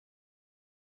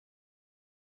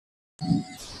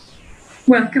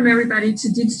Welcome everybody to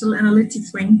Digital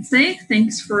Analytics Wednesday.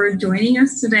 Thanks for joining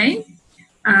us today.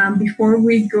 Before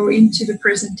we go into the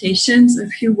presentations, a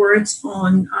few words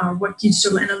on what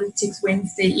Digital Analytics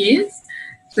Wednesday is.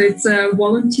 So it's a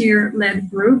volunteer-led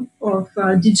group of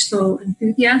digital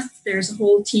enthusiasts. There's a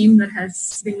whole team that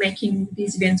has been making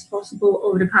these events possible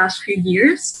over the past few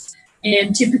years.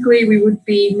 And typically we would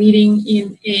be meeting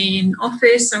in an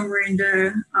office somewhere in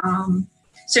the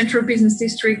Central Business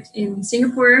District in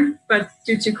Singapore, but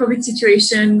due to COVID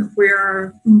situation, we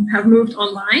have moved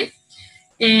online.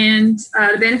 And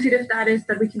the benefit of that is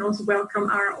that we can also welcome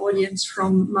our audience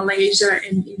from Malaysia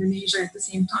and Indonesia at the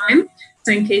same time.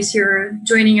 So in case you're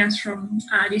joining us from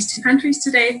these two countries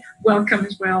today, welcome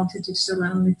as well to Digital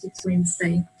Analytics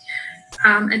Wednesday.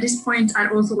 At this point,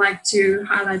 I'd also like to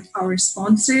highlight our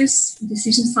sponsors,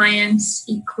 Decision Science,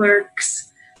 eClerks,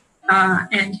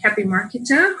 and Happy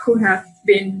Marketer, who have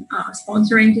been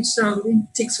sponsoring Digital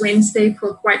Analytics Wednesday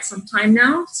for quite some time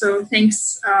now. So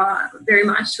thanks very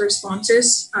much to our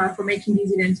sponsors for making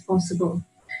these events possible.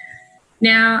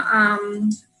 Now,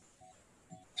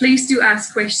 please do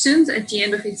ask questions at the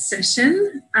end of each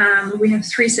session. We have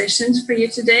 3 sessions for you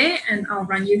today, and I'll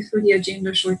run you through the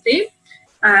agenda shortly.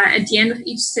 At the end of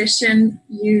each session,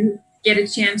 you get a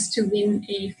chance to win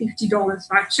a $50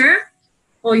 voucher.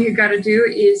 All you got to do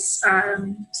is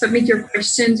submit your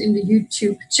questions in the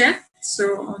YouTube chat.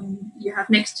 So you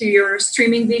have next to your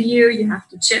streaming video, you have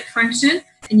the chat function,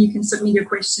 and you can submit your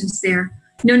questions there.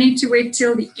 No need to wait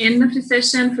till the end of the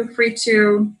session. Feel free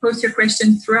to post your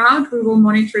questions throughout. We will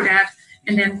monitor that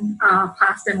and then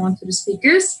pass them on to the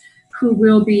speakers, who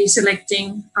will be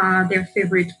selecting their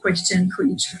favorite question for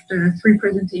each of the 3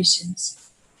 presentations.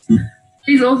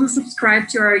 Please also subscribe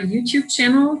to our YouTube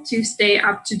channel to stay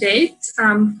up to date.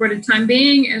 For the time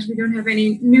being, as we don't have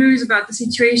any news about the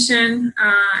situation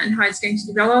and how it's going to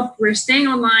develop, we're staying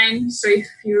online. So if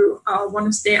you want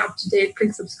to stay up to date,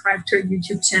 please subscribe to our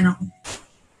YouTube channel.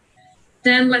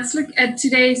 Then let's look at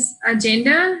today's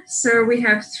agenda. So we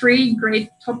have 3 great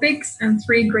topics and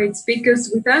 3 great speakers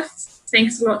with us.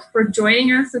 Thanks a lot for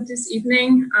joining us this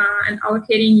evening and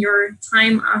allocating your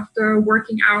time after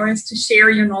working hours to share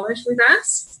your knowledge with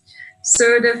us.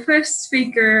 So the first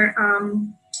speaker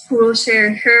who will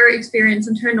share her experience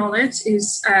and her knowledge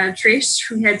is Trishe,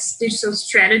 who heads digital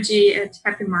strategy at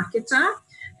Happy Marketer.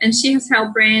 And she has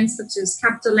helped brands such as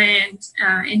CapitaLand,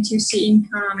 NTUC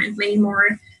Income, and many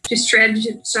more to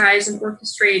strategize and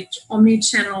orchestrate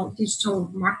omnichannel digital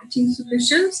marketing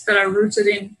solutions that are rooted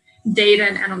in data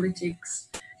and analytics.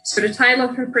 So the title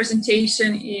of her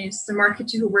presentation is The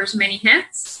Marketer Who Wears Many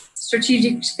Hats,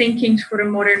 Strategic Thinking for the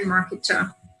Modern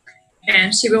Marketer.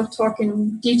 And she will talk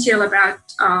in detail about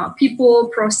people,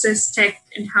 process, tech,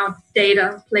 and how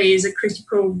data plays a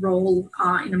critical role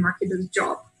in a marketer's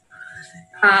job.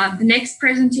 The next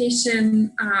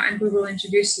presentation, and we will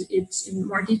introduce it in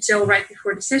more detail right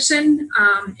before the session,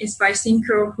 is by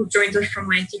Cinco, who joins us from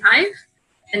Mighty Hive.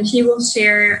 And he will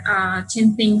share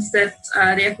 10 things that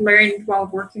they have learned while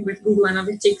working with Google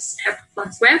Analytics App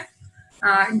plus Web.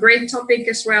 Great topic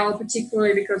as well,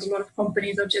 particularly because a lot of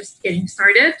companies are just getting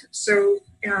started. So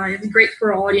it's great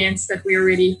for our audience that we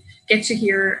already get to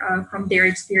hear from their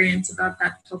experience about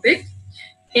that topic.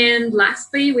 And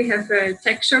lastly, we have a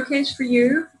tech showcase for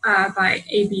you by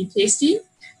AB Tasty.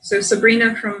 So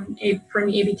Sabrina from the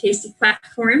AB Tasty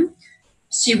platform.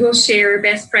 She will share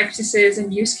best practices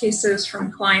and use cases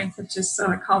from clients such as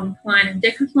Calvin Klein and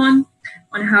Decathlon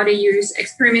on how to use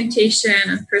experimentation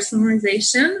and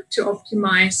personalization to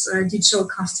optimize digital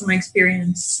customer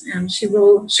experience. And she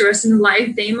will show us in a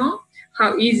live demo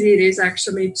how easy it is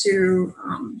actually to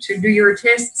do your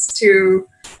tests to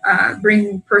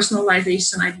bring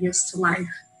personalization ideas to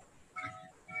life.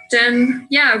 Then,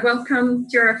 yeah, welcome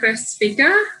to our first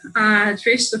speaker.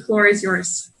 Trish, the floor is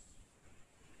yours.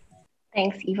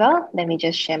 Thanks, Eva. Let me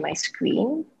just share my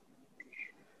screen.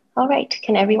 All right,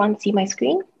 can everyone see my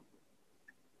screen?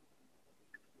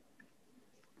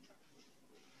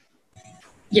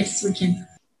 Yes, we can.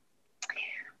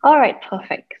 All right,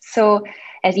 perfect. So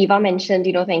as Eva mentioned,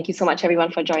 thank you so much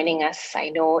everyone for joining us. I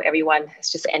know everyone has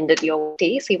just ended your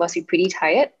day, so you must be pretty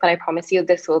tired, but I promise you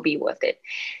this will be worth it.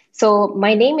 So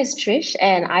my name is Trish,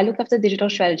 and I look after digital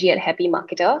strategy at Happy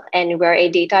Marketer, and we're a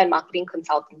data and marketing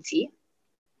consultancy.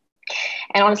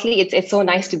 And honestly, it's so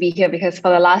nice to be here because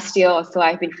for the last year or so,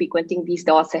 I've been frequenting these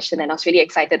door sessions, and I was really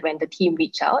excited when the team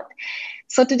reached out.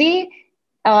 So today,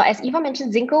 as Eva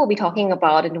mentioned, Zinko will be talking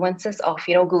about the nuances of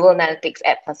Google Analytics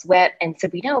App plus Web, and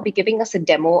Sabrina will be giving us a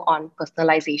demo on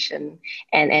personalization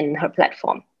and her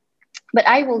platform. But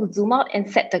I will zoom out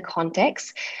and set the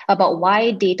context about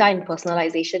why data and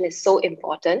personalization is so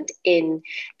important in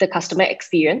the customer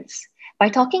experience by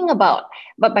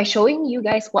showing you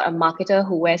guys what a marketer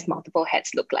who wears multiple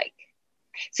hats look like.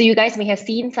 So you guys may have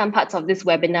seen some parts of this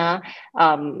webinar.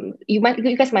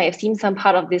 You guys might have seen some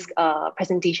part of this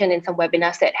presentation in some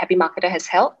webinars that Happy Marketer has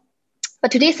held. But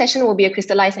today's session will be a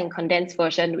crystallized and condensed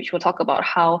version, which will talk about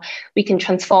how we can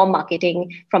transform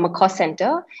marketing from a cost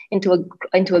center into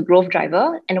a growth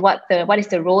driver, and what is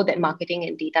the role that marketing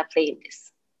and data play in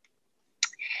this.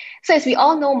 So as we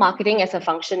all know, marketing as a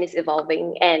function is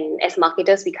evolving, and as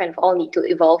marketers, we kind of all need to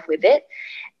evolve with it.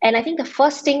 And I think the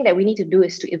first thing that we need to do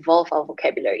is to evolve our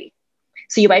vocabulary.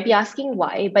 So you might be asking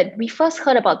why, but we first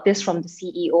heard about this from the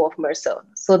CEO of Mercer.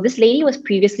 So this lady was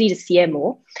previously the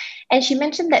CMO, and she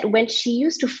mentioned that when she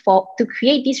used to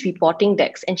create these reporting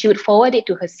decks, and she would forward it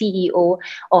to her CEO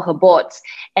or her boards,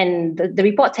 and the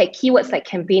reports had keywords like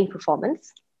campaign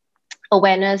performance,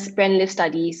 awareness, brand lift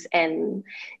studies, and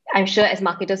I'm sure as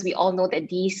marketers, we all know that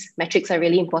these metrics are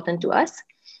really important to us.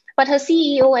 But her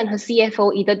CEO and her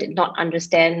CFO either did not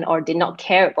understand or did not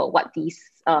care about what these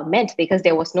meant, because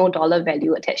there was no dollar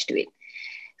value attached to it.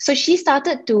 So she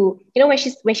started to,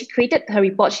 when she created her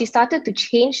report, she started to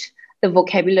change the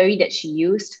vocabulary that she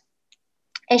used.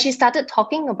 And she started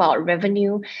talking about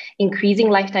revenue, increasing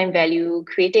lifetime value,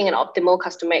 creating an optimal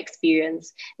customer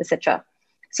experience, etc.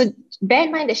 So bear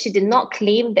in mind that she did not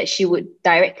claim that she would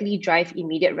directly drive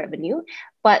immediate revenue,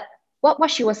 but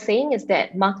what she was saying is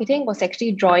that marketing was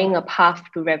actually drawing a path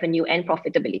to revenue and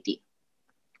profitability.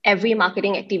 Every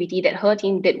marketing activity that her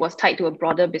team did was tied to a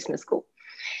broader business goal.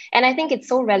 And I think it's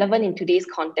so relevant in today's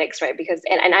context, right? Because,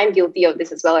 and I'm guilty of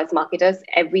this as well as marketers,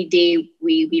 every day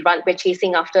we're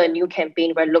chasing after a new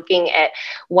campaign. We're looking at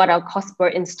what our cost per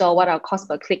install, what our cost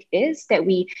per click is, that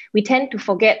we tend to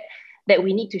forget that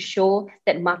we need to show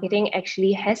that marketing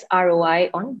actually has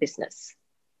ROI on business.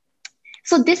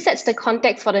 So this sets the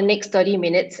context for the next 30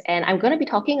 minutes. And I'm going to be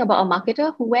talking about a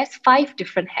marketer who wears 5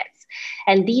 different hats.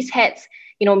 And these hats,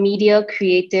 media,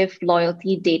 creative,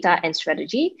 loyalty, data, and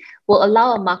strategy, will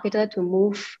allow a marketer to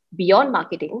move beyond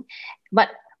marketing,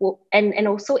 and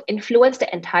also influence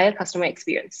the entire customer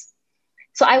experience.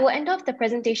 So I will end off the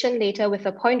presentation later with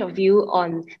a point of view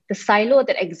on the silo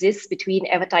that exists between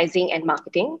advertising and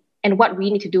marketing, and what we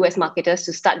need to do as marketers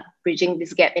to start bridging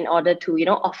this gap in order to,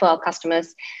 offer our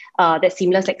customers that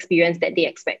seamless experience that they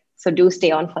expect. So do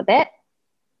stay on for that.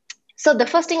 So the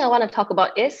first thing I want to talk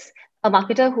about is a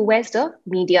marketer who wears the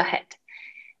media hat.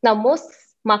 Now, most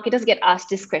marketers get asked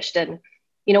this question,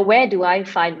 where do I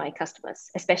find my customers,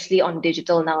 especially on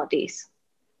digital nowadays?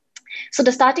 So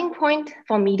the starting point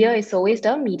for media is always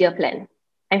the media plan.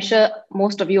 I'm sure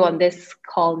most of you on this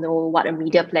call know what a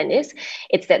media plan is.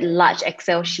 It's that large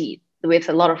Excel sheet with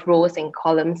a lot of rows and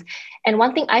columns. And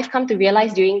one thing I've come to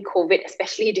realize during COVID,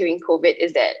 especially during COVID,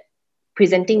 is that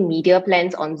presenting media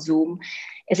plans on Zoom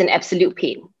is an absolute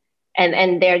pain.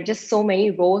 And there are just so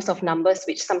many rows of numbers,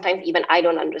 which sometimes even I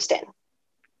don't understand.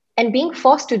 And being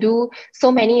forced to do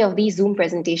so many of these Zoom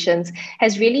presentations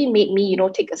has really made me,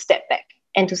 take a step back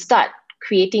and to start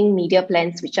creating media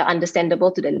plans which are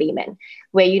understandable to the layman,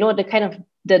 where the kind of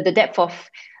the depth of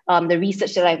the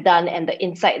research that I've done and the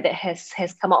insight that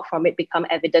has come out from it become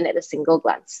evident at a single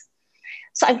glance.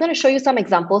 So I'm going to show you some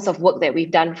examples of work that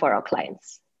we've done for our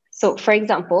clients. So for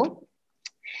example,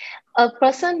 a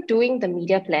person doing the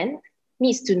media plan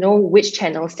needs to know which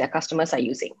channels their customers are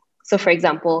using. So for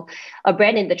example, a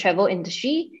brand in the travel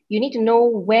industry, you need to know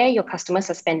where your customers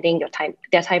are spending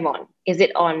their time on. Is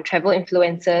it on travel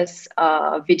influencers,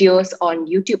 videos on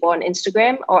YouTube or on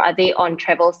Instagram, or are they on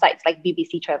travel sites like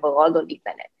BBC Travel or Lonely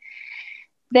Planet?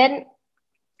 Then,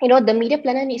 the media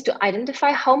planner needs to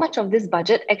identify how much of this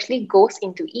budget actually goes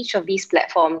into each of these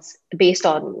platforms based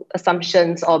on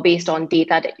assumptions or based on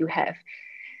data that you have.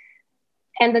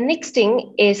 And the next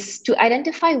thing is to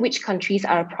identify which countries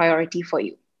are a priority for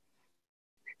you.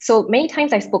 So many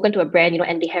times I've spoken to a brand,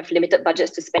 and they have limited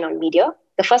budgets to spend on media.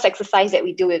 The first exercise that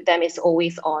we do with them is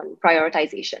always on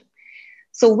prioritization.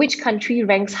 So which country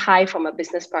ranks high from a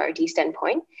business priority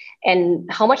standpoint,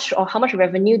 and how much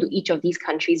revenue do each of these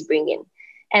countries bring in?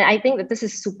 And I think that this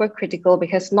is super critical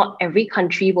because not every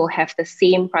country will have the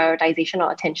same prioritization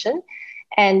or attention.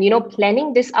 And,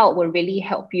 planning this out will really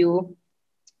help you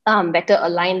better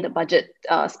align the budget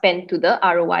spent to the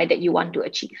ROI that you want to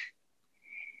achieve.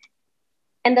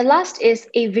 And the last is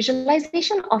a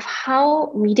visualization of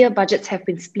how media budgets have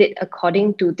been split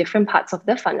according to different parts of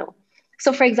the funnel.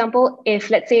 So for example,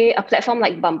 if let's say a platform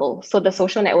like Bumble, so the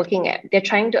social networking app, they're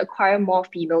trying to acquire more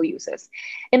female users,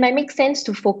 it might make sense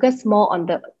to focus more on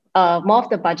the more of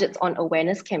the budgets on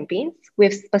awareness campaigns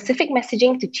with specific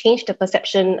messaging to change the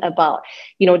perception about,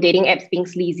 dating apps being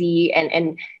sleazy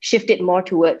and shift it more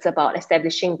towards about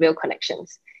establishing real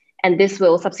connections. And this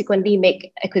will subsequently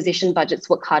make acquisition budgets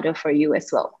work harder for you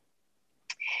as well.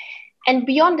 And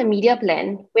beyond the media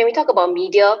plan, when we talk about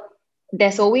media,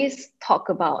 there's always talk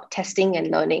about testing and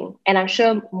learning. And I'm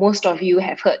sure most of you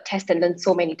have heard test and learn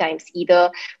so many times, either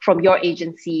from your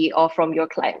agency or from your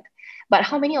client. But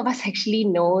how many of us actually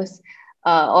knows,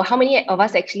 or how many of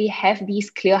us actually have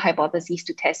these clear hypotheses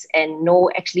to test and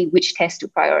know actually which test to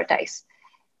prioritize?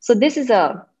 So this is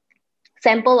a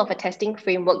sample of a testing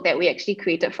framework that we actually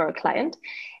created for a client.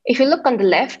 If you look on the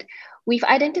left, we've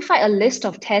identified a list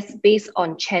of tests based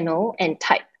on channel and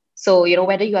type. So,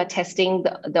 whether you are testing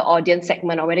the audience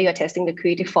segment or whether you're testing the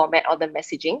creative format or the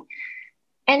messaging.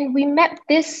 And we map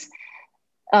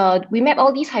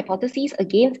all these hypotheses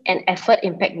against an effort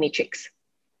impact matrix.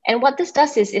 And what this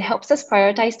does is it helps us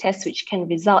prioritize tests which can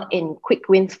result in quick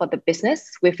wins for the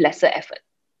business with lesser effort.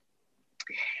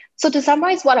 So to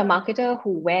summarize what a marketer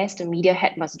who wears the media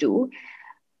hat must do,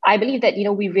 I believe that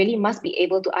we really must be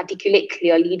able to articulate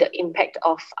clearly the impact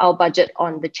of our budget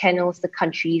on the channels, the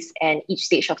countries, and each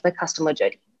stage of the customer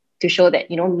journey to show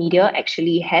that media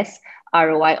actually has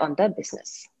ROI on the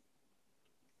business.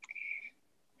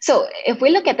 So if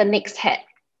we look at the next hat,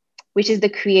 which is the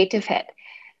creative hat.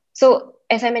 So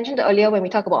as I mentioned earlier, when we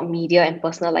talk about media and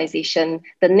personalization,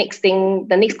 the next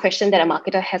question that a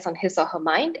marketer has on his or her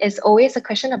mind is always a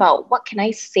question about what can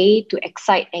I say to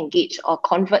excite, engage, or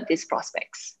convert these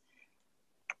prospects?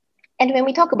 And when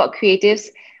we talk about creatives,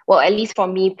 well, at least for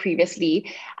me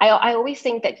previously, I always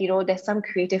think that, there's some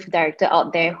creative director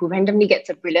out there who randomly gets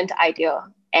a brilliant idea.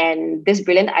 And this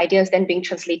brilliant idea is then being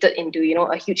translated into,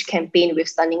 a huge campaign with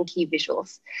stunning key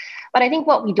visuals. But I think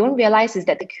what we don't realize is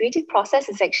that the creative process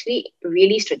is actually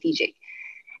really strategic.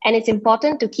 And it's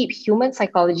important to keep human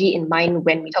psychology in mind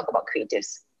when we talk about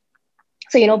creatives.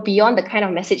 So, beyond the kind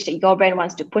of message that your brand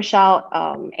wants to push out,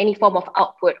 any form of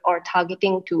output or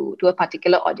targeting to a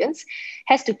particular audience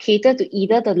has to cater to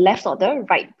either the left or the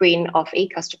right brain of a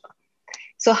customer.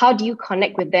 So how do you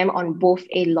connect with them on both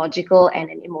a logical and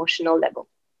an emotional level?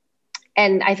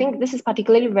 And I think this is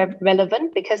particularly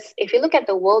relevant because if you look at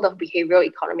the world of behavioral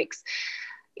economics,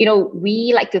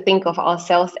 we like to think of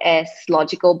ourselves as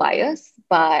logical buyers,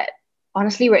 but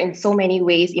honestly, we're in so many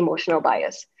ways emotional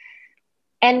buyers.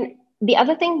 And the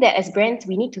other thing that as brands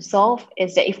we need to solve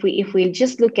is that if we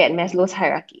just look at Maslow's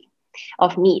hierarchy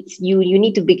of needs, you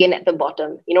need to begin at the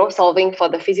bottom, solving for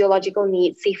the physiological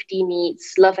needs, safety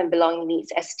needs, love and belonging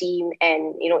needs, esteem,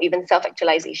 and even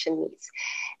self-actualization needs.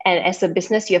 And as a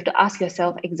business, you have to ask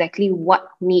yourself exactly what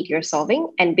need you're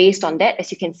solving. And based on that,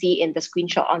 as you can see in the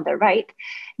screenshot on the right,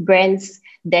 brands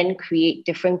then create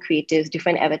different creatives,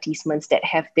 different advertisements that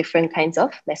have different kinds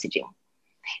of messaging.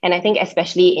 And I think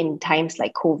especially in times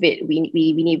like COVID,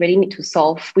 we might need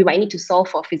to solve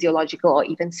for physiological or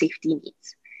even safety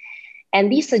needs.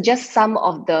 And these are just some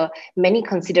of the many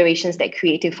considerations that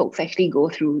creative folks actually go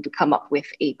through to come up with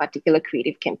a particular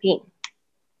creative campaign.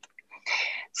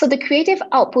 So the creative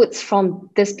outputs from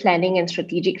this planning and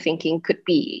strategic thinking could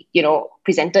be,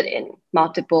 presented in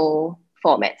multiple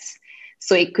formats.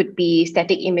 So it could be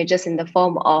static images in the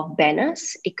form of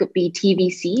banners. It could be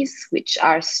TVCs, which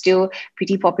are still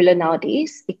pretty popular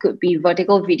nowadays. It could be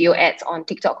vertical video ads on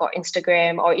TikTok or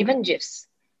Instagram, or even GIFs.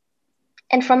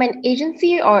 And from an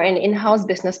agency or an in-house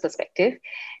business perspective,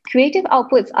 creative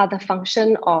outputs are the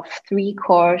function of three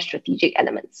core strategic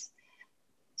elements.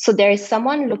 So there is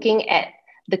someone looking at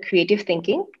the creative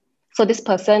thinking. So this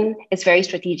person is very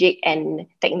strategic and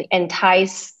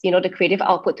ties, the creative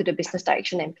output to the business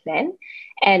direction and plan,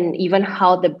 and even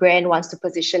how the brand wants to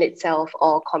position itself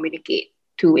or communicate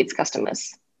to its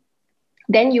customers.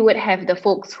 Then you would have the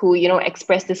folks who,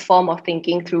 express this form of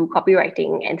thinking through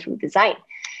copywriting and through design.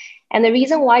 And the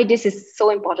reason why this is so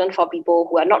important for people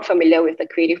who are not familiar with the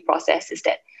creative process is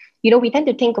that, we tend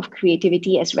to think of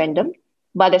creativity as random,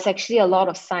 but there's actually a lot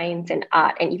of science and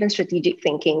art and even strategic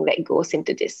thinking that goes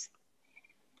into this.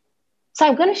 So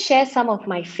I'm going to share some of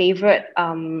my favorite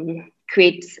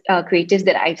creatives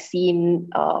that I've seen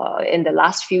in the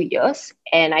last few years.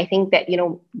 And I think that,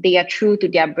 they are true to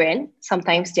their brand.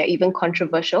 Sometimes they're even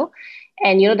controversial.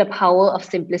 And, the power of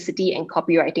simplicity and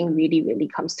copywriting really, really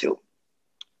comes through.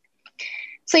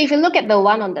 So if you look at the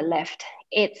one on the left,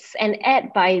 it's an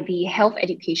ad by the Health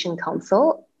Education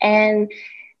Council. And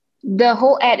the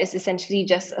whole ad is essentially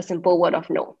just a simple word of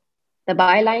no. The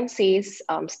byline says,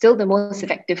 still the most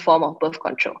effective form of birth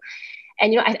control.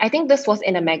 And I think this was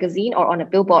in a magazine or on a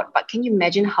billboard, but can you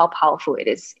imagine how powerful it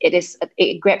is?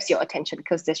 It grabs your attention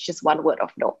because there's just one word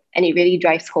of no, and it really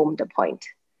drives home the point.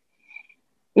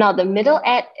 Now, the middle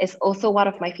ad is also one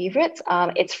of my favorites.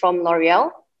 It's from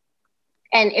L'Oreal.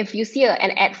 And if you see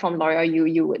an ad from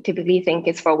L'Oreal, you would typically think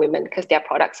it's for women because their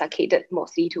products are catered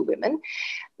mostly to women.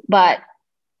 But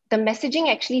the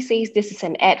messaging actually says this is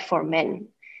an ad for men.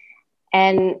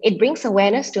 And it brings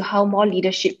awareness to how more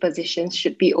leadership positions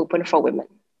should be open for women.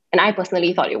 And I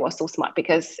personally thought it was so smart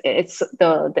because it's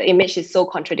the image is so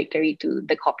contradictory to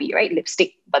the copy, right?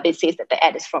 Lipstick, but it says that the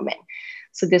ad is for men.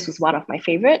 So this was one of my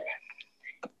favorite.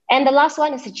 And the last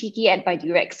one is a cheeky ad by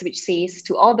Durex, which says,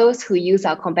 to all those who use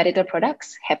our competitor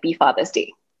products, happy Father's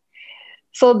Day.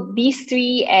 So these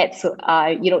three ads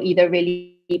are, either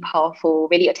really powerful,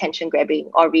 really attention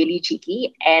grabbing, or really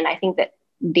cheeky. And I think that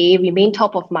they remain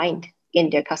top of mind in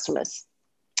their customers.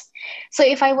 So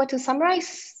if I were to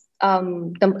summarize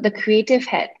the creative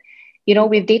head,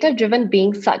 with data-driven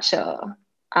being such a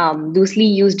loosely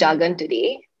used jargon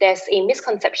today, there's a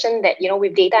misconception that,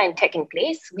 with data and tech in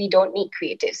place, we don't need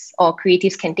creatives, or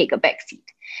creatives can take a backseat.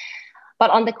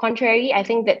 But on the contrary, I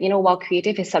think that, while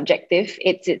creative is subjective,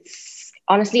 it's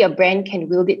honestly, a brand can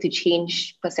wield it to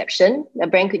change perception. A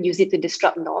brand could use it to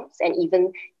disrupt norms and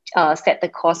even set the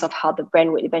course of how the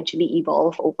brand would eventually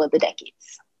evolve over the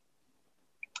decades.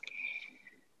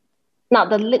 Now,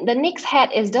 the next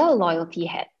hat is the loyalty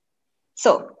hat.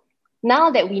 So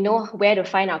now that we know where to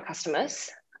find our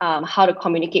customers, how to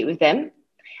communicate with them,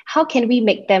 how can we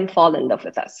make them fall in love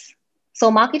with us?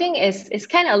 So marketing is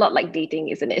kind of a lot like dating,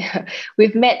 isn't it?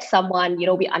 We've met someone,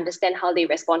 we understand how they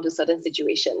respond to certain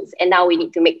situations, and now we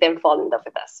need to make them fall in love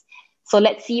with us. So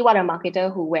let's see what a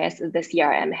marketer who wears the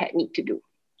CRM hat need to do.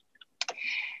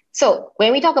 So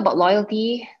when we talk about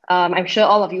loyalty, I'm sure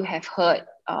all of you have heard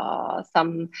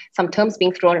some terms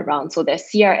being thrown around. So there's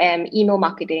CRM, email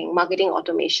marketing, marketing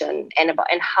automation, and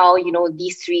how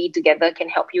these three together can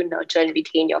help you nurture and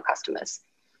retain your customers.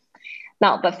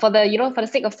 Now, but for the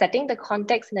sake of setting the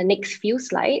context in the next few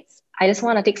slides, I just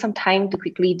want to take some time to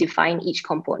quickly define each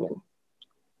component.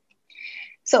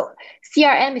 So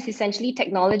CRM is essentially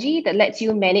technology that lets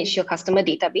you manage your customer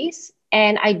database.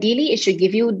 And ideally, it should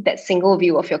give you that single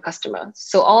view of your customer.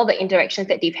 So all the interactions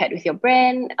that they've had with your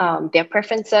brand, their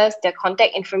preferences, their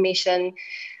contact information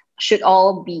should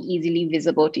all be easily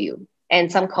visible to you.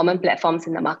 And some common platforms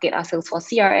in the market are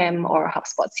Salesforce CRM or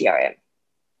HubSpot CRM.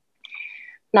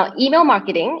 Now, email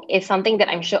marketing is something that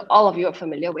I'm sure all of you are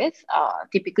familiar with.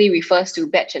 Typically refers to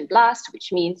batch and blast,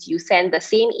 which means you send the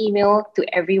same email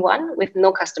to everyone with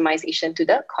no customization to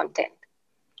the content.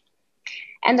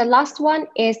 And the last one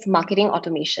is marketing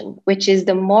automation, which is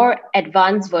the more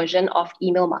advanced version of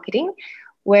email marketing,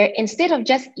 where instead of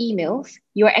just emails,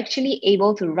 you're actually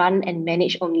able to run and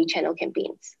manage omnichannel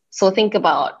campaigns. So think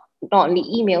about not only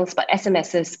emails, but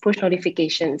SMSs, push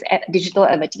notifications, digital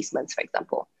advertisements, for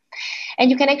example. And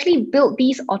you can actually build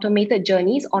these automated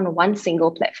journeys on one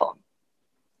single platform.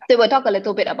 So we'll talk a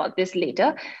little bit about this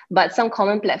later, but some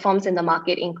common platforms in the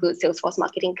market include Salesforce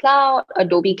Marketing Cloud,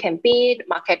 Adobe Campaign,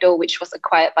 Marketo, which was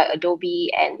acquired by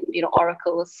Adobe, and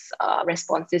Oracle's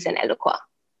Responses and Eloqua.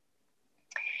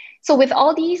 So with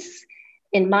all these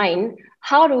in mind,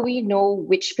 how do we know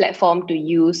which platform to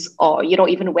use, or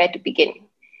even where to begin?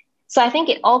 So I think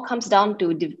it all comes down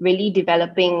to really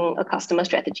developing a customer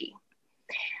strategy.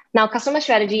 Now, customer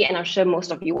strategy, and I'm sure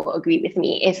most of you will agree with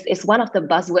me, is one of the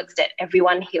buzzwords that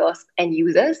everyone hears and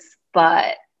uses,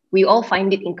 but we all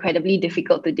find it incredibly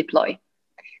difficult to deploy.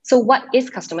 So what is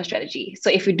customer strategy? So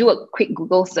if you do a quick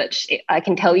Google search, I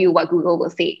can tell you what Google will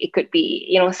say. It could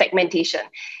be, segmentation.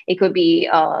 It could be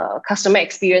customer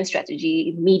experience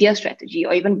strategy, media strategy,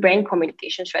 or even brand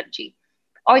communication strategy.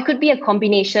 Or it could be a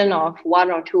combination of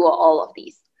one or two or all of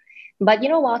these. But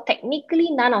while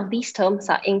technically none of these terms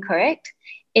are incorrect,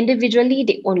 individually,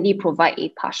 they only provide a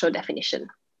partial definition.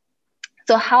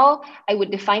 So how I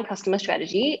would define customer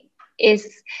strategy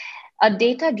is a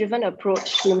data-driven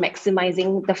approach to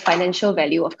maximizing the financial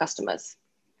value of customers.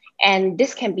 And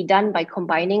this can be done by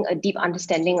combining a deep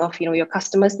understanding of your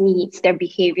customers' needs, their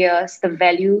behaviors, the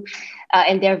value,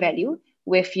 and their value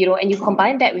with, and you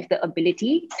combine that with the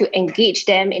ability to engage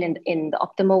them in the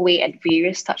optimal way at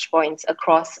various touch points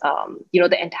across,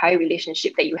 the entire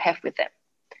relationship that you have with them.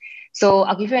 So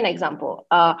I'll give you an example.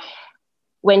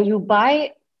 When you're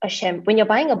buying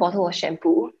a bottle of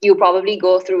shampoo, you probably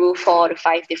go through 4 to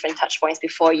 5 different touch points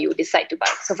before you decide to buy.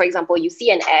 So for example, you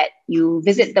see an ad, you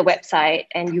visit the website,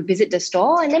 and you visit the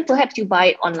store, and then perhaps you buy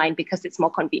it online because it's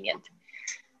more convenient.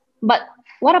 But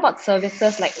what about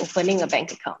services like opening a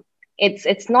bank account?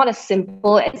 It's not as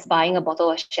simple as buying a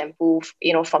bottle of shampoo,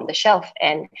 from the shelf.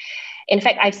 And in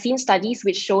fact, I've seen studies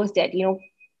which shows that,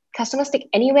 customers take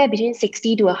anywhere between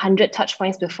 60 to 100 touch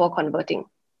points before converting,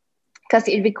 because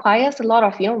it requires a lot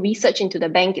of research into the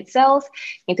bank itself,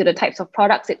 into the types of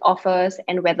products it offers,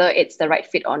 and whether it's the right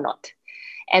fit or not.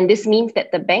 And this means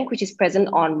that the bank which is present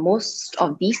on most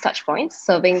of these touch points,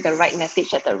 serving the right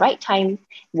message at the right time,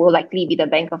 will likely be the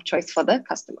bank of choice for the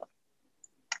customer.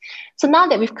 So now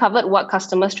that we've covered what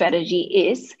customer strategy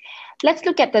is, let's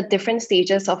look at the different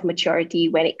stages of maturity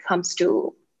when it comes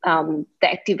to the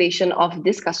activation of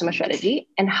this customer strategy,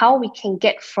 and how we can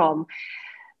get from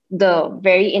the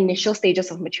very initial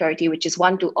stages of maturity, which is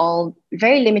one-to-all,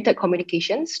 very limited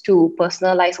communications, to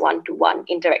personalized one-to-one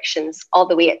interactions, all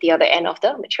the way at the other end of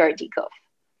the maturity curve.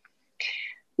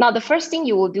 Now, the first thing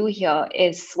you will do here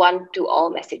is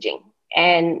one-to-all messaging.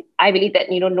 And I believe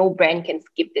that no brand can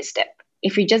skip this step.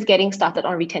 If you're just getting started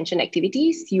on retention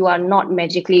activities, you are not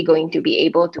magically going to be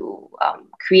able to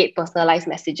create personalized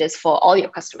messages for all your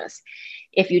customers.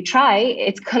 If you try,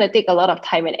 it's going to take a lot of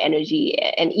time and energy.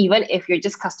 And even if you're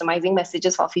just customizing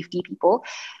messages for 50 people,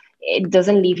 it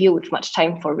doesn't leave you with much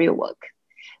time for real work.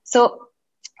 So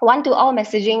one-to-all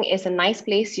messaging is a nice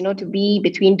place, to be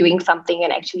between doing something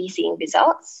and actually seeing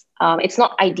results. It's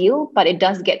not ideal, but it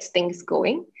does get things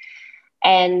going.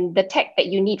 And the tech that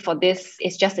you need for this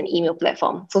is just an email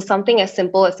platform. So something as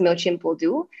simple as MailChimp will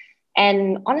do.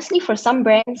 And honestly, for some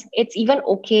brands, it's even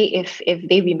okay if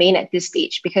they remain at this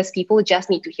stage, because people just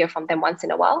need to hear from them once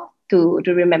in a while to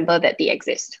remember that they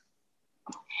exist.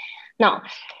 Now,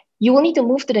 you will need to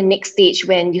move to the next stage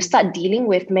when you start dealing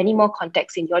with many more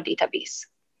contacts in your database.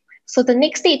 So the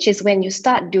next stage is when you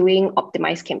start doing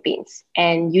optimized campaigns.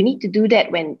 And you need to do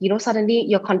that when, suddenly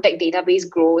your contact database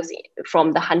grows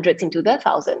from the hundreds into the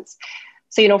thousands.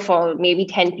 So, for maybe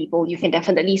 10 people, you can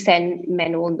definitely send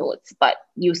manual notes, but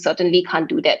you certainly can't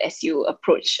do that as you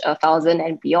approach 1,000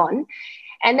 and beyond.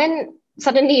 And then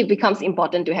suddenly it becomes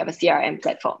important to have a CRM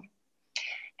platform.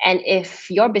 And if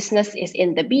your business is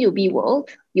in the B2B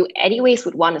world, you anyways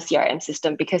would want a CRM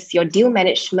system, because your deal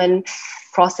management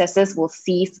processes will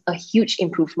see a huge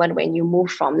improvement when you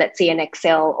move from, let's say, an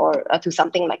Excel or to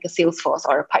something like a Salesforce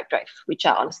or a Pipedrive, which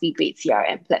are honestly great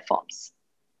CRM platforms.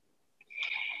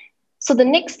 So the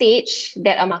next stage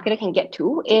that a marketer can get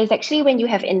to is actually when you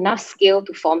have enough scale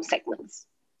to form segments.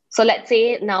 So let's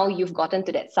say now you've gotten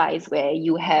to that size where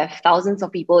you have thousands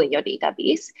of people in your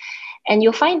database, and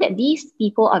you'll find that these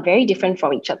people are very different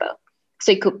from each other.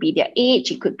 So it could be their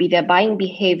age, it could be their buying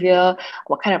behavior,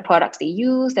 what kind of products they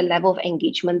use, the level of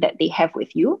engagement that they have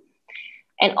with you.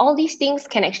 And all these things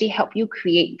can actually help you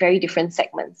create very different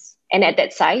segments. And at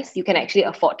that size, you can actually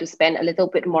afford to spend a little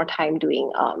bit more time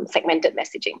doing segmented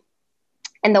messaging.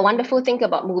 And the wonderful thing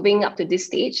about moving up to this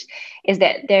stage is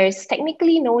that there's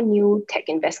technically no new tech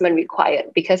investment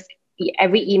required, because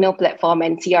every email platform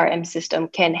and CRM system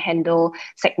can handle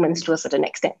segments to a certain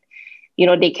extent.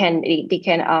 They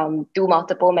can do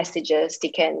multiple messages. They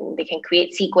can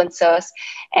create sequences,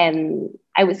 and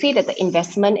I would say that the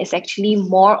investment is actually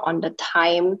more on the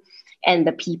time and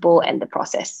the people and the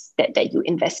process that you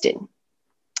invest in.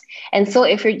 And so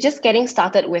if you're just getting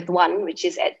started with one, which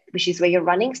is where you're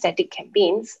running static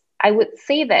campaigns, I would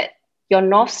say that your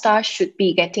North Star should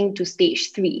be getting to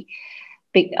stage 3.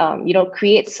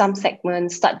 Create some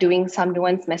segments, start doing some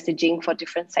nuanced messaging for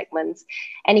different segments.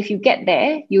 And if you get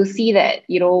there, you'll see that,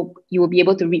 you will be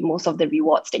able to reap most of the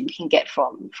rewards that you can get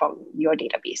from your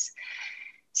database.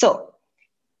 So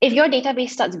if your database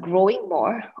starts growing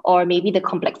more, or maybe the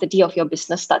complexity of your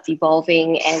business starts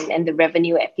evolving and the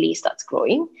revenue at play starts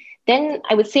growing, then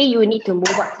I would say you need to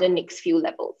move up to the next few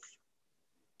levels.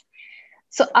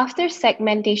 So after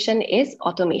segmentation is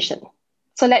automation.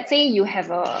 So let's say you have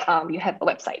a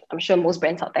website. I'm sure most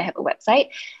brands out there have a website.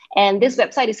 And this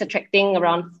website is attracting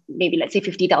around maybe, let's say,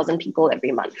 50,000 people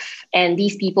every month. And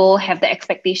these people have the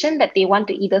expectation that they want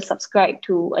to either subscribe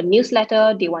to a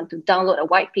newsletter, they want to download a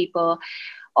white paper,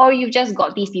 or you've just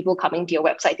got these people coming to your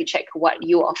website to check what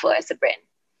you offer as a brand.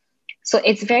 So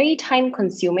it's very time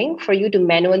consuming for you to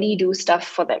manually do stuff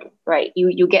for them, right?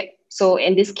 So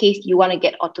in this case, you want to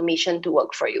get automation to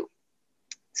work for you.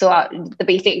 So the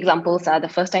basic examples are the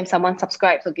first time someone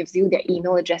subscribes or gives you their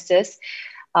email addresses,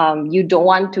 you don't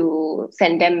want to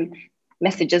send them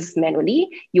messages manually.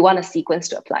 You want a sequence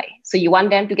to apply. So you want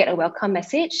them to get a welcome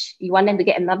message. You want them to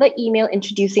get another email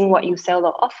introducing what you sell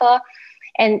or offer,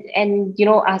 and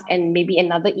maybe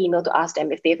another email to ask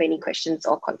them if they have any questions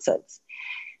or concerns.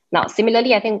 Now,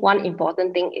 similarly, I think one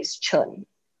important thing is churn,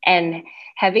 and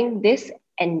having this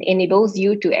enables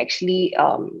you to actually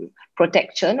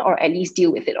protect churn, or at least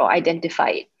deal with it or identify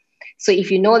it. So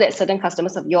if you know that certain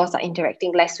customers of yours are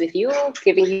interacting less with you,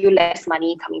 giving you less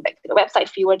money, coming back to the website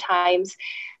fewer times,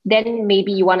 then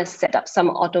maybe you want to set up some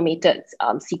automated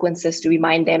sequences to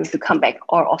remind them to come back,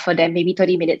 or offer them maybe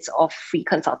 30 minutes of free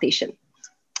consultation.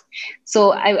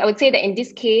 So I would say that in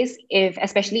this case,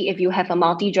 especially if you have a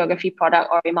multi-geography product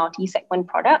or a multi-segment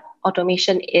product,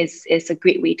 automation is a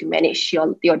great way to manage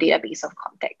your database of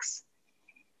contacts.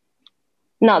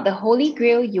 Now, the holy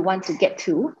grail you want to get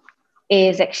to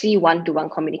is actually one-to-one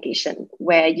communication,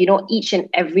 where each and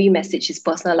every message is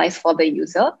personalized for the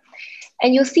user.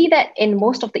 And you'll see that in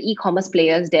most of the e-commerce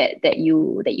players that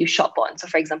you shop on. So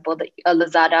for example, a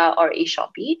Lazada or a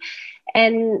Shopee,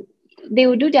 and they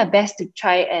will do their best to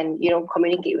try and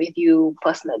communicate with you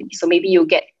personally. So maybe you'll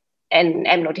get an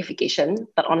M notification,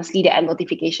 but honestly, the M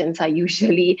notifications are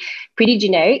usually pretty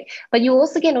generic. But you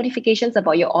also get notifications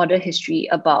about your order history,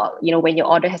 about when your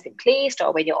order has been placed,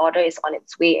 or when your order is on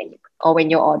its way, or when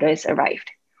your order is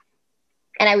arrived.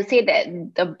 And I would say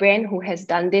that the brand who has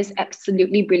done this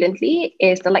absolutely brilliantly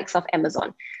is the likes of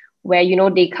Amazon, where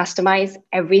they customize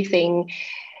everything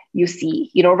you see,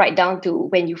 right down to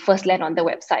when you first land on the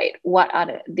website.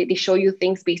 They show you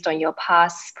things based on your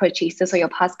past purchases or your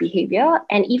past behavior.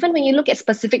 And even when you look at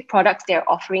specific products, they're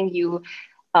offering you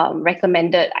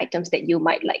recommended items that you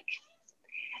might like.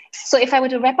 So if I were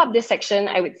to wrap up this section,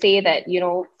 I would say that,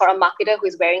 for a marketer who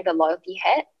is wearing the loyalty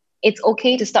hat, it's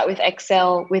okay to start with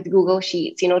Excel, with Google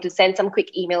Sheets, to send some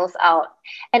quick emails out.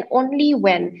 And only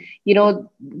when,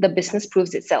 the business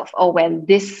proves itself, or when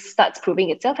this starts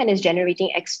proving itself and is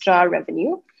generating extra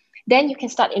revenue, then you can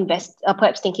start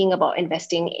perhaps thinking about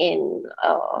investing in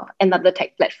another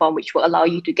tech platform, which will allow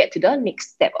you to get to the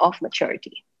next step of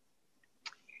maturity.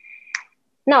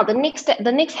 Now, the next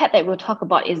hat that we'll talk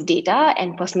about is data,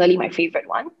 and personally, my favorite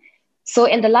one. So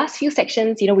in the last few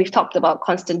sections, we've talked about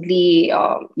constantly,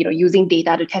 using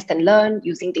data to test and learn,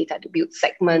 using data to build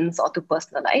segments or to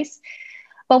personalize.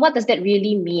 But what does that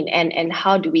really mean, and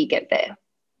how do we get there?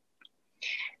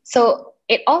 So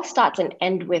it all starts and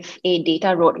ends with a data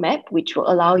roadmap, which will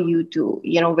allow you to,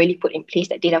 really put in place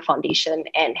that data foundation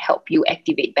and help you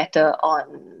activate better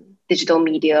on digital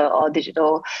media or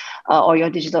or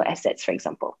your digital assets, for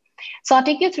example. So I'll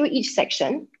take you through each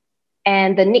section.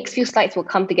 And the next few slides will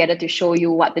come together to show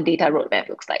you what the data roadmap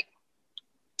looks like.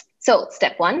 So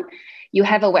step one, you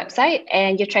have a website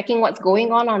and you're tracking what's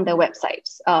going on the website.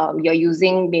 You're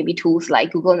using maybe tools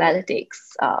like Google Analytics,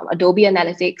 Adobe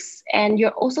Analytics, and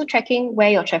you're also tracking where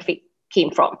your traffic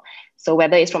came from. So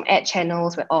whether it's from ad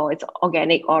channels or it's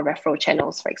organic or referral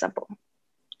channels, for example.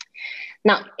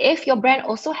 Now, if your brand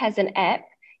also has an app,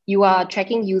 you are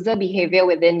tracking user behavior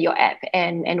within your app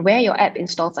and where your app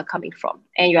installs are coming from.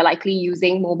 And you're likely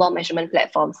using mobile measurement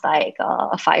platforms like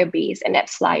a Firebase, an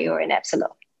AppsFlyer, and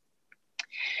AppsAlert.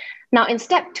 Now, in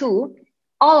step two,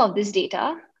 all of this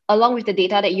data, along with the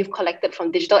data that you've collected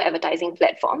from digital advertising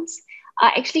platforms,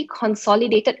 are actually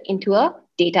consolidated into a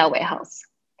data warehouse.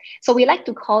 So we like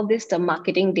to call this the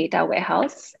marketing data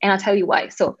warehouse, and I'll tell you why.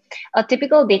 So a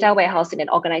typical data warehouse in an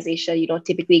organization,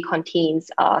 typically contains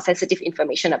sensitive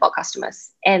information about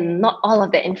customers, and not all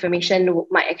of that information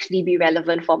might actually be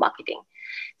relevant for marketing.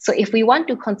 So if we want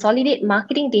to consolidate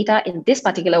marketing data in this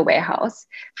particular warehouse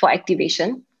for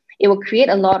activation, it will create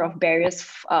a lot of barriers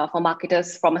for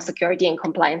marketers from a security and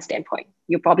compliance standpoint.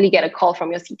 You'll probably get a call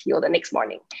from your CTO the next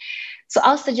morning. So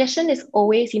our suggestion is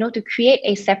always, to create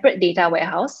a separate data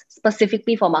warehouse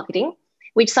specifically for marketing,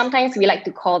 which sometimes we like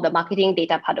to call the marketing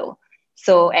data puddle.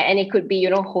 So, and it could be,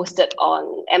 hosted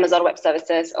on Amazon Web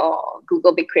Services or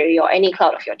Google BigQuery or any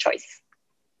cloud of your choice.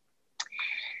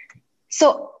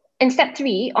 So in step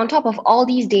three, on top of all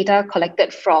these data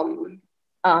collected from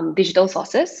digital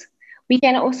sources, we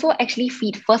can also actually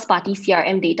feed first-party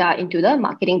CRM data into the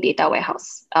marketing data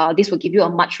warehouse. This will give you a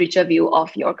much richer view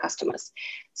of your customers.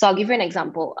 So I'll give you an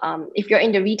example. If you're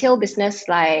in the retail business,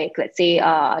 like let's say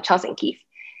Charles & Keith,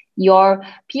 your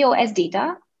POS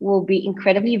data will be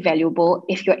incredibly valuable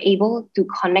if you're able to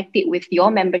connect it with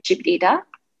your membership data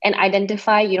and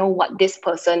identify, what this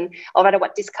person, or rather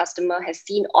what this customer has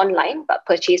seen online but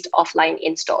purchased offline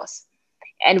in stores.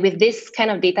 And with this kind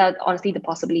of data, honestly, the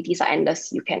possibilities are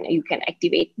endless. You can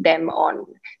activate them on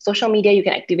social media, you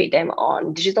can activate them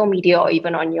on digital media, or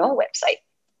even on your website.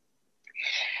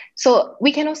 So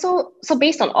we can also,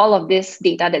 based on all of this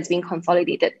data that's being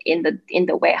consolidated in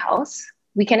the warehouse,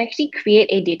 we can actually create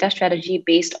a data strategy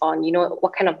based on,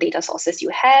 what kind of data sources you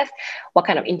have, what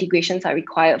kind of integrations are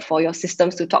required for your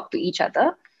systems to talk to each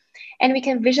other. And we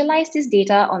can visualize this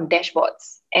data on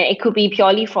dashboards. And it could be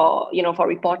purely for, for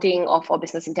reporting or for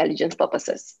business intelligence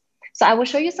purposes. So I'm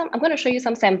going to show you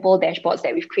some sample dashboards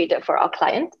that we've created for our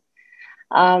client.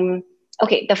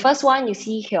 Okay, the first one you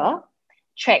see here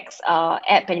tracks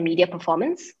app and media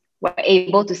performance. We're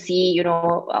able to see,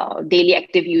 daily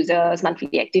active users,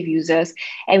 monthly active users,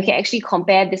 and we can actually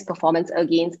compare this performance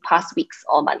against past weeks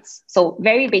or months. So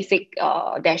very basic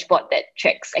dashboard that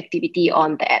tracks activity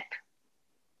on the app.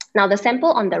 Now, the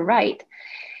sample on the right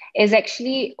is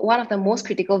actually one of the most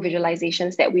critical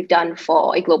visualizations that we've done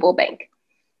for a global bank.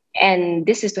 And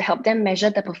this is to help them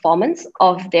measure the performance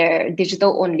of their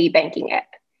digital-only banking app.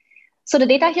 So the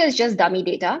data here is just dummy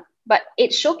data, but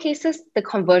it showcases the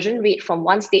conversion rate from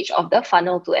one stage of the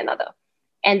funnel to another.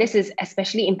 And this is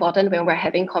especially important when we're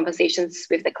having conversations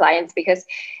with the clients because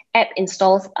app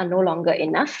installs are no longer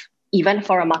enough, even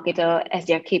for a marketer as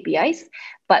their KPIs.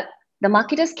 But the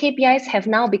marketer's KPIs have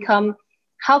now become,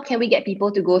 how can we get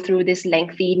people to go through this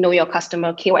lengthy know your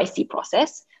customer KYC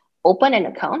process, open an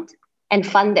account, and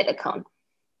fund that account?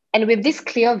 And with this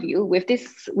clear view, with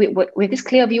this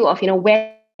clear view of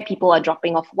where people are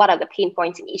dropping off, what are the pain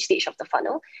points in each stage of the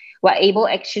funnel, we're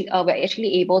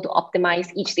actually able to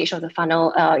optimize each stage of the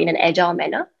funnel in an agile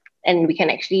manner, and we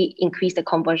can actually increase the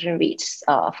conversion rates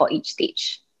for each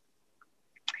stage.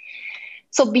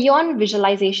 So beyond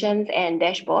visualizations and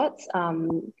dashboards,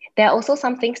 there are also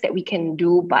some things that we can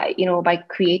do by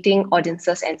creating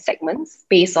audiences and segments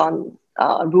based on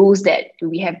rules that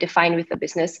we have defined with the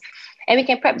business, and we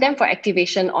can prep them for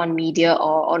activation on media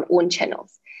or on own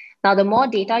channels. Now, the more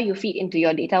data you feed into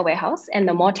your data warehouse and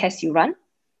the more tests you run,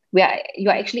 you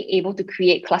are actually able to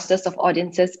create clusters of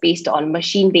audiences based on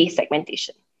machine-based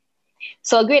segmentation.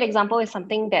 So a great example is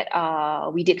something that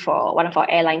we did for one of our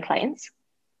airline clients.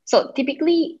 So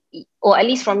typically, or at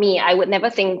least for me, I would never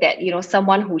think that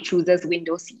someone who chooses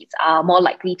window seats are more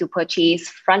likely to purchase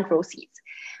front row seats.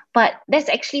 But that's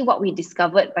actually what we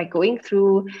discovered by going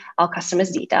through our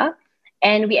customers' data.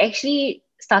 And we actually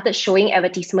started showing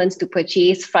advertisements to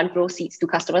purchase front row seats to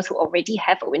customers who already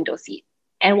have a window seat.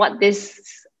 And what this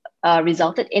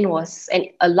resulted in was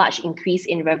a large increase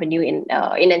in revenue,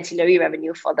 in ancillary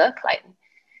revenue for the client.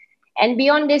 And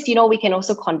beyond this, we can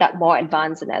also conduct more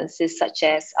advanced analysis, such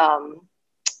as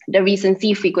the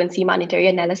recency frequency monetary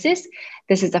analysis.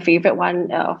 This is the favorite one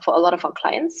for a lot of our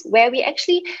clients, where we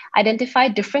actually identify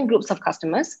different groups of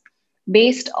customers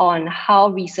based on how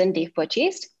recent they've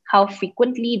purchased, how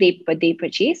frequently they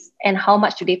purchase, and how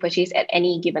much do they purchase at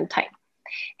any given time.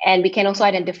 And we can also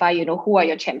identify, who are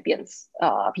your champions,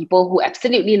 people who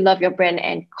absolutely love your brand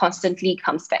and constantly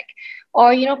comes back,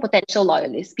 or, potential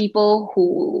loyalists, people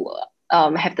who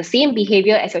have the same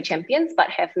behavior as your champions, but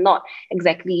have not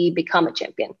exactly become a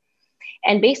champion.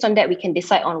 And based on that, we can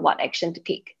decide on what action to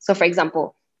take. So for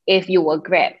example, if you were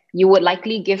Grab, you would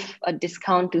likely give a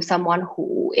discount to someone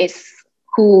who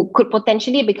could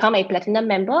potentially become a platinum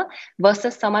member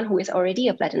versus someone who is already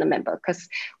a platinum member. Because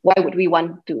why would we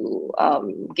want to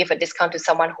give a discount to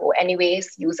someone who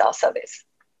anyways use our service?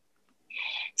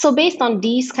 So based on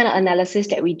these kind of analysis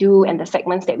that we do and the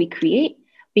segments that we create,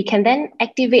 we can then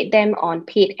activate them on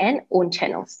paid and own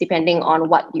channels, depending on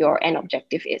what your end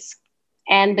objective is.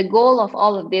 And the goal of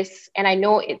all of this, and I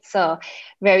know it's a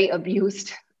very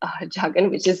abused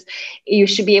jargon, which is you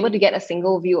should be able to get a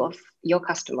single view of your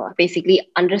customer, basically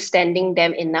understanding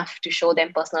them enough to show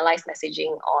them personalized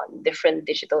messaging on different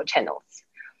digital channels.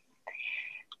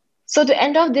 So to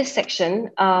end off this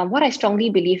section, what I strongly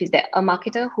believe is that a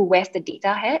marketer who wears the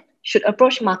data hat should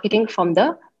approach marketing from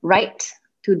the right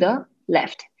to the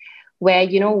left, where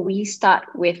we start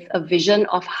with a vision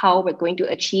of how we're going to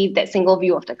achieve that single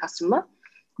view of the customer.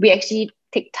 We actually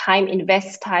take time,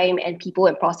 invest time and people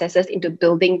and processes into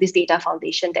building this data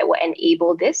foundation that will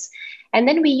enable this. And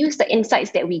then we use the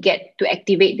insights that we get to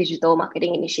activate digital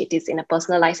marketing initiatives in a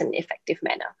personalized and effective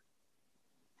manner.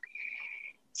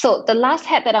 So the last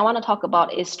hat that I want to talk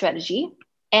about is strategy.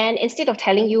 And instead of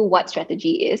telling you what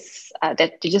strategy is,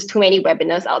 there's just too many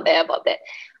webinars out there about that,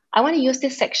 I want to use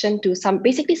this section to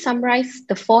basically summarize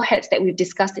the 4 hats that we've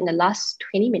discussed in the last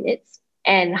 20 minutes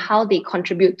and how they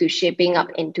contribute to shaping up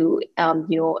into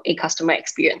a customer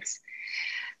experience.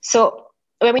 So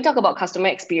when we talk about customer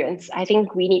experience, I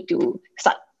think we need to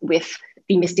start with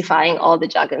demystifying all the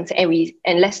jargons,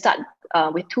 and let's start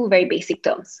with 2 very basic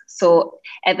terms. So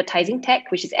advertising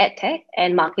tech, which is ad tech,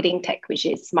 and marketing tech, which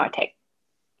is smart tech.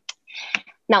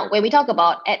 Now, when we talk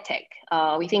about ad tech,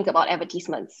 we think about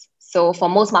advertisements. So for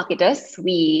most marketers,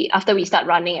 after we start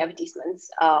running advertisements,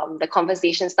 the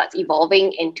conversation starts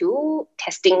evolving into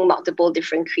testing multiple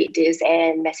different creatives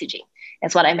and messaging.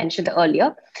 That's what I mentioned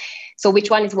earlier. So which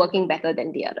one is working better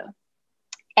than the other?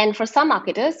 And for some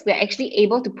marketers, we're actually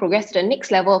able to progress to the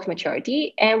next level of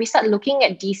maturity, and we start looking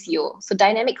at DCO, so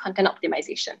dynamic content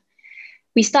optimization.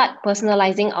 We start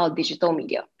personalizing our digital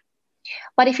media.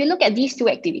 But if you look at these two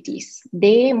activities,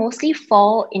 they mostly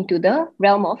fall into the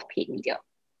realm of paid media.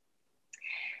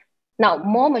 Now,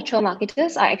 more mature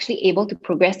marketers are actually able to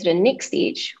progress to the next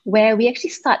stage where we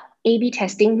actually start A/B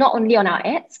testing not only on our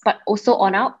ads, but also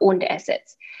on our owned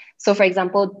assets. So for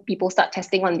example, people start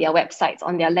testing on their websites,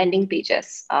 on their landing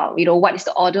pages, what is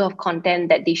the order of content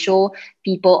that they show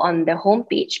people on their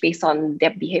homepage based on their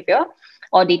behavior,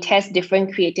 or they test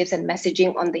different creatives and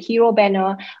messaging on the hero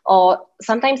banner, or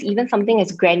sometimes even something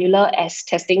as granular as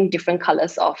testing different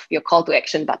colors of your call to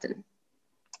action button.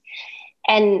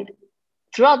 And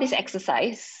throughout this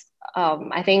exercise,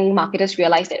 I think marketers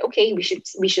realized that, okay, we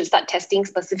should start testing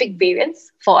specific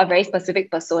variants for a very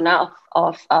specific persona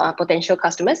of potential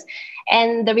customers.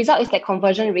 And the result is that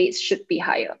conversion rates should be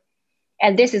higher.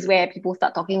 And this is where people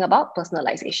start talking about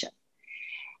personalization.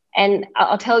 And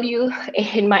I'll tell you,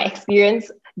 in my experience,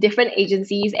 different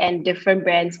agencies and different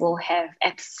brands will have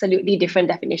absolutely different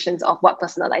definitions of what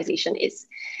personalization is.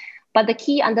 But the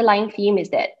key underlying theme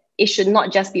is that it should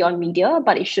not just be on media,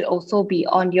 but it should also be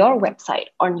on your website,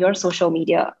 on your social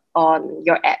media, on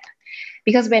your app.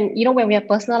 Because when we are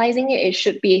personalizing it, it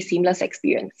should be a seamless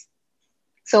experience.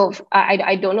 So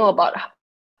I don't know about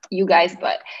you guys,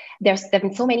 but there's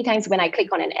been so many times when I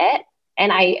click on an ad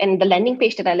and the landing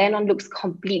page that I land on looks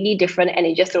completely different and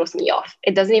it just throws me off.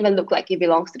 It doesn't even look like it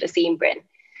belongs to the same brand.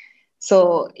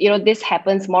 So, this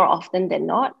happens more often than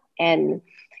not. And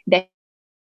that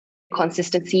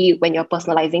consistency when you're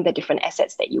personalizing the different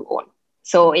assets that you own.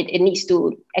 So it needs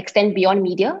to extend beyond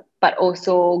media, but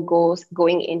also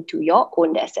going into your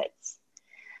own assets.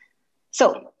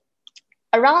 So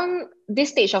around this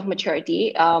stage of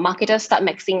maturity, marketers start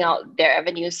maxing out their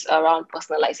revenues around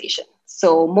personalization.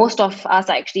 So most of us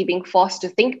are actually being forced to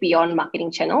think beyond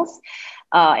marketing channels.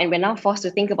 And we're now forced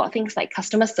to think about things like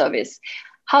customer service.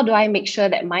 How do I make sure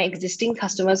that my existing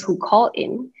customers who call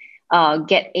in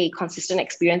get a consistent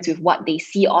experience with what they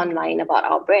see online about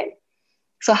our brand?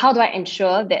 So how do I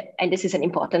ensure that, and this is an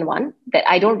important one, that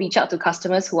I don't reach out to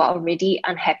customers who are already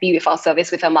unhappy with our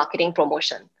service with a marketing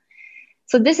promotion?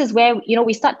 So this is where,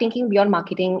 we start thinking beyond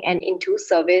marketing and into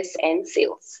service and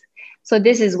sales. So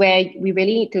this is where we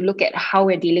really need to look at how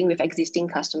we're dealing with existing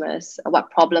customers, what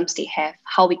problems they have,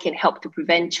 how we can help to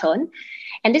prevent churn.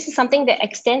 And this is something that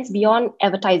extends beyond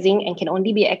advertising and can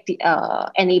only be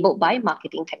enabled by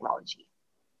marketing technology.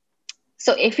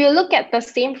 So if you look at the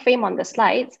same frame on the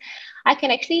slides, I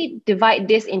can actually divide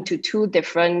this into two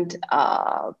different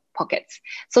pockets.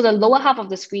 So the lower half of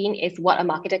the screen is what a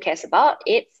marketer cares about.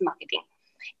 It's marketing.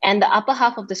 And the upper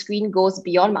half of the screen goes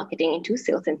beyond marketing into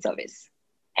sales and service.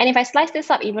 And if I slice this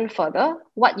up even further,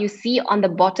 what you see on the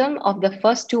bottom of the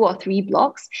first 2 or 3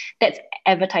 blocks, that's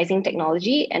advertising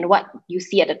technology. And what you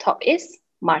see at the top is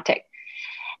MarTech.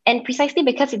 And precisely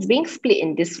because it's being split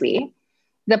in this way,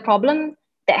 the problem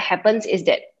that happens is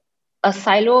that a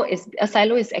silo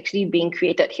is actually being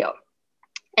created here.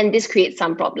 And this creates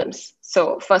some problems.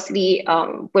 So firstly,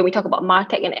 when we talk about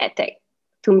MarTech and AdTech,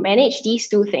 to manage these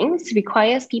two things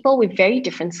requires people with very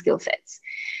different skill sets.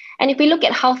 And if we look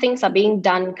at how things are being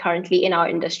done currently in our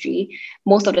industry,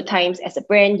 most of the times as a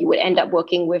brand, you would end up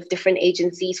working with different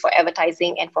agencies for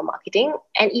advertising and for marketing.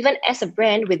 And even as a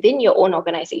brand within your own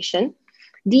organization,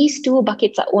 these two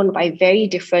buckets are owned by very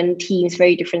different teams,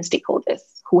 very different stakeholders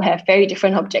who have very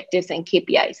different objectives and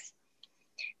KPIs.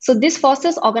 So this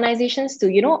forces organizations to,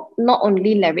 not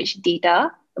only leverage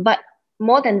data, but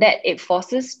more than that, it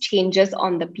forces changes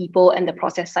on the people and the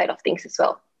process side of things as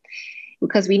well.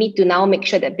 Because we need to now make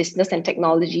sure that business and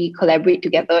technology collaborate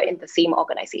together in the same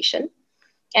organization.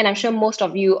 And I'm sure most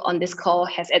of you on this call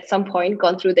has at some point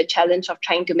gone through the challenge of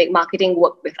trying to make marketing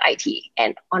work with IT.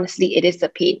 And honestly, it is a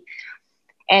pain.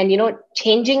 And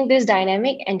changing this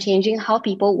dynamic and changing how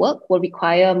people work will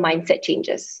require mindset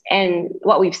changes. And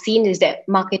what we've seen is that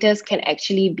marketers can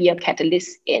actually be a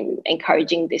catalyst in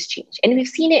encouraging this change. And we've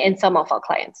seen it in some of our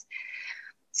clients.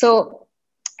 So,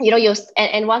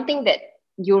 and one thing that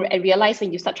you realize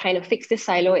when you start trying to fix this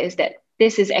silo is that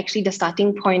this is actually the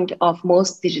starting point of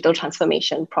most digital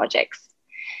transformation projects.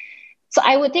 So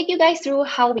I will take you guys through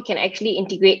how we can actually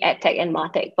integrate AdTech and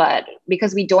MarTech, but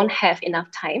because we don't have enough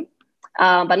time,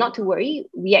 but not to worry,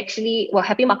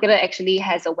 Happy Marketer actually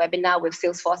has a webinar with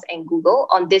Salesforce and Google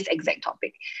on this exact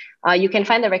topic. You can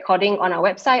find the recording on our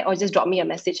website or just drop me a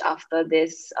message after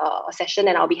this session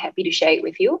and I'll be happy to share it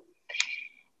with you.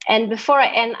 And before I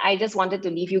end, I just wanted to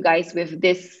leave you guys with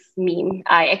this meme.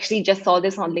 I actually just saw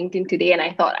this on LinkedIn today and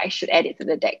I thought I should add it to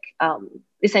the deck.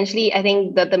 Essentially, I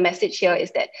think that the message here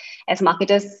is that as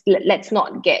marketers, let's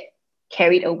not get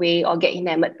carried away or get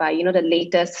enamored by the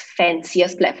latest,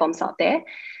 fanciest platforms out there.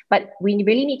 but we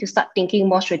really need to start thinking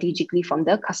more strategically from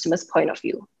the customer's point of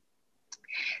view.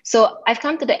 So I've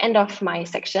come to the end of my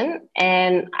section,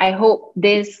 and I hope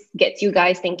this gets you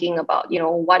guys thinking about,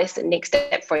 what is the next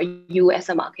step for you as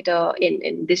a marketer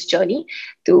in this journey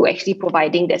to actually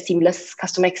providing the seamless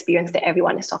customer experience that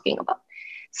everyone is talking about.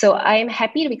 So I'm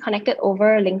happy to be connected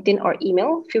over LinkedIn or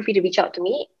email. Feel free to reach out to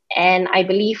me. And I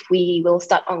believe we will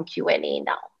start on Q&A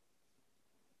now.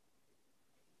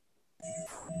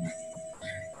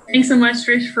 Thanks so much,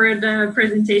 Trish, for the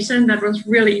presentation. That was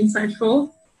really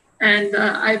insightful. And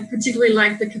I particularly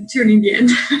like the cartoon in the end.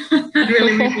 That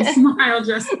really made me smile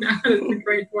just now. That's a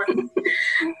great one.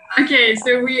 Okay,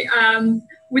 so we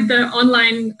with the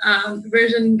online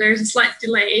version, there's a slight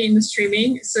delay in the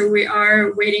streaming. So we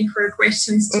are waiting for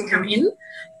questions to come in.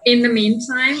 In the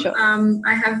meantime, Sure.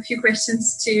 I have a few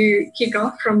questions to kick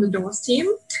off from the DOORS team.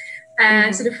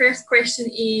 So the first question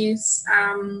is,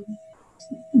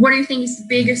 what do you think is the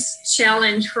biggest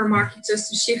challenge for marketers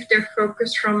to shift their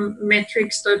focus from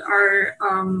metrics that are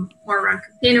more around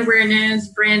campaign awareness,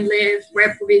 brand lift,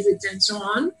 web visits, and so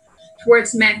on,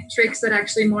 towards metrics that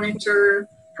actually monitor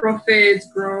profit,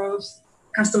 growth,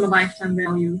 customer lifetime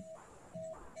value?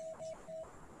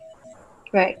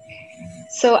 Right.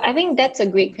 So I think that's a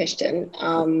great question.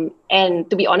 And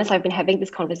to be honest, I've been having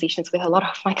these conversations with a lot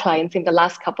of my clients in the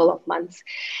last couple of months.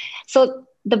 So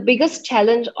the biggest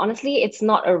challenge, honestly, it's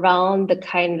not around the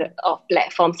kind of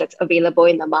platforms that's available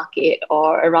in the market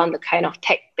or around the kind of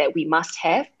tech that we must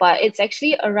have, but it's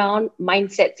actually around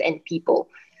mindsets and people.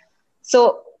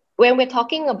 So when we're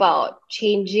talking about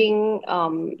changing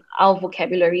our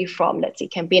vocabulary from, let's say,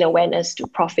 campaign awareness to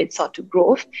profits or to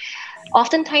growth,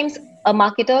 oftentimes a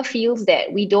marketer feels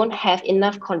that we don't have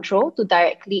enough control to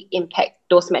directly impact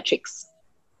those metrics.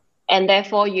 And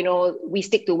therefore, we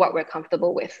stick to what we're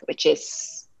comfortable with, which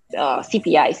is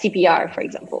CPI, CPR, for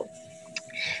example.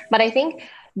 But I think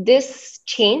this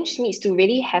change needs to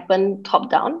really happen top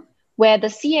down, where the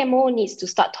CMO needs to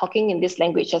start talking in this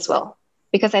language as well.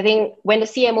 Because I think when the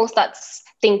CMO starts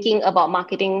thinking about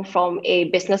marketing from a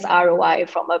business ROI,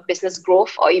 from a business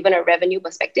growth, or even a revenue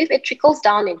perspective, it trickles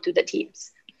down into the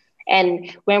teams.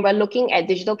 And when we're looking at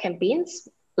digital campaigns,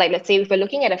 like let's say if we're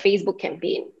looking at a Facebook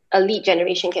campaign, a lead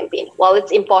generation campaign, while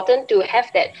it's important to have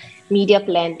that media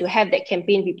plan, to have that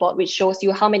campaign report, which shows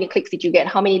you how many clicks did you get,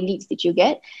 how many leads did you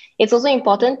get, it's also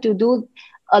important to do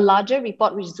a larger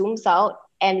report which zooms out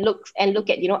and look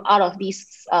at, out of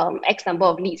these X number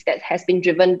of leads that has been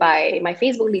driven by my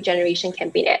Facebook lead generation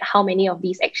campaign, at how many of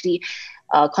these actually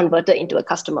converted into a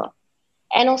customer.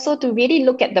 And also to really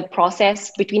look at the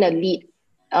process between a lead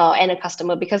and a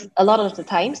customer, because a lot of the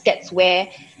times that's where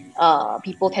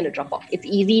people tend to drop off. It's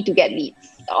easy to get leads.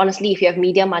 Honestly, if you have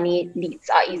media money, leads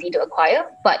are easy to acquire,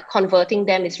 but converting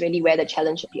them is really where the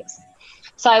challenge appears.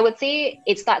 So I would say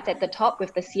it starts at the top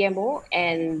with the CMO,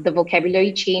 and the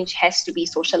vocabulary change has to be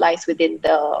socialized within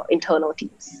the internal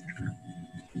teams.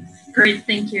 Great,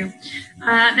 thank you.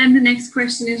 Then the next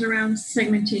question is around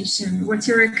segmentation. What's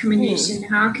your recommendation?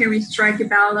 How can we strike a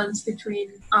balance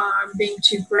between being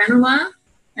too granular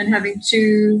and having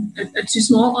a too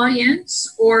small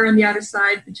audience, or on the other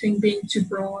side, between being too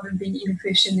broad and being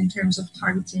inefficient in terms of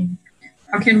targeting?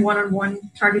 How can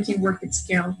one-on-one targeting work at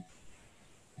scale?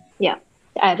 Yeah,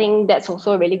 I think that's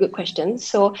also a really good question.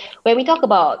 So when we talk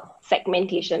about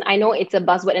segmentation, I know it's a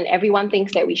buzzword and everyone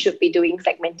thinks that we should be doing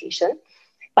segmentation.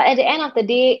 But at the end of the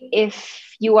day,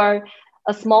 if you are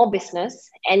a small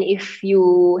business and if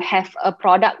you have a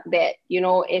product that,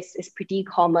 is pretty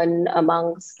common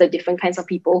amongst the different kinds of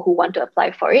people who want to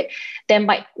apply for it, there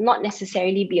might not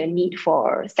necessarily be a need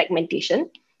for segmentation.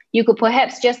 You could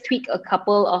perhaps just tweak a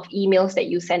couple of emails that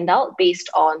you send out based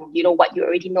on, what you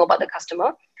already know about the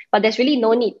customer. But there's really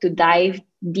no need to dive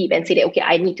deep and say that, okay,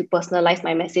 I need to personalize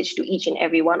my message to each and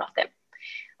every one of them.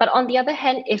 But on the other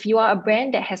hand, if you are a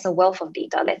brand that has a wealth of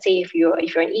data, let's say if you're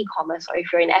in e-commerce or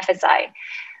if you're in FSI,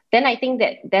 then I think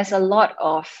that there's a lot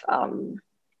of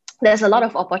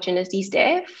opportunities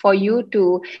there for you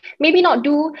to maybe not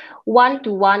do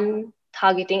one-to-one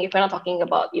targeting if we're not talking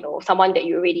about someone that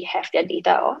you already have their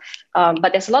data of,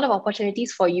 but there's a lot of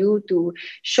opportunities for you to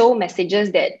show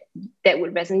messages that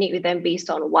would resonate with them based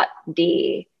on what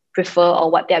they prefer or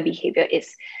what their behavior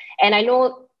is. And I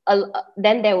know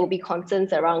then there will be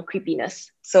concerns around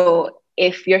creepiness. So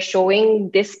if you're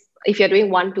showing this, if you're doing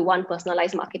one-to-one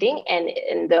personalized marketing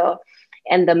and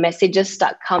the messages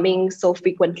start coming so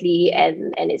frequently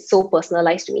and it's so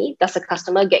personalized to me, does the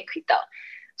customer get creeped out?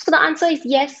 So the answer is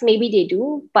yes, maybe they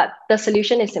do, but the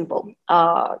solution is simple.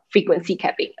 Frequency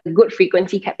capping. A good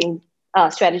frequency capping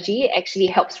strategy actually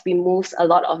helps remove a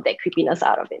lot of that creepiness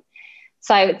out of it.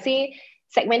 So I would say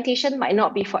segmentation might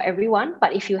not be for everyone,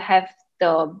 but if you have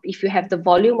the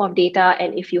volume of data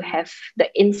and if you have the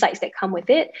insights that come with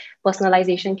it,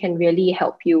 personalization can really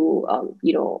help you,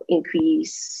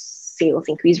 increase sales,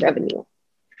 increase revenue.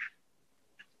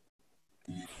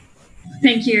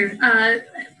 Thank you.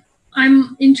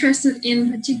 I'm interested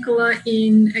in particular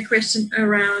in a question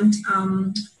around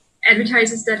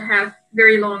advertisers that have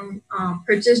very long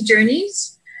purchase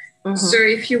journeys. Mm-hmm. So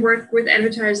if you work with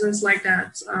advertisers like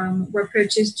that, where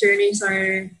purchase journeys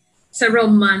are several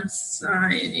months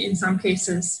in some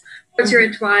cases, what's your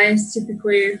advice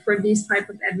typically for these type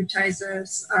of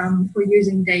advertisers for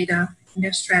using data in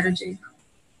their strategy?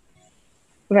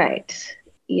 Right.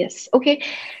 Yes. Okay.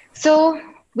 So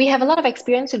we have a lot of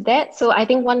experience with that. So I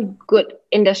think one good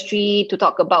industry to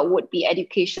talk about would be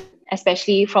education,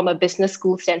 especially from a business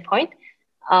school standpoint.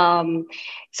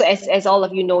 So as all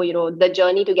of you know, the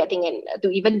journey to to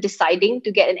even deciding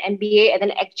to get an MBA and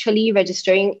then actually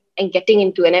registering and getting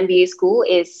into an MBA school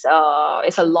is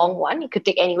a long one. It could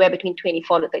take anywhere between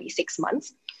 24 to 36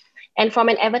 months. And from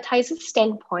an advertiser's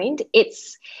standpoint,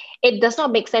 it does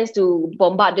not make sense to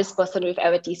bombard this person with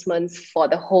advertisements for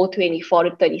the whole 24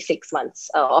 to 36 months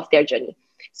of their journey.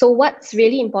 So what's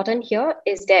really important here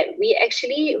is that we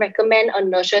actually recommend a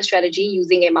nurture strategy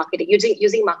using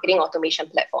marketing automation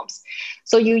platforms.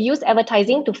 So you use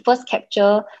advertising to first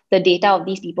capture the data of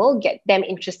these people, get them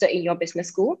interested in your business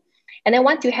school. And then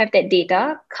once you have that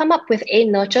data, come up with a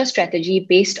nurture strategy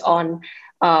based on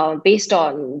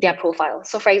their profile.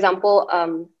 So for example,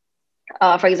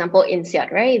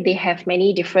 INSEAD, right? They have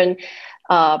many different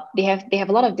they have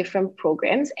a lot of different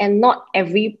programs, and not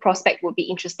every prospect would be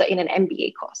interested in an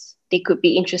MBA course. They could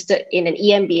be interested in an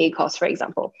EMBA course, for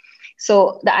example.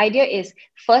 So the idea is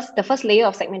the first layer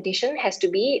of segmentation has to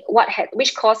be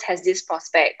which course has this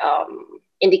prospect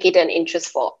indicated an interest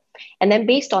for. And then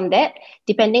based on that,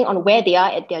 depending on where they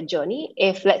are at their journey,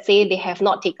 if let's say they have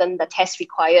not taken the test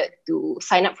required to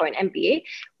sign up for an MBA,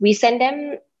 we send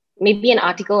them maybe an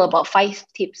article about 5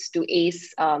 tips to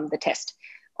ace the test.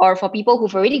 Or for people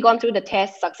who've already gone through the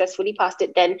test, successfully passed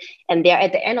it then, and they're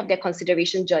at the end of their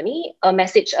consideration journey, a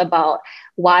message about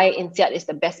why INSEAD is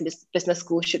the best business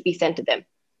school should be sent to them.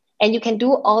 And you can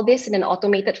do all this in an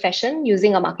automated fashion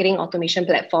using a marketing automation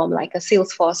platform like a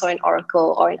Salesforce or an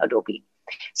Oracle or an Adobe.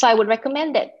 So I would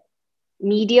recommend that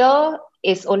media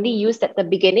is only used at the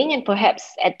beginning and perhaps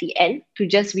at the end to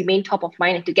just remain top of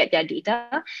mind and to get their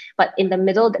data. But in the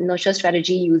middle, the nurture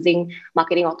strategy using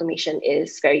marketing automation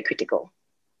is very critical.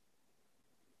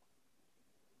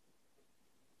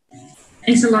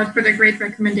 Thanks a lot for the great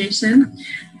recommendation.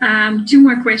 2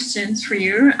 more questions for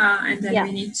you, and then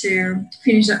we need to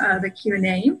finish the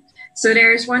Q&A. So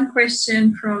there's one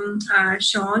question from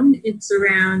Sean. It's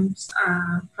around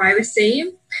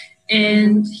privacy.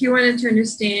 And he wanted to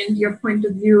understand your point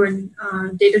of view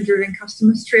on data-driven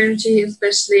customer strategy,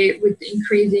 especially with the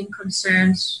increasing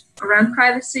concerns around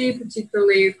privacy,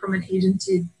 particularly from an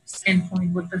agency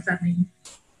standpoint. What does that mean?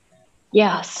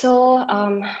 Yeah, so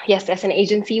yes, as an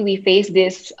agency, we face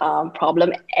this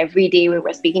problem every day when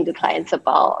we're speaking to clients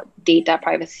about data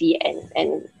privacy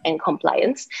and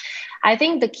compliance. I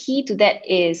think the key to that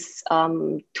is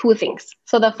 2 things.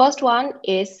 So the first one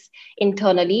is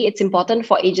internally, it's important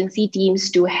for agency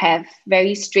teams to have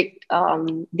very strict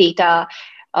data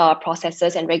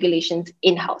processes and regulations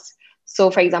in-house.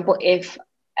 So for example, if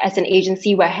as an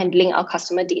agency, we're handling our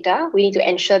customer data, we need to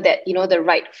ensure that, the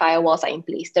right firewalls are in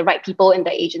place, the right people in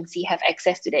the agency have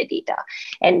access to their data.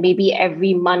 And maybe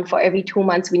every month or every 2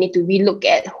 months, we need to relook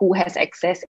at who has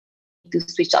access to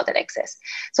switch out that access.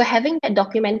 So having that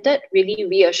documented really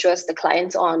reassures the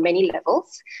clients on many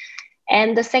levels.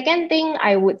 And the second thing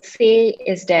I would say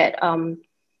is that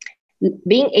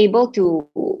being able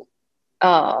to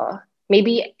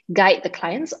maybe guide the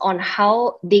clients on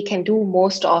how they can do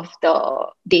most of the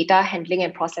data handling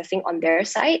and processing on their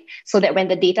side, so that when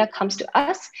the data comes to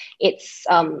us,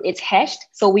 it's hashed.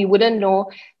 So we wouldn't know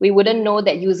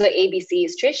that user ABC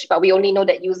is Trish, but we only know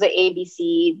that user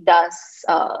ABC does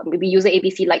maybe user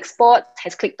ABC likes sports,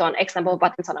 has clicked on X number of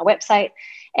buttons on our website,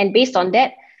 and based on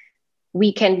that,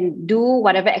 we can do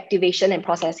whatever activation and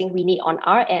processing we need on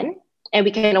our end. And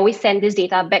we can always send this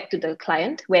data back to the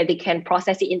client where they can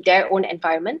process it in their own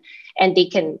environment, and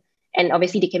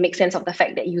obviously they can make sense of the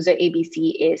fact that user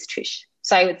ABC is Trish.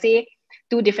 So I would say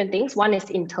 2 different things. One is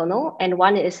internal and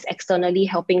one is externally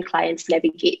helping clients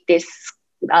navigate this,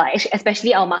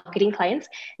 especially our marketing clients,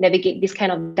 navigate this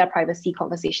kind of data privacy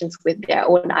conversations with their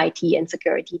own IT and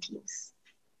security teams.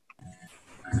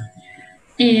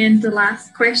 And the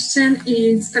last question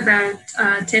is about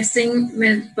testing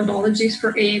methodologies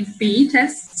for A/B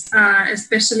tests,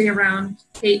 especially around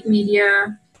paid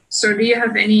media. So do you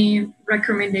have any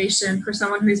recommendation for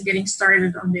someone who's getting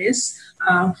started on this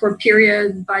for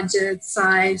period, budget,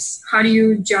 size? How do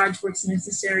you judge what's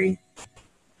necessary?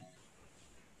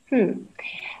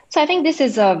 So I think this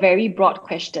is a very broad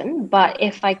question, but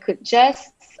if I could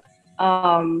just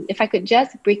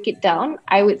break it down,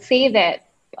 I would say that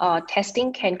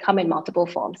testing can come in multiple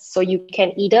forms. So you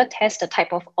can either test the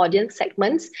type of audience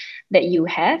segments that you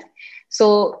have.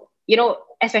 So,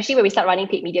 especially when we start running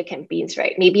paid media campaigns,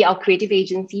 right? Maybe our creative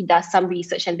agency does some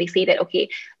research and they say that, okay,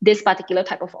 this particular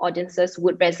type of audiences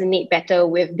would resonate better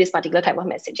with this particular type of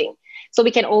messaging. So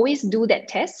we can always do that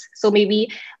test. So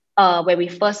maybe when we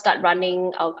first start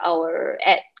running our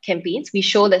ad campaigns, we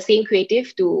show the same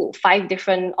creative to 5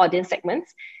 different audience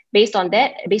segments. Based on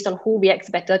that, based on who reacts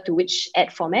better to which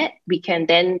ad format, we can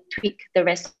then tweak the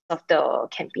rest of the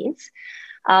campaigns.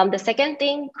 The second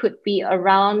thing could be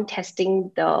around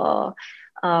testing the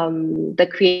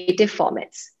creative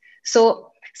formats.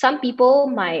 So some people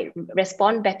might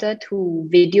respond better to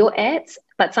video ads,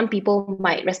 but some people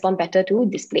might respond better to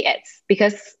display ads.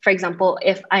 Because, for example,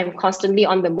 if I'm constantly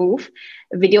on the move,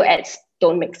 video ads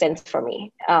don't make sense for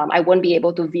me. I won't be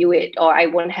able to view it, or I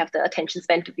won't have the attention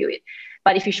span to view it.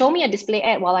 But if you show me a display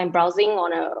ad while I'm browsing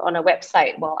on a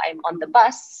website, while I'm on the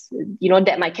bus,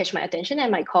 that might catch my attention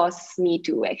and might cause me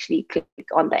to actually click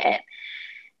on the ad.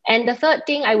 And the third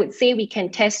thing I would say we can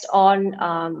test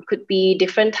on could be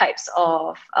different types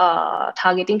of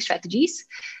targeting strategies.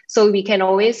 So we can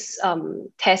always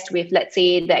test with, let's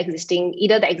say,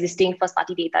 either the existing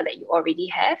first-party data that you already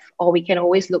have, or we can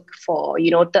always look for,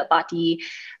 third-party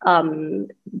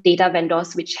data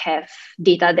vendors which have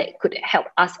data that could help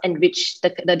us enrich the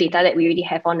data that we already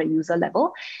have on a user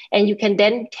level. And you can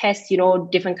then test,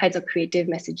 different kinds of creative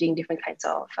messaging, different kinds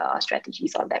of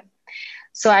strategies on them.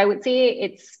 So I would say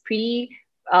it's pretty,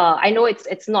 I know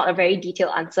it's not a very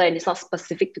detailed answer and it's not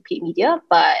specific to paid media,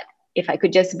 but if I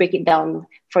could just break it down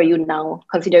for you now,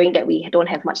 considering that we don't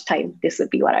have much time, this would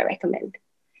be what I recommend.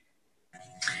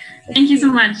 Thank you so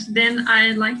much. Then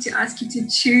I'd like to ask you to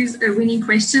choose a winning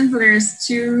question. So there's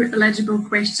 2 eligible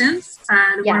questions.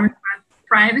 One was about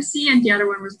privacy and the other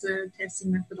one was the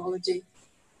testing methodology.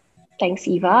 Thanks,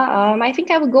 Eva. I think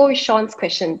I will go with Sean's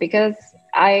question because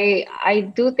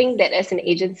I do think that as an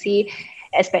agency,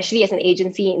 especially as an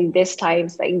agency in these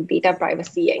times, like data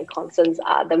privacy and concerns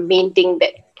are the main thing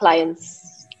that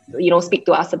clients, speak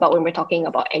to us about when we're talking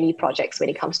about any projects when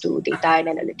it comes to data and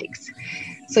analytics.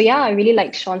 So yeah, I really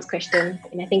like Sean's question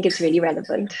and I think it's really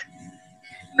relevant.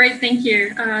 Great, thank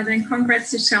you. Then congrats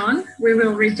to Sean. We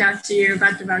will reach out to you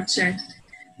about the voucher.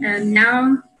 And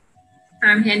now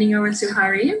I'm handing over to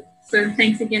Harry. So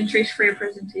thanks again, Trish, for your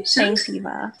presentation. Thanks,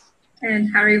 Eva.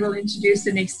 And Harry will introduce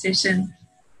the next session.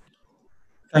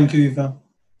 Thank you, Eva.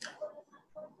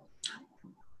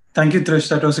 Thank you, Trish.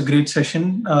 That was a great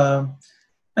session.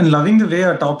 And loving the way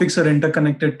our topics are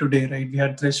interconnected today, right? We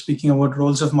had Trish speaking about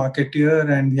roles of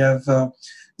marketeer, and we have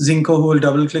Zinco who will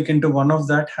double click into one of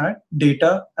that hat,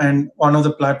 data, and one of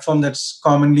the platform that's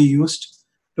commonly used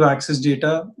to access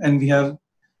data. And we have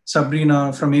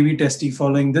Sabrina from A/B Testy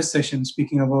following this session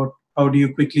speaking about how do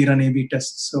you quickly run A/B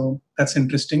tests. So that's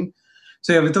interesting.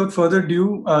 So yeah, without further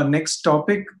ado, next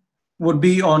topic would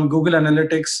be on Google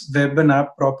Analytics web and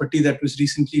app property that was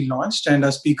recently launched. And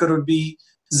our speaker would be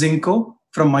Zinco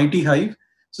from Mighty Hive.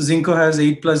 So Zinco has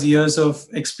 8+ years of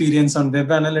experience on web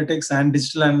analytics and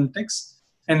digital analytics.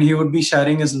 And he would be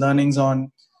sharing his learnings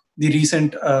on the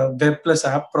recent web plus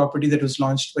app property that was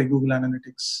launched by Google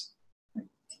Analytics.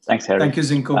 Thanks, Harry. Thank you,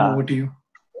 Zinco. Over to you.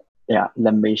 Yeah,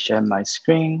 let me share my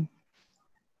screen.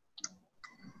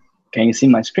 Can you see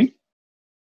my screen?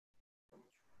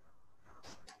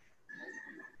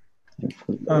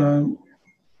 One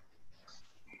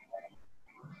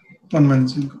minute,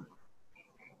 Zinco.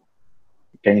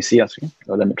 Can you see our screen?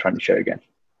 Or let me try to share again.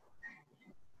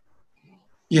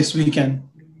 Yes, we can.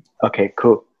 Okay,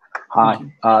 cool. Hi,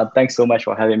 thanks so much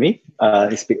for having me.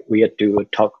 It's a bit weird to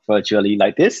talk virtually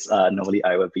like this. Normally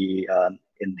I will be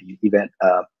in the event,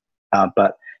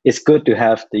 but it's good to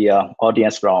have the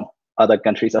audience from other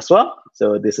countries as well.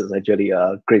 So this is actually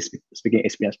a great speaking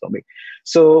experience for me.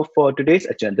 So for today's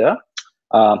agenda,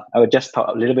 I will just talk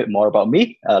a little bit more about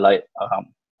me,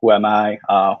 who am I,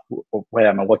 where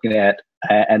am I working at,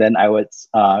 and then I would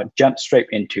jump straight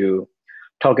into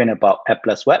talking about App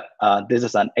Plus Web. This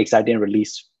is an exciting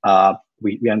release.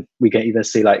 We can even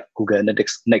say like Google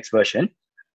Analytics next version.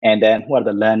 And then what are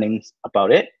the learnings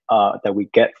about it that we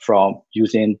get from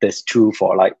using this tool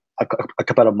for like a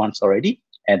couple of months already,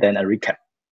 and then a recap.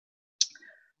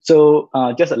 So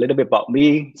just a little bit about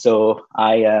me. So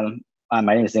my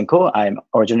name is Zinko. I'm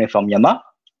originally from Myanmar.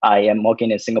 I am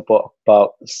working in Singapore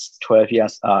about 12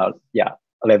 years,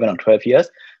 11 or 12 years.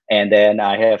 And then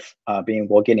I have been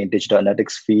working in digital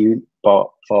analytics field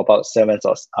for about 7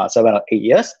 or 8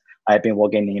 years. I've been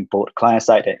working in both client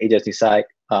side and agency side.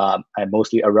 I'm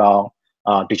mostly around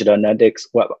digital analytics,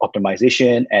 web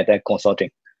optimization, and then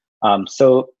consulting.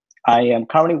 So I am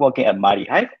currently working at Mighty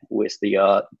Hive, who is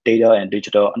the data and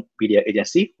digital media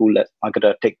agency who let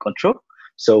marketers take control.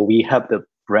 So we have to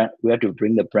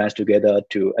bring the brands together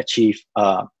to achieve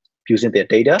using their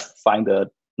data, find the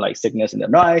signals in the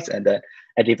noise, and then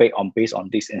activate based on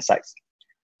these insights.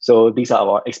 So these are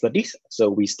our expertise. So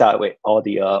we start with all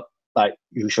the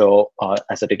usual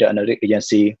as a data analytics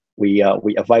agency. We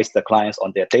advise the clients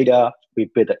on their data. We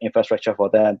build the infrastructure for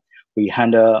them. We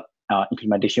handle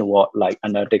implementation work like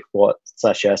analytics work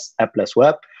such as App plus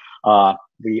Web.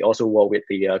 We also work with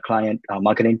the client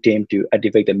marketing team to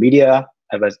activate the media,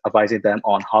 advising them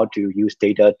on how to use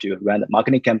data to run the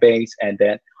marketing campaigns, and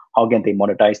then how can they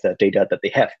monetize the data that they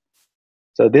have.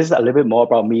 So this is a little bit more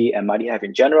about me and Mighty Hive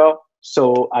in general.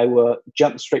 So I will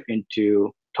jump straight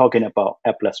into talking about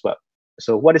App plus Web.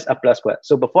 So what is App plus Web?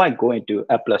 So before I go into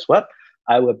App plus Web,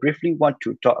 I will briefly want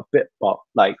to talk a bit about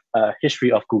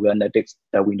history of Google Analytics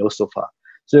that we know so far.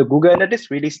 So Google Analytics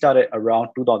really started around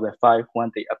 2005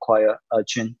 when they acquired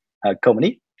Urchin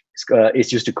company.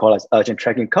 It's used to call as Urchin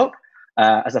Tracking Code.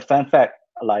 As a fun fact,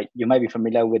 you might be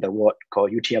familiar with a word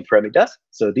called UTM parameters.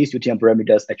 So these UTM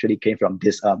parameters actually came from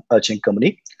this Urchin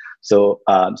company. So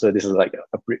this is like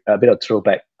a bit of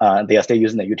throwback. They are still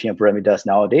using the UTM parameters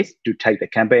nowadays to tag the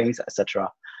campaigns, etc.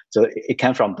 So it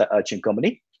came from the Urchin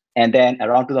company. And then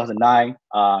around 2009,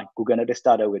 Google Analytics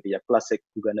started with the classic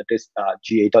Google Analytics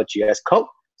GA.js code.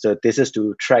 So this is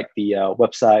to track the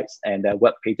websites and the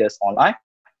web pages online.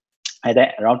 And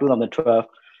then around 2012,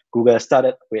 Google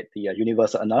started with the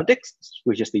Universal Analytics,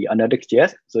 which is the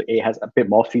Analytics.js. So it has a bit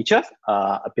more features,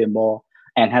 a bit more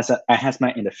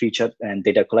enhancement in the feature and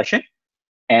data collection.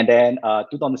 And then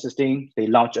 2016, they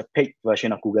launched a paid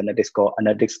version of Google Analytics called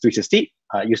Analytics 360,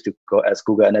 used to go as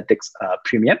Google Analytics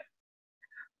Premium.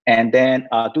 And then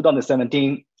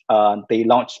 2017, they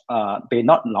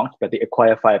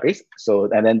acquired Firebase. So,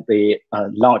 and then they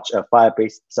launched a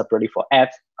Firebase separately for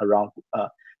ads around,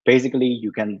 basically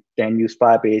you can then use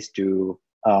Firebase to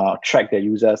track the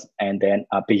users and then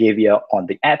behavior on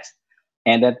the ads.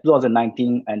 And then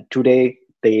 2019 and today,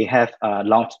 they have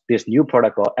launched this new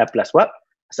product called App plus Web.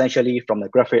 Essentially from the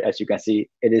graphic, as you can see,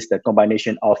 it is the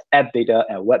combination of app data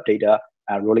and web data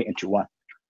rolling into one.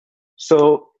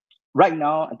 So right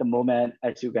now, at the moment,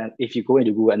 if you go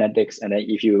into Google Analytics, and then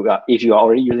if you are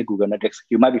already using Google Analytics,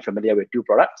 you might be familiar with two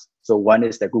products. So one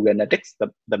is the Google Analytics,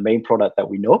 the main product that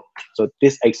we know. So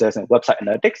this exists in website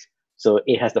analytics. So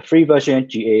it has the free version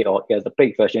GA, or it has the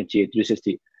paid version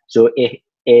GA360. So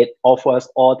it offers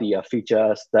all the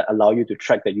features that allow you to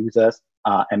track the users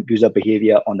and user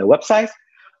behavior on the websites.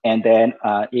 And then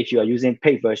if you are using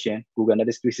paid version, Google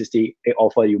Analytics 360, it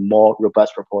offers you more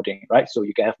robust reporting, right? So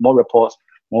you can have more reports,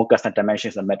 more custom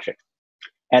dimensions and metrics.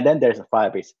 And then there's a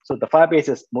Firebase. So the Firebase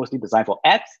is mostly designed for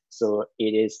apps. So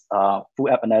it is full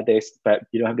app analytics, but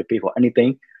you don't have to pay for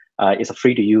anything. It's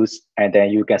free to use. And then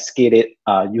you can scale it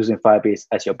using Firebase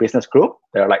as your business grow.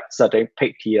 There are like certain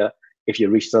paid tier if you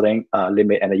reach certain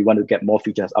limit and then you want to get more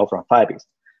features out from Firebase.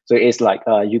 So it's like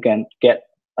you can get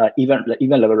even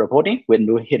level reporting with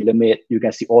no hit limit. You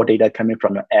can see all data coming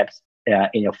from your apps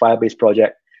in your Firebase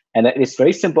project. And it's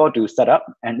very simple to set up,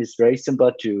 and it's very simple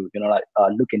to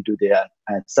look into there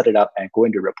and set it up and go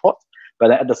into reports.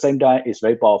 But at the same time, it's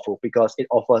very powerful because it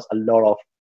offers a lot of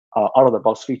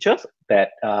out-of-the-box features that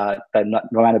not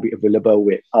going to be available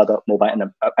with other mobile and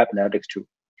app analytics too.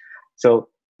 So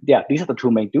yeah, these are the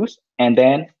two main tools. And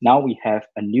then now we have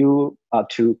a new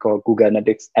tool called Google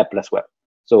Analytics App plus Web.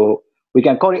 So we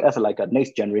can call it as like a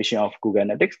next generation of Google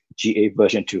Analytics GA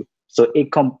version 2. So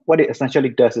what it essentially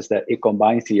does is that it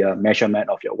combines the measurement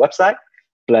of your website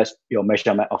plus your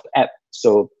measurement of the app.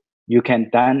 So you can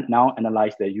then now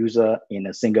analyze the user in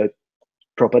a single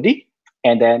property.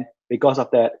 And then because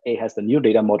of that, it has the new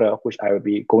data model, which I will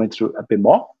be going through a bit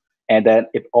more. And then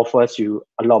it offers you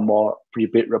a lot more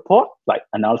pre-built report, like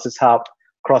analysis hub,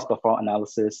 cross-platform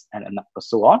analysis, and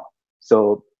so on.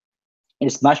 So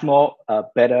it's much more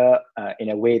better in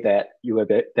a way that you will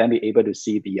then be able to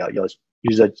see the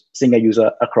your single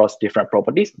user across different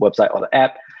properties, website or the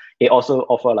app. It also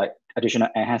offers like additional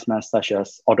enhancements such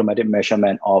as automatic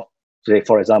measurement of, say,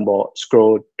 for example,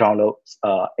 scroll, downloads,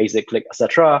 exit, click,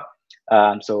 etc.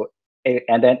 So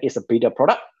and then it's a beta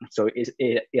product. So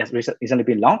it has recently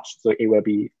been launched. So it will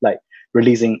be like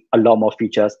releasing a lot more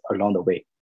features along the way.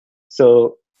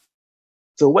 So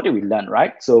what did we learn,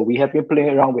 right? So we have been playing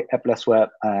around with Appless Web,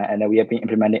 and then we have been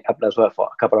implementing Appless Web for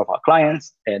a couple of our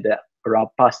clients, and around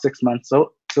past 6 months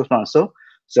so.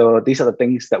 So these are the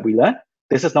things that we learned.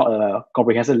 This is not a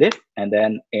comprehensive list, and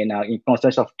then in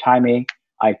context of timing,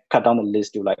 I cut down the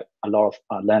list to like a lot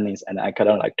of learnings, and I cut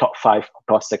down like top 5 or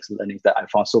top 6 learnings that I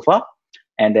found so far,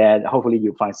 and then hopefully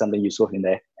you find something useful in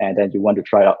there, and then you want to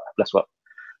try out Appless Web.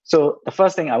 So the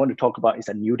first thing I want to talk about is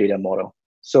a new data model.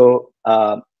 So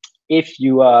if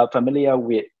you are familiar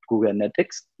with Google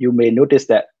Analytics, you may notice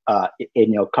that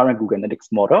in your current Google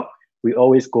Analytics model, we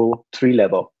always go 3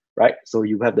 level, right? So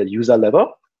you have the user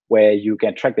level, where you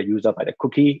can track the user by the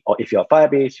cookie, or if you're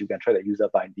Firebase, you can track the user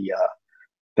by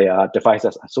their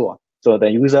devices and so on. So the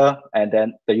user, and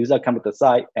then the user comes to the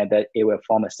site, and then it will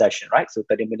form a session, right? So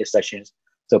 30-minute sessions.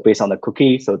 So based on the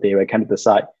cookie, so they will come to the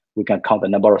site, we can count the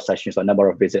number of sessions or number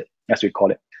of visits, as we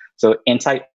call it. So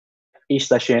inside each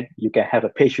session, you can have a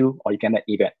page view or you can have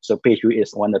an event. So page view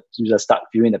is when the user start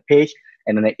viewing the page,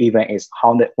 and then the event is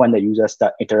when the user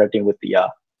start interacting with the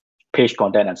page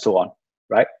content and so on,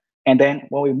 right? And then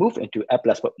when we move into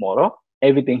Appless Web model,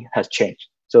 everything has changed.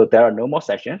 So there are no more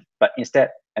sessions, but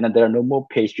instead, and then there are no more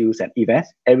page views and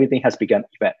events. Everything has become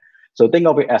event. So think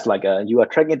of it as like you are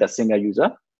tracking the single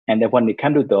user, and then when they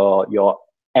come to your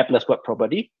Appless Web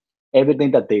property,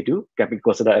 everything that they do can be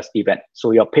considered as event.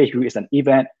 So your page view is an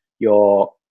event.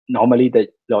 Your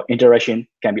interaction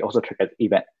can be also tracked as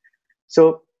event.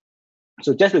 So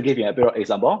just to give you a bit of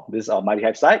example, this is our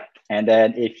MightyHive site, and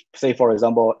then if say for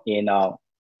example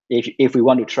if we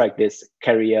want to track this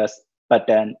carriers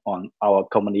button on our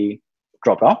community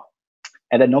dropdown,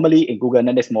 and then normally in Google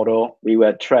Analytics model we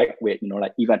will track with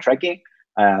like event tracking.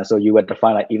 So you will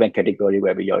define like event category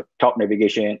where your top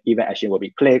navigation, event action will be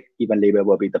click, event label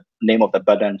will be the name of the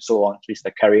button, so on, which is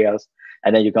the carriers.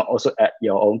 And then you can also add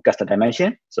your own custom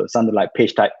dimension. So something like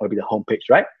page type will be the home page,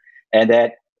 right? And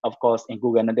then of course in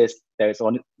Google Analytics, there is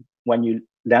only when you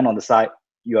land on the site,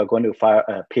 you are going to fire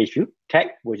a page view tag,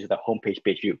 which is the home page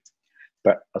view.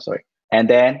 And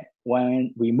then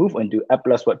when we move into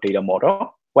Appless Web data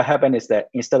model, what happened is that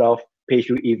instead of page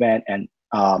view event and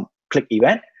click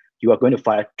event, you are going to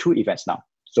fire 2 events now.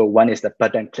 So one is the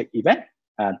button click event,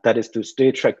 and that is to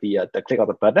still track the click of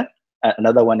the button. And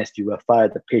another one is you will fire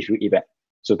the page view event.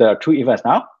 So there are 2 events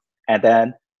now. And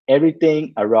then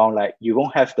everything around, like you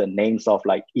won't have the names of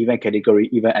like event category,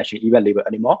 event action, event label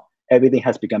anymore. Everything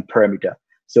has become parameter.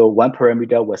 So one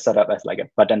parameter was set up as like a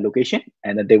button location,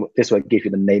 and then this will give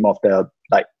you the name of the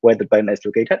like where the button is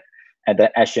located, and then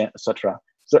action, etc.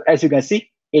 So as you can see,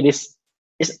 it's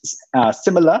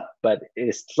similar, but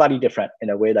it's slightly different in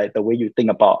a way, like the way you think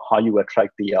about how you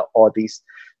attract the all these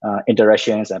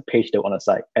interactions and page load on the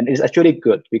site. And it's actually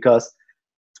good because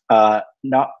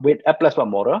now with Appless Web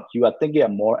model, you are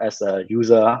thinking more as a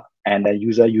user and a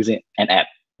user using an app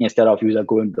instead of user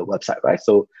going to the website, right?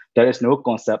 So there is no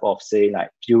concept of say like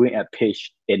viewing a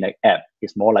page in an app.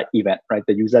 It's more like event, right?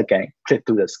 The user can click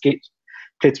through the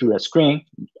screen,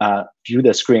 view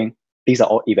the screen. These are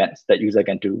all events that user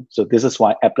can do. So this is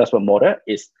why Appless Web model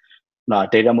is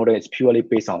data model is purely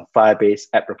based on Firebase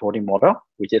app reporting model,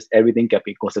 which is everything can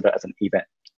be considered as an event.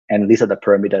 And these are the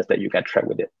parameters that you can track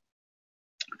with it.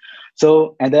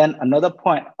 So, and then another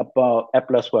point about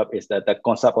Appless Web is that the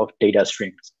concept of data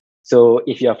streams. So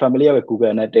if you're familiar with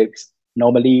Google Analytics,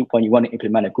 normally when you want to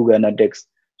implement a Google Analytics,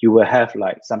 you will have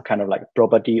like some kind of like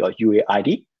property or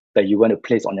UAID that you want to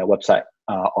place on your website.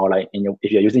 Or like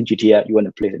if you're using GTM, you want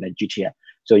to place it in a GTM.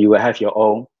 So you will have your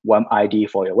own one ID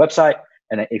for your website.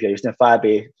 And then if you're using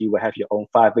Firebase, you will have your own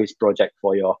Firebase project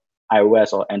for your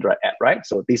iOS or Android app, right?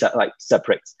 So these are like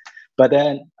separates. But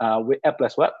then with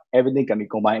Appless Web, everything can be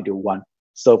combined into one.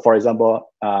 So for example,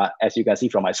 as you can see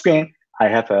from my screen, I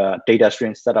have a data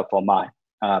stream set up for my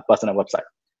personal website.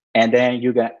 And then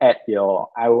you can add your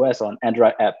iOS or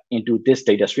Android app into this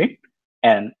data stream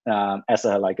and as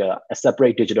a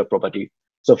separate digital property.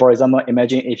 So for example,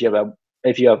 imagine if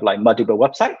you have like multiple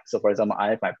websites. So for example,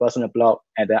 I have my personal blog,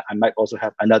 and then I might also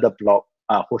have another blog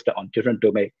hosted on different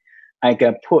domain. I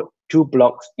can put 2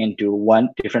 blogs into one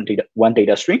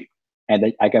data stream, and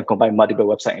then I can combine multiple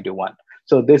websites into one.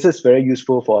 So this is very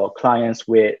useful for clients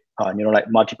with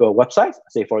like multiple websites.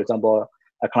 Say for example,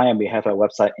 a client may have a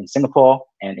website in Singapore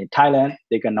and in Thailand.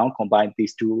 They can now combine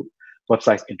these 2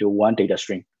 websites into one data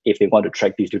stream if they want to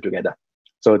track these 2 together.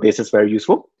 So this is very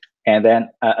useful. And then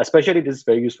especially this is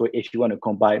very useful if you want to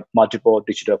combine multiple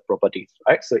digital properties,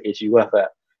 right? So if you have a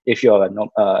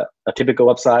typical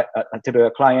website, a typical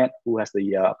client who has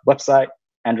the website,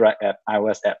 Android app,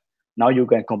 iOS app. Now you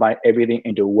can combine everything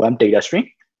into one data stream.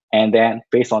 And then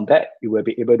based on that, you will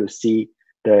be able to see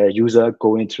the user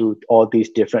going through all these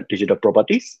different digital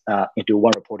properties into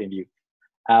one reporting view.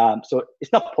 So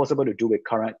it's not possible to do with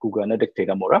current Google Analytics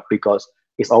data model because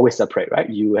it's always separate, right?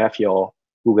 You have your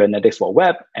Google Analytics for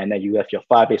web, and then you have your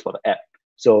Firebase for the app.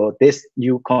 So this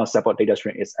new concept of data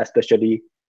stream is especially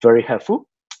very helpful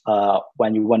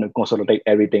when you want to consolidate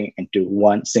everything into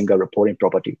one single reporting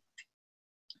property.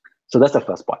 So that's the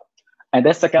first point. And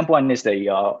the second point is the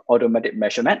automatic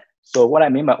measurement. So what I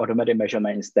mean by automatic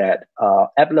measurement is that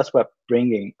Atlas Web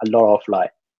bringing a lot of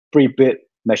like pre-built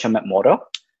measurement model.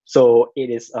 So it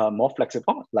is more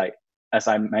flexible. Like as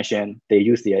I mentioned, they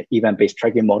use the event-based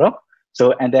tracking model.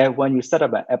 So and then when you set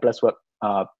up an Atlas Web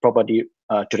property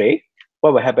today,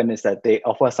 what will happen is that they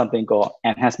offer something called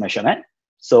enhanced measurement.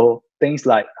 So things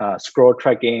like scroll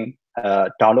tracking,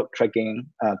 download tracking,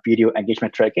 video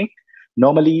engagement tracking.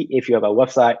 Normally, if you have a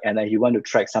website and then you want to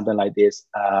track something like this,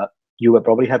 you will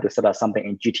probably have to set up something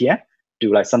in GTM,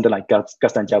 do like something like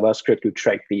custom JavaScript to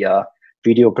track the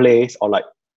video plays or like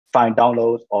find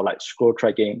downloads or like scroll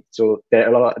tracking. So there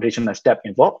are a lot of additional steps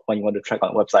involved when you want to track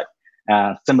on a website.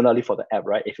 Similarly for the app,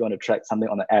 right? If you want to track something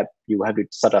on the app, you will have to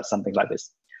set up something like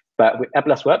this. But with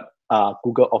Atlas Web,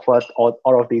 Google offers all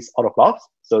of these out of box.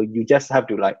 So you just have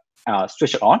to like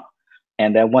switch it on.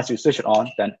 And then once you switch it on,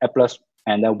 then Atlas,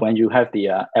 and then when you have the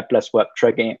Atlas Web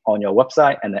tracking on your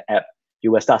website and the app,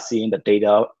 you will start seeing the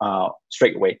data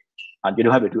straight away. You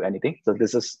don't have to do anything. So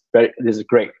this is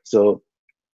great. So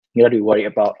you don't have to worry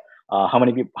about how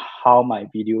many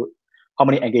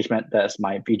engagement does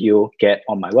my video get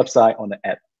on my website, on the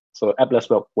app. So Atlas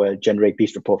Web will generate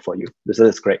these reports for you. This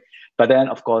is great. But then,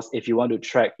 of course, if you want to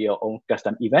track your own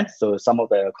custom events, so some of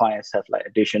the clients have like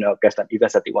additional custom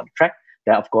events that they want to track,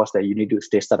 then of course that you need to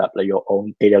set up like your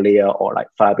own data layer or like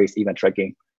Firebase event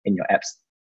tracking in your apps.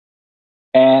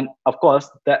 And of course,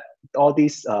 that all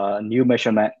these new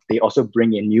measurement, they also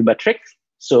bring in new metrics.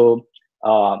 So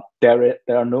there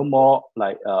are no more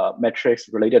like metrics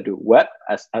related to web,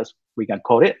 as we can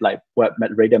call it, like web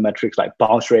related metrics like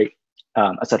bounce rate,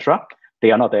 etc.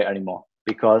 They are not there anymore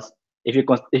because if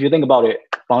you think about it,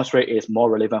 bounce rate is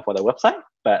more relevant for the website,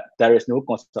 but there is no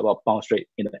concept about bounce rate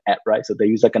in the app, right? So the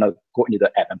user cannot go into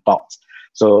the app and bounce.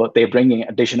 So they bring in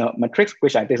additional metrics,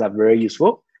 which I think are very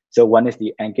useful. So one is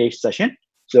the engaged session.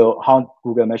 So how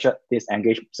Google measure this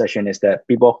engaged session is that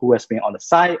people who has been on the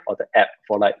site or the app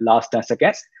for like last 10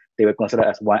 seconds, they will consider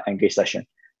as one engaged session.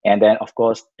 And then of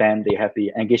course, then they have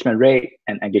the engagement rate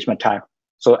and engagement time.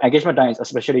 So engagement time is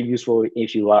especially useful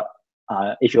if you are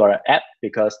an app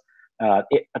because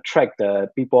it attracts the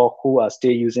people who are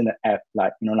still using the app,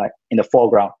 like in the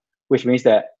foreground, which means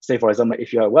that, say for example,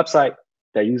 if you're a website,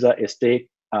 the user is still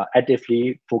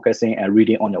actively focusing and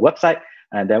reading on your website,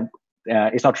 and then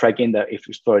it's not tracking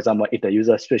if the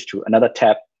user switch to another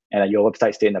tab and your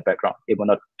website stay in the background, it will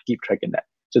not keep tracking that.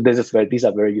 So these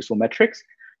are very useful metrics.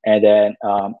 And then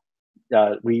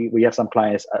we have some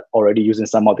clients already using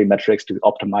some of the metrics to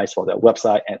optimize for their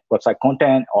website and website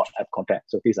content or app content.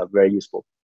 So these are very useful.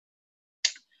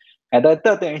 And the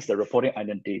third thing is the reporting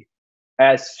identity.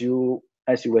 As you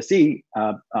will see,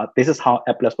 this is how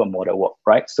Atlas Web model works,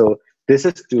 right? So this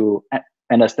is to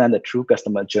understand the true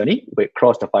customer journey with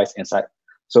cross-device insight.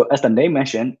 So as the name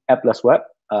mentioned, Atlas Web,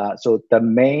 so the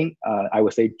main, I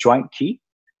would say, joint key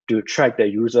to track the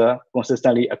user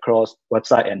consistently across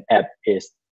website and app is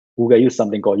Google use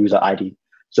something called user ID.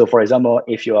 So for example,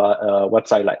 if you are a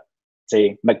website like,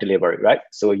 say, McDelivery, right?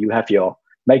 So you have your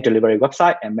McDelivery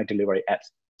website and McDelivery apps.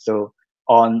 So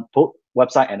on both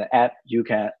website and the app, you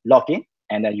can log in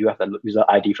and then you have the user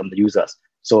ID from the users.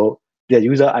 So the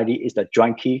user ID is the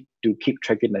joint key to keep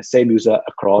tracking the same user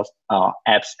across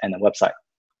apps and the website.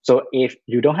 So if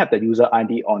you don't have the user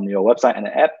ID on your website and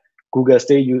the app, Google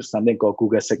still use something called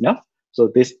Google Signal.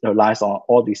 So this relies on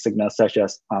all these signals, such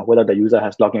as whether the user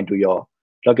has logged into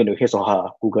his or her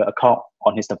Google account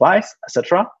on his device,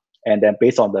 etc. And then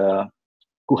based on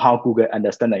how Google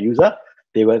understand the user,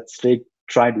 they will still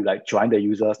try to like join the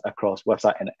users across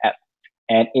website and the app.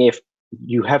 And if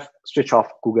you have switch off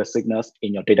Google signals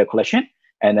in your data collection,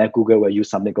 and then Google will use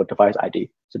something called device ID.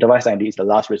 So device ID is the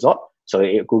last resort. So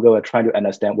Google will try to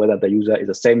understand whether the user is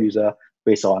the same user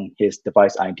based on his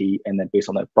device ID and then based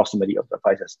on the proximity of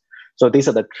devices. So these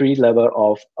are the three level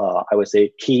of, I would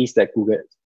say, keys that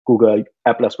Google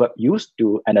Atlas Web use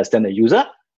to understand the user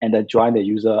and then join the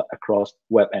user across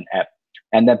web and app.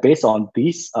 And then based on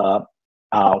these,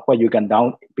 what you can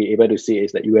now be able to see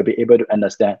is that you will be able to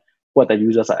understand what the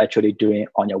users are actually doing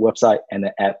on your website and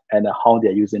the app and how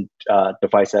they're using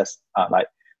devices like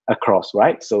across,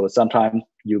 right? So sometimes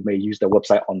you may use the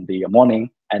website on the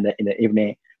morning, and then in the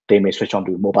evening, they may switch on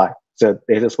to mobile. So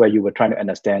this is where you were trying to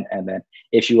understand. And then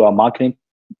if you are a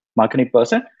marketing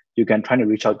person, you can try to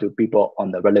reach out to people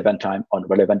on the relevant time on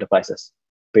relevant devices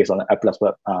based on the App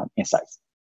Web insights.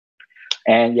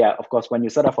 And yeah, of course, when you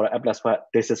set up for the App Web,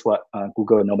 this is what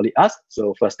Google normally asks.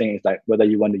 So first thing is like whether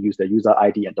you want to use the user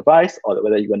ID and device, or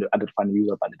whether you want to identify the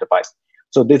user by the device.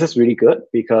 So this is really good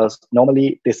because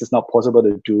normally this is not possible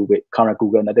to do with current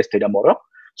Google Analytics data model.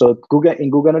 So in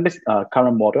Google Analytics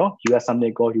current model, you have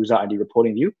something called user ID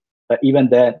reporting view. But even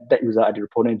then, that user ID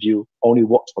reporting view only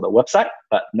works for the website,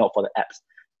 but not for the apps.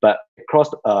 But across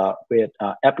with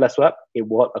App Web, it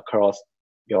works across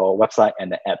your website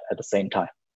and the app at the same time.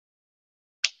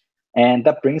 And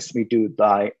that brings me to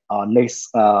the next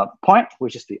point,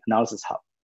 which is the Analysis Hub.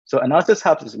 So Analysis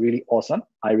Hub is really awesome.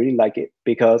 I really like it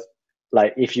because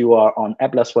like if you are on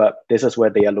App Web, this is where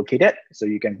they are located. So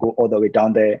you can go all the way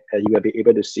down there and you will be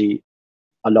able to see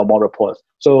a lot more reports.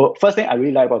 So first thing I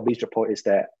really like about these reports is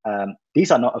that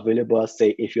these are not available,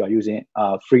 say, if you are using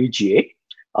free GA,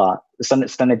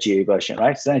 standard GA version,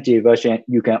 right? Standard GA version,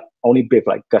 you can only build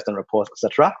like custom reports,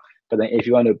 etc. But then if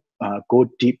you want to go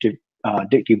dig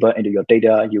deeper into your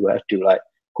data, you have to like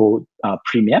go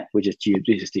premium, which is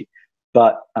GA360.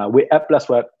 But with App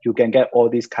Web, you can get all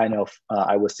these kind of,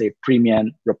 I would say,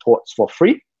 premium reports for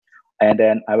free. And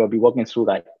then I will be walking through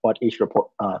like what each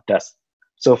report does.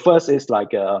 So first is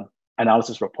like a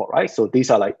analysis report, right? So these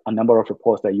are like a number of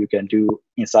reports that you can do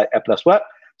inside App Web.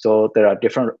 So there are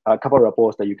a couple of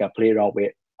reports that you can play around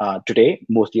with today,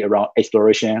 mostly around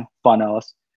exploration,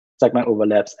 funnels, segment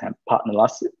overlaps, and part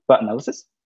analysis.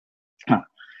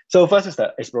 So first is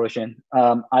the exploration.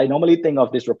 I normally think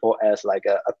of this report as like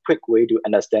a quick way to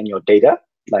understand your data.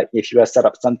 Like if you have set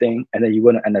up something and then you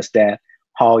want to understand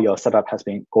how your setup has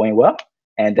been going well.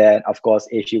 And then, of course,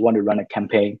 if you want to run a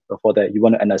campaign before that, you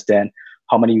want to understand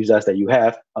how many users that you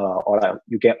have, or like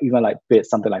you can even like build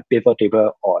something like pivot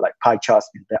table or like pie charts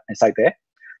inside there.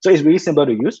 So it's really simple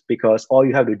to use because all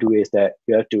you have to do is that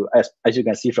you have to, as you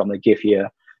can see from the GIF here,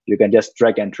 you can just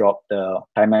drag and drop the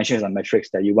dimensions and metrics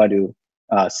that you want to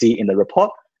see in the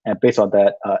report. And based on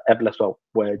that, App Web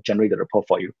will generate the report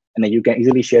for you. And then you can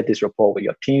easily share this report with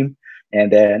your team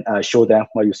and then show them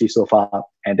what you see so far.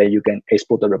 And then you can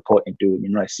export the report into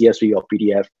like CSV or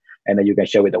PDF, and then you can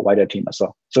share with the wider team as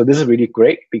well. So this is really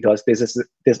great because this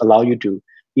allows you to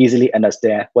easily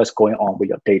understand what's going on with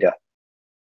your data.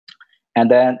 And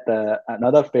then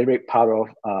another favorite part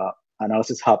of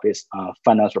Analysis Hub is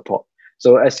finance report.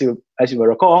 So as you will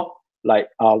recall, like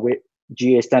with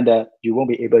GA standard, you won't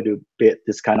be able to build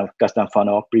this kind of custom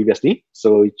funnel previously.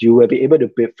 So you will be able to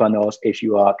build funnels if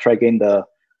you are tracking the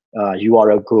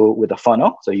URL goal with a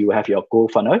funnel. So you have your goal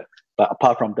funnel. But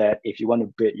apart from that, if you want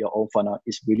to build your own funnel,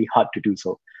 it's really hard to do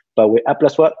so. But with App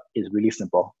Web, it's really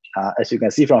simple. As you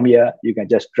can see from here, you can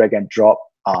just drag and drop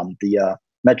the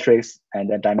metrics and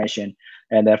then dimension.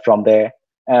 And then from there,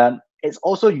 and it's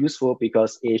also useful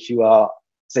because if you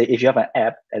have an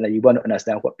app and then you want to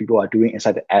understand what people are doing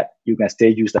inside the app, you can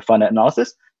still use the funnel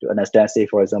analysis to understand, say,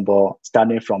 for example,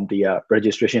 starting from the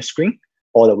registration screen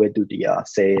all the way to the,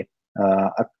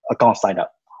 account sign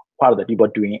up. Part of the people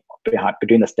doing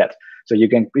the steps. So you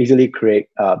can easily create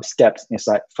steps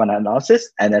inside funnel analysis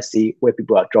and then see where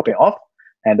people are dropping off.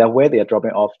 And then where they are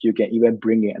dropping off, you can even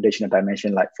bring in additional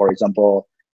dimension. Like, for example,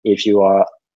 if you are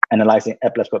analyzing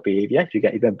App Web behavior, you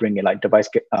can even bring in like device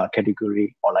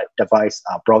category or like device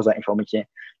browser information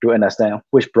to understand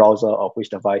which browser or which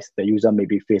device the user may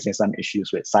be facing some issues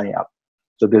with signing up.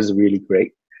 So this is really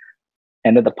great.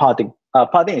 And then the parting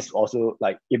is also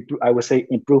like, I would say,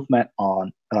 improvement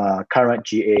on current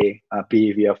GA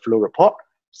behavior flow report.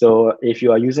 So if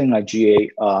you are using like GA,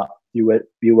 you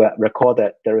will record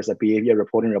that there is a behavior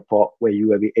reporting report where you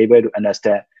will be able to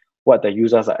understand what the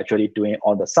users are actually doing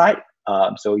on the site.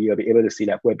 So you'll be able to see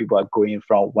like where people are going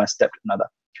from one step to another.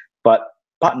 But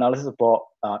part analysis report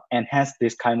enhance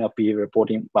this kind of behavior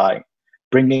reporting by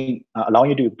allowing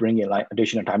you to bring in like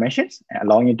additional dimensions and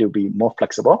allowing you to be more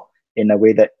flexible in a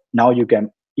way that now you can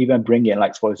even bring in,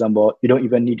 like, for example, you don't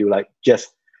even need to like just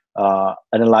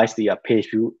analyze the page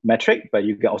view metric, but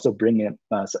you can also bring in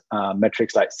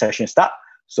metrics like session start.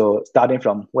 So starting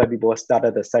from where people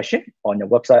started the session on your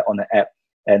website, on the app,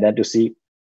 and then to see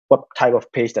what type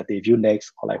of page that they view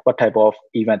next, or like what type of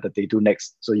event that they do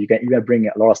next. So you can even bring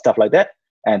in a lot of stuff like that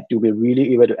and to be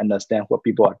really able to understand what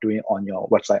people are doing on your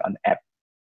website, on the app.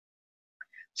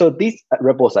 So these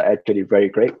reports are actually very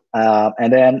great.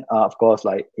 And then, of course,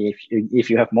 like if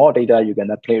you have more data, you can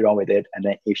play around with it. And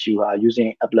then if you are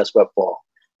using App Web for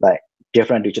like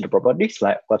different digital properties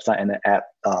like website and the app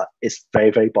is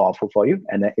very, very powerful for you,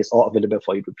 and then it's all available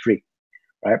for you for free,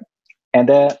 right? And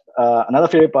then another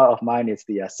favorite part of mine is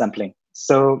the sampling.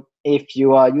 So if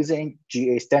you are using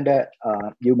GA standard,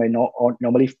 you may not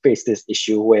normally face this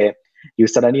issue where you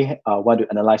suddenly want to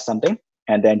analyze something,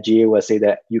 and then GA will say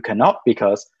that you cannot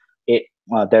because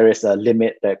there is a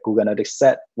limit that Google Analytics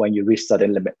set when you reach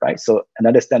certain limit, right? So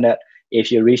understand that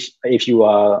if you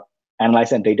are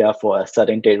analyzing data for a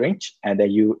certain day range, and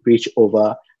then you reach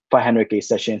over 500K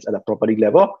sessions at the property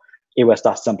level, it will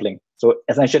start sampling. So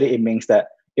essentially, it means that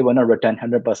it will not return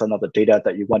 100% of the data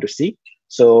that you want to see.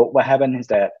 So what happens is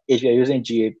that if you're using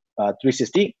GA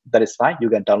 360, that is fine. You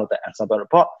can download the ensemble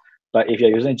report. But if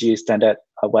you're using GA standard,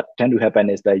 what tend to happen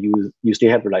is that you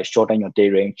still have to like shorten your day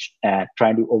range and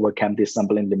trying to overcome this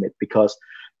sampling limit, because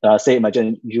say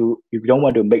imagine you don't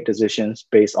want to make decisions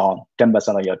based on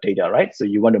 10% of your data, right? So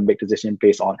you want to make decisions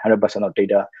based on 100% of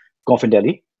data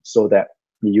confidently, so that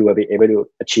you will be able to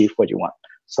achieve what you want.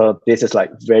 So this is like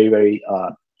very, very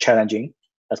challenging,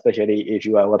 especially if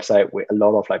you are a website with a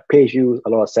lot of like page views, a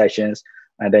lot of sessions,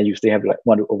 and then you still have like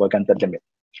want to overcome that limit.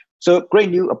 So great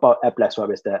news about Appless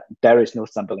Web is that there is no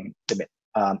sampling limit.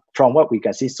 From what we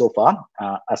can see so far,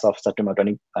 as of September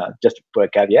 20, just to put a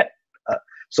caveat.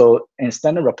 So in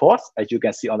standard reports, as you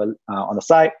can see on the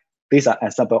site, these are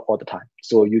ensemble all the time.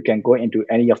 So you can go into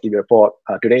any of the report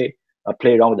today,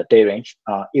 play around with the day range.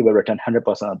 It will return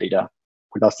 100% of data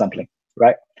without sampling,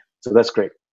 right? So that's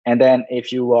great. And then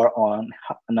if you are on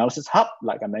Analysis Hub,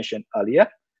 like I mentioned earlier,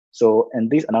 so in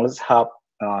this Analysis Hub,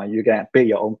 you can build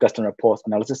your own custom reports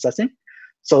analysis session.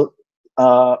 So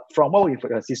from what we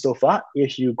can see so far,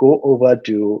 if you go over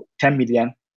to 10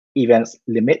 million events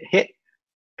limit hit,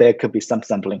 there could be some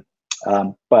sampling.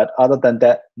 But other than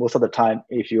that, most of the time,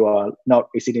 if you are not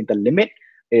exceeding the limit,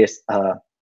 it's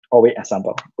always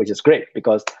ensemble, which is great,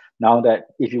 because now that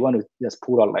if you want to just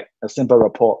pull out like a simple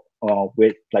report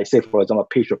with like, say, for example,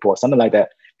 a page report, something like that,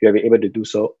 you'll be able to do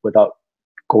so without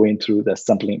going through the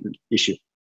sampling issue,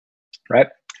 right?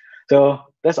 So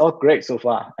that's all great so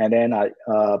far. And then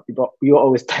you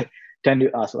always tend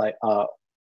to ask like,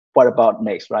 what about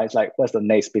next, right? It's like, what's the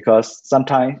next? Because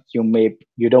sometimes you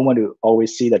don't want to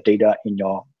always see the data in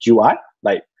your UI,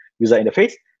 like user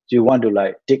interface. You want to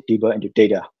like dig deeper into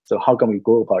data. So how can we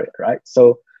go about it, right?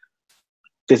 So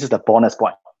this is the bonus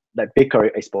point, like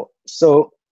BigQuery export.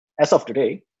 So as of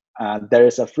today, there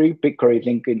is a free BigQuery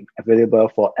link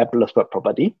available for Appless Web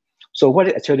property. So what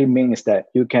it actually means is that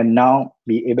you can now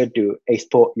be able to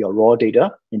export your raw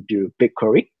data into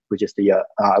BigQuery, which is the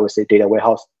I would say data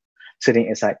warehouse sitting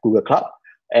inside Google Cloud.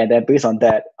 And then based on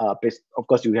that, of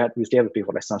course, you still have to pay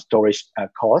for like some storage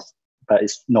cost, but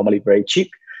it's normally very cheap.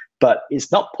 But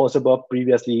it's not possible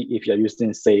previously if you're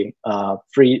using, say,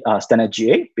 free standard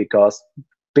GA, because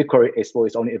BigQuery export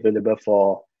is only available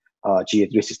for GA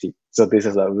 360. So this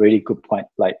is a really good point.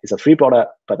 Like, it's a free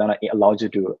product, but then it allows you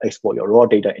to export your raw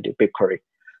data into BigQuery.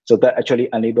 So that actually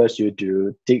enables you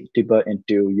to dig deeper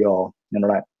into your,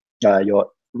 your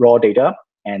raw data,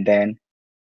 and then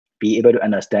be able to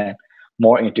understand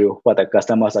more into what the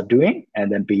customers are doing,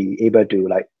 and then be able to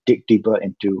like dig deeper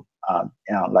into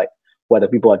like what the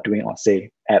people are doing on, say,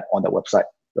 app on the website.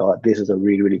 So this is a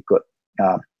really, really good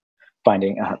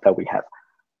finding that we have.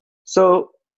 So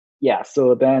yeah,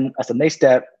 so then as a next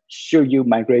step, should you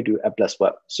migrate to Appless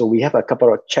Web? So we have a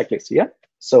couple of checklists here.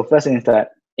 So first thing is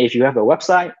that if you have a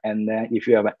website, and then if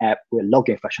you have an app with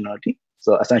login functionality,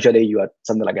 so essentially you are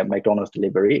something like a McDonald's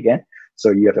delivery again.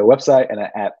 So you have a website and an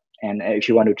app, and if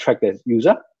you want to track the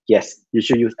user, yes, you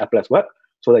should use Appless Web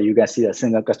so that you can see a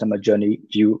single customer journey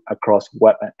view across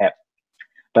web and app.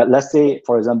 But let's say,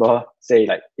 for example, say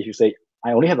like if you say,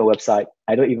 I only have a website,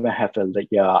 I don't even have the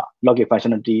login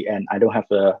functionality, and I don't have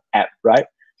the app, right?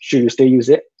 Should you still use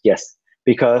it? Yes,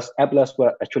 because Appless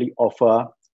Web actually offer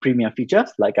premium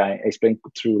features, like I explained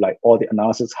through like all the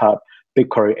Analysis Hub,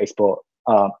 BigQuery export,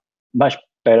 much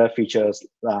better features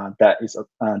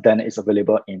than is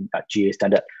available in GA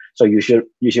standard. So you should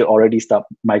already start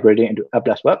migrating into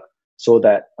Appless Web, so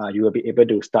that you will be able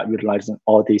to start utilizing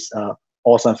all these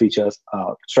awesome features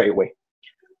straight away.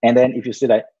 And then if you see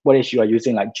like, what if you are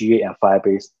using like GA and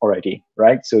Firebase already,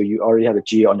 right? So you already have a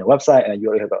GA on your website, and you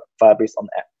already have a Firebase on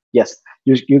the app. Yes,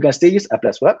 you can still use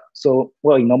Appless Web. So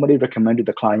what we normally recommend to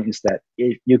the client is that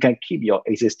if you can keep your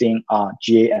existing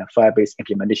GA and Firebase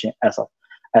implementation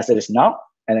as it is now,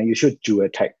 and then you should dual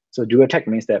tag. So dual tag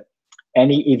means that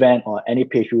any event or any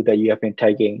page view that you have been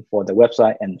tagging for the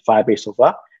website and Firebase so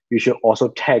far, you should also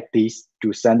tag these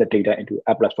to send the data into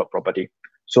Appless Web property,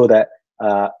 so that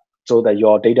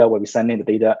your data will be sending the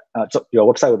data. So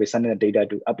your website will be sending the data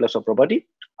to Appless Web property,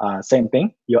 same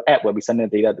thing, your app will be sending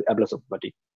data to appless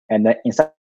property. And then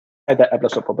inside that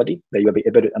appless property, that you will be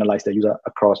able to analyze the user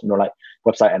across, like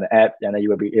website and the app, and then you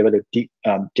will be able to dig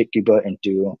deeper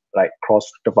into like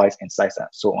cross-device insights and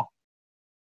so on.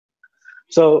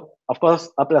 So of course,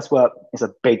 appless web is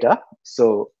a beta.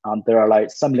 So there are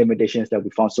like some limitations that we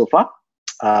found so far.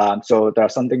 So there are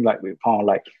something like we found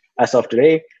like as of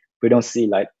today, we don't see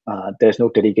like there's no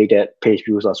dedicated page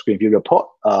views or screen view report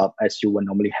as you would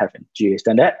normally have in GA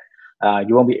standard.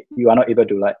 You are not able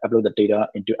to like upload the data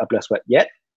into appless web yet.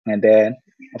 And then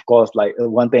of course, like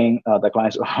one thing the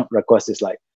clients request is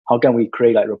like, how can we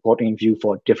create like reporting view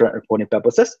for different reporting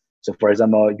purposes? So for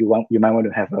example, you might want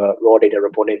to have a raw data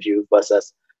reporting view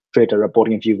versus create a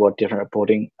reporting view for different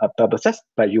reporting purposes,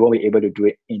 but you won't be able to do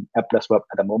it in appless web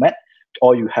at the moment.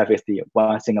 All you have is the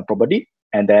one single property,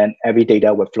 and then every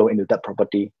data will flow into that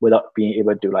property without being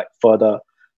able to like further,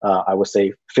 I would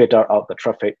say, filter out the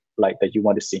traffic like that you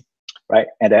want to see, right?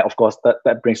 And then of course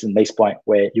that brings to the next point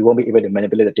where you won't be able to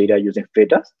manipulate the data using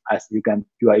filters as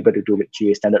you are able to do with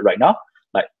GA standard right now.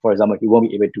 Like for example, you won't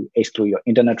be able to exclude your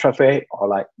internet traffic, or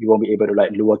like you won't be able to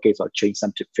like lowercase or change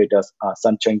some filters,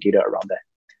 some change data around that.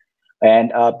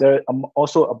 And there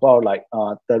also about like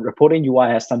the reporting UI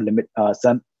has some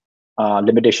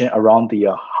limitation around the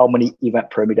how many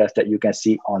event parameters that you can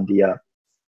see on the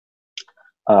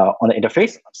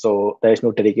interface. So there is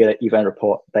no dedicated event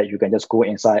report that you can just go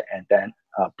inside and then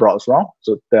browse around.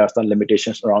 So there are some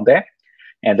limitations around there.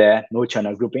 And then no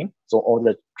channel grouping. So all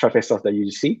the traffic source that you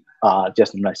see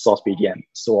just like source BDM,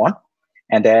 so on.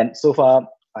 And then so far,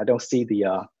 I don't see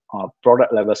the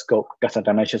product level scope, custom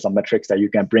dimensions or metrics that you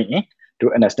can bring in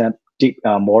to understand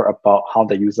more about how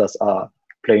the users are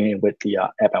playing with the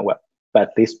app and web.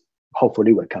 But this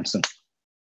hopefully will come soon.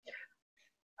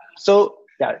 So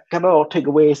yeah, couple of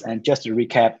takeaways, and just to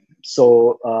recap.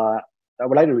 So I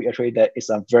would like to reiterate that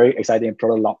it's a very exciting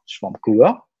product launch from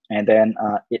Google. And then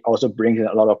it also brings in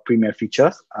a lot of premium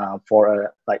features for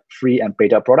a like free and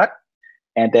beta product.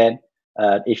 And then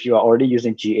if you are already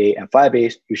using GA and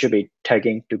Firebase, you should be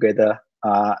tagging together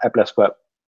appless web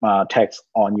tags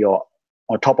on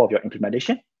top of your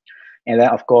implementation. And then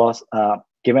of course,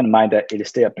 given in mind that it is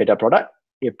still a beta product,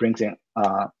 it brings in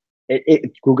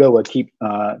Google will keep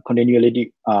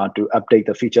continually to update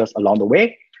the features along the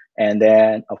way. And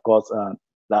then of course,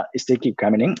 it still keep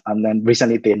coming in. And then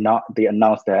recently they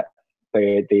announced that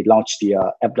they launched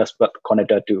the appless web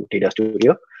connector to Data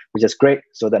Studio, which is great.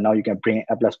 So that now you can bring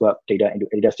appless web data into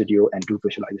Data Studio and do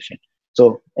visualization.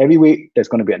 So every week there's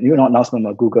going to be a new announcement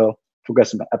on Google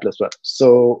focusing on appless web.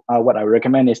 So what I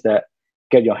recommend is that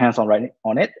get your hands on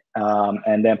it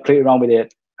and then play around with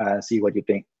it and see what you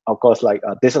think. Of course, like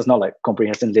this is not like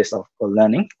comprehensive list of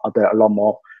learning. There are a lot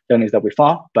more learnings that we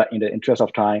found, but in the interest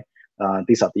of time,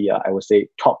 these are the, I would say,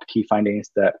 top key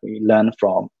findings that we learned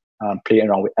from playing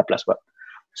around with appless web.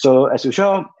 So as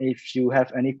usual, if you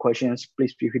have any questions,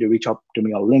 please feel free to reach out to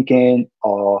me on LinkedIn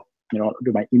or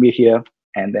do my email here,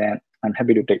 and then I'm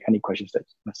happy to take any questions that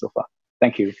so far.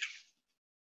 Thank you.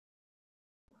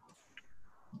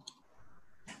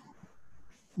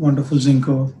 Wonderful,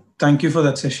 Zinko. Thank you for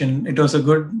that session. It was a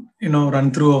good,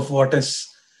 run through of what has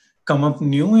come up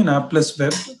new in appless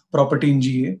web property in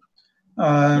GA.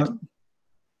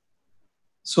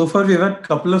 So far, we've had a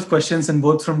couple of questions, and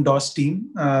both from DOS team.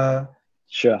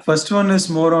 Sure. First one is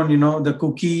more on, the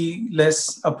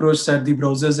cookie-less approach that the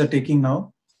browsers are taking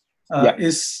now.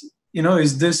 Is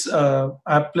this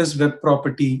appless web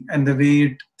property and the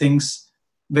way it thinks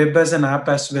web as an app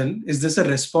as well, is this a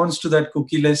response to that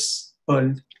cookie-less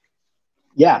world?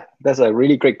 Yeah, that's a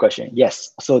really great question.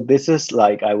 Yes. So this is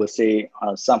like, I would say,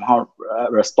 somehow a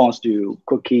response to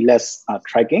cookie-less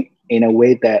tracking in a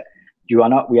way that we are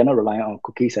not relying on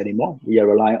cookies anymore. We are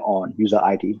relying on user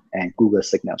ID and Google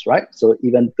signals, right? So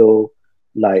even though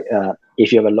like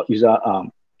if you have a user,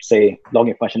 say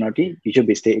login functionality, you should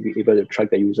be still able to track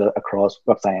the user across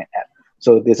website and app.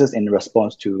 So this is in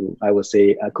response to, I would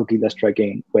say, a cookie-less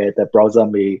tracking where the browser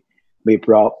may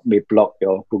block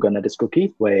your Google Analytics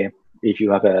cookie, where if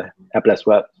you have a appless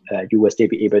web, you will still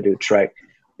be able to track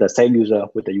the same user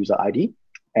with the user ID.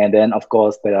 And then, of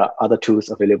course, there are other tools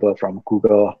available from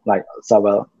Google, like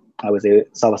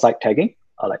server-side tagging,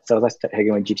 or like server-side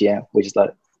tagging with GTM, which is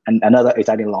like another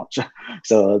exciting launch.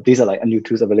 So these are like new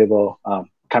tools available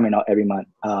coming out every month.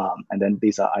 And then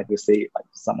these are, I would say, like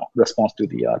some response to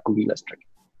the cookie-less tracking.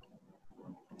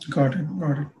 Got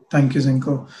it. Thank you,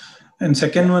 Zinko. And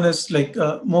second one is like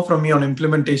more from me on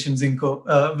implementation, Zinko.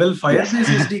 Will Firebase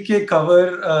SDK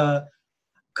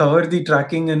cover the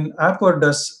tracking in app, or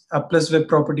does appless web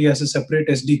property as a separate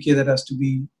SDK that has to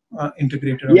be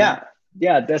integrated? Yeah.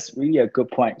 Yeah, that's really a good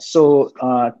point. So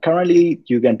currently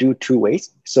you can do two ways.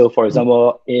 So for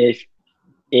example, if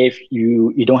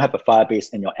you don't have a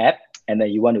Firebase in your app and then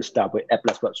you want to start with App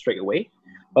Plus Web straight away,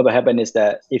 what will happen is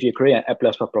that if you create an App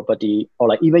Plus Web property, or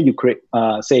like even you create,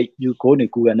 say you go to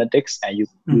Google Analytics and you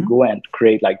go and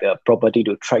create like the property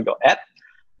to track your app,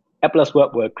 App Plus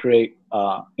Web will create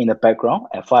in the background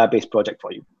a Firebase project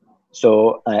for you.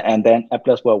 So and then App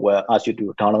Plus Web will ask you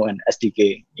to download an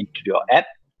SDK into your app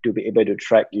to be able to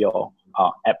track your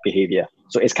app behavior.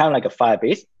 So it's kind of like a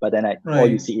Firebase, but then all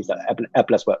you see is the App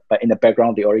Plus Web. But in the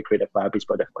background, they already create a Firebase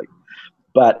project for you.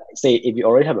 But say if you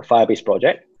already have a Firebase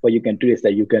project, what you can do is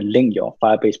that you can link your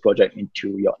Firebase project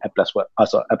into your App Plus Web,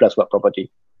 App Plus Web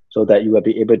property, so that you will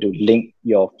be able to link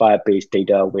your Firebase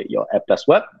data with your App Plus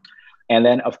Web. And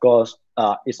then, of course,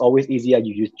 it's always easier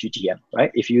you use GTM,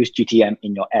 right? If you use GTM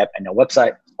in your app and your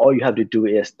website, all you have to do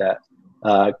is that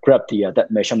grab that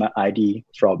measurement ID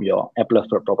from your App Plus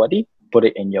Web property, put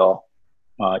it in your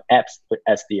apps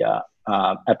as the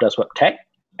App Plus Web tag,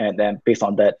 and then based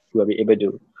on that, you will be able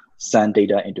to send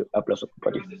data into App Plus Web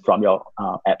property from your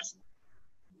apps.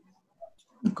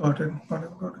 Got it.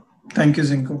 Thank you,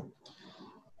 Zinko.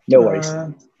 No worries.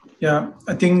 Yeah,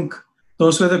 I think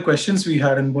those were the questions we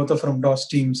had, and both are from DOS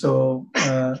team. So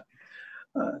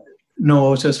no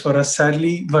vouchers for us,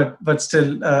 sadly, but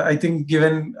still, I think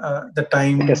given the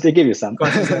time, I can still give you some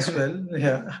as well.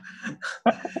 Yeah,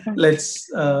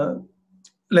 let's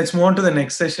move on to the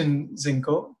next session,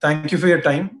 Zinko. Thank you for your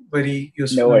time. Very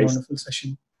useful and wonderful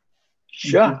session.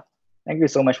 Sure. Thank you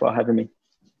so much for having me.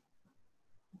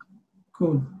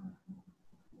 Cool.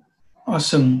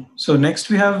 Awesome. So next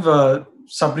we have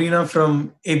Sabrina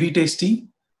from A/B Tasty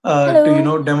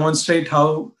to demonstrate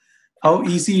how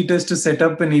easy it is to set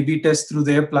up an A/B test through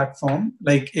their platform.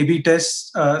 Like A/B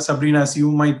tests, Sabrina, as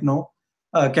you might know,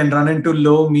 can run into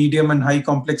low, medium, and high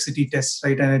complexity tests,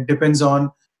 right? And it depends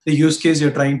on the use case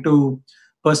you're trying to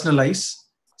personalize.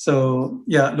 So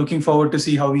yeah, looking forward to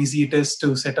see how easy it is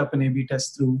to set up an A/B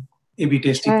test through A/B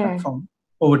Tasty platform.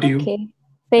 Over to you.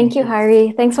 Thank you,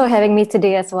 Hari. Thanks for having me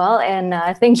today as well. And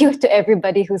thank you to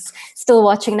everybody who's still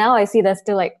watching now. I see there's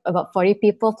still like about 40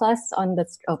 people plus on the,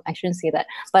 I shouldn't say that,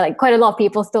 but like quite a lot of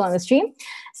people still on the stream.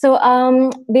 So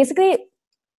basically,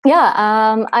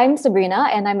 I'm Sabrina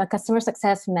and I'm a customer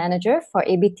success manager for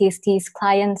A/B Tasty's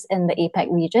clients in the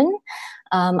APAC region.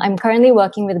 I'm currently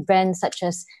working with brands such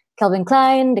as Calvin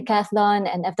Klein, Decathlon,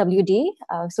 and FWD.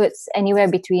 So it's anywhere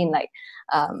between like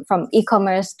from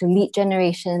e-commerce to lead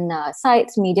generation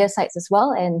sites, media sites as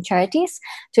well, and charities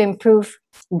to improve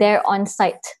their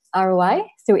on-site ROI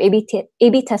through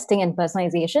A/B testing and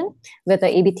personalization with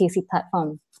the A/B Tasty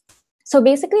platform. So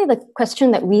basically the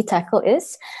question that we tackle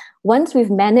is, once we've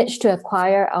managed to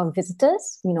acquire our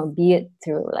visitors, be it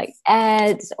through like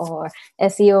ads or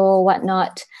SEO,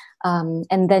 whatnot,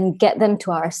 and then get them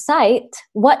to our site,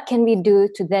 what can we do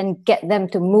to then get them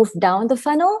to move down the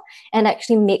funnel and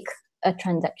actually make a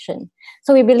transaction?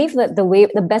 So we believe that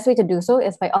the best way to do so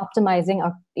is by optimizing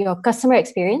your customer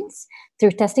experience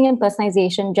through testing and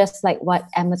personalization, just like what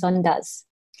Amazon does.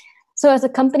 So as a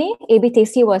company, A/B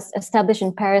Tasty was established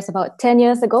in Paris about 10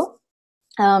 years ago,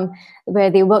 where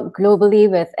they work globally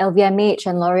with LVMH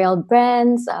and L'Oreal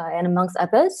brands, and amongst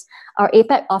others. Our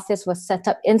APAC office was set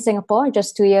up in Singapore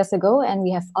just 2 years ago, and we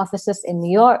have offices in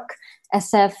New York,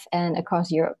 SF, and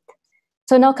across Europe.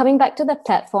 So now coming back to the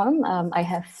platform, I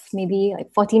have maybe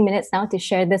like 14 minutes now to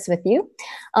share this with you.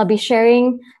 I'll be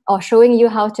sharing or showing you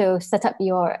how to set up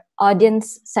your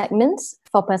audience segments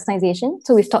for personalization.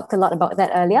 So we've talked a lot about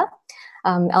that earlier.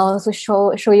 I'll also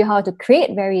show you how to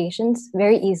create variations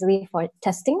very easily for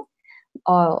testing,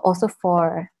 or also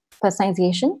for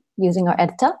personalization using our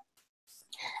editor,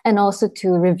 and also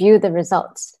to review the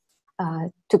results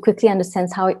to quickly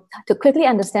understand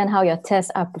how your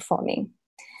tests are performing.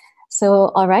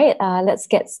 So, all right, let's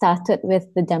get started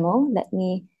with the demo. Let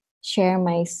me share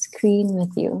my screen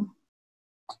with you.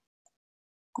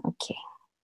 Okay.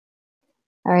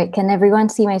 All right, can everyone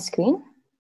see my screen?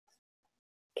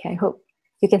 Okay, I hope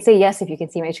you can say yes if you can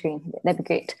see my screen. That'd be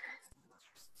great.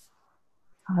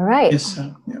 All right. Yes,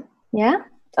 sir. Yeah?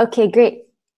 Okay, great.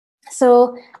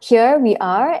 So here we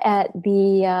are at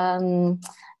the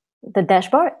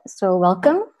dashboard. So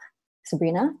welcome,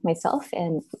 Sabrina, myself,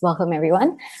 and welcome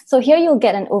everyone. So here you'll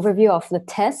get an overview of the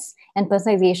tests and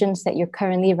personalizations that you're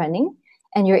currently running,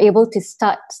 and you're able to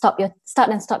start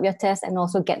and stop your tests and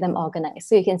also get them organized.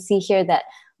 So you can see here that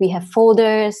we have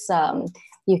folders.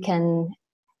 You can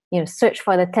search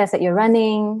for the test that you're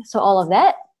running. So all of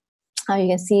that, you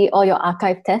can see all your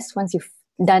archive tests once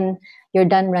you're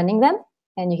done running them.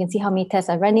 And you can see how many tests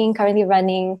are currently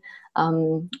running,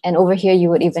 And over here, you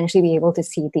would eventually be able to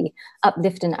see the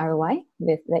uplift in ROI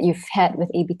that you've had with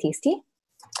A/B Tasty.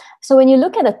 So when you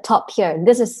look at the top here,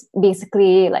 this is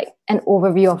basically like an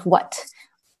overview of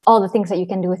all the things that you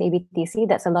can do with A/B Tasty.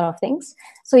 That's a lot of things.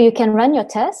 So you can run your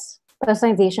tests,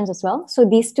 personalizations as well. So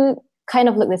these two kind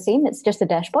of look the same. It's just a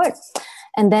dashboard.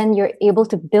 And then you're able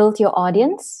to build your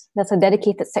audience. That's a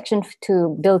dedicated section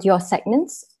to build your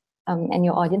segments and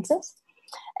your audiences.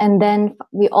 And then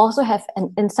we also have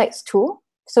an insights tool.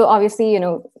 So obviously,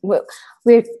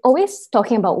 we're always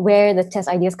talking about where the test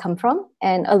ideas come from.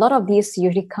 And a lot of these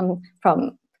usually come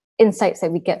from insights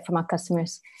that we get from our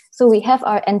customers. So we have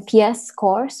our NPS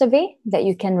score survey that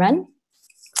you can run.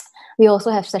 We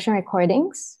also have session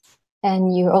recordings.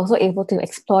 And you're also able to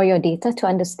explore your data to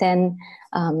understand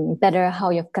better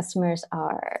how your customers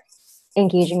are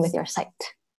engaging with your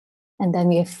site. And then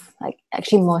we have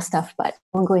actually more stuff, but I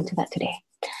won't go into that today.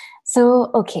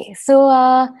 So, okay. So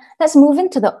let's move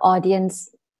into the audience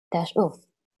dashboard.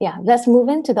 Let's move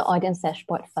into the audience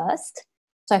dashboard first.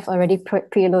 So I've already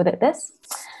preloaded this.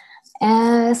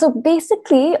 So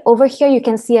basically, over here, you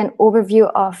can see an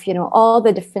overview of, all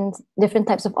the different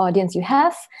types of audience you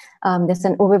have. There's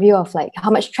an overview of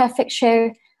how much traffic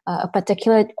share a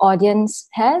particular audience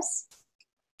has,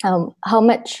 how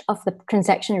much of the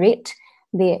transaction rate,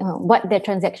 what their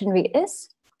transaction rate is,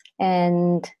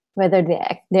 and whether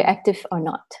they're active or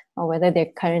not, or whether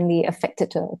they're currently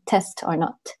affected to a test or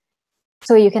not.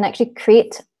 So you can actually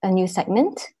create a new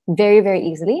segment very, very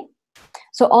easily.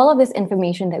 So all of this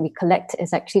information that we collect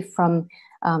is actually from,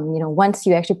 once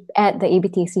you actually add the A/B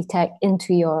Tasty tag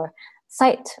into your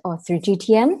site or through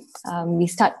GTM, we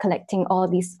start collecting all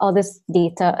this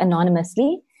data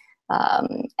anonymously.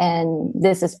 And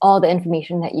this is all the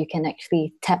information that you can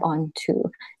actually tap on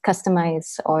to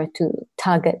customize or to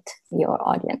target your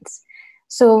audience.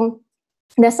 So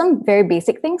there's some very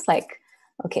basic things like,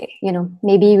 okay,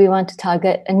 maybe we want to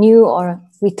target a new or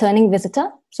returning visitor.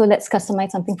 So let's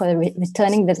customize something for the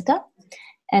returning visitor.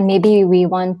 And maybe we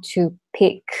want to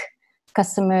pick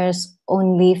customers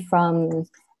only from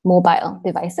mobile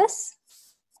devices.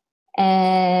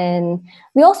 And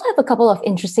we also have a couple of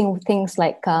interesting things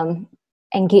like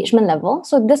engagement level.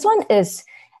 So this one is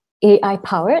AI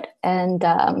powered, and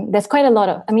there's quite a lot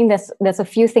of, there's a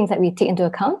few things that we take into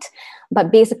account,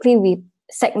 but basically we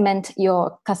segment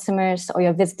your customers or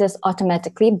your visitors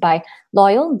automatically by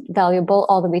loyal, valuable,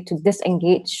 all the way to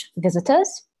disengaged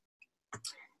visitors.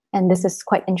 And this is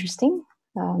quite interesting.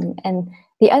 And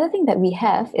the other thing that we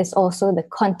have is also the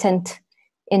content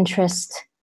interest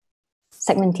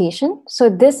segmentation. So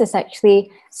this is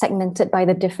actually segmented by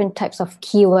the different types of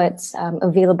keywords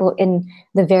available in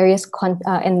the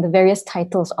various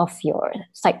titles of your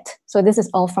site. So this is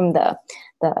all from the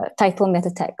title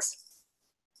meta tags.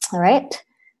 All right.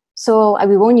 So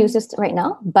we won't use this right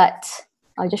now, but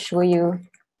I'll just show you.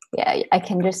 Yeah, I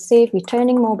can just save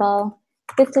returning mobile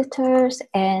visitors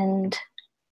and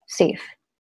save.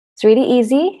 It's really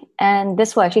easy, and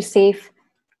this will actually save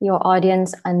your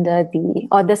audience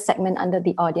this segment under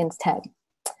the audience tab.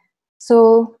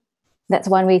 So that's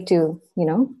one way to,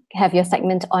 have your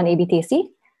segment on A/B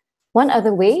Tasty. One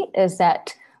other way is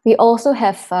that we also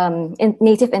have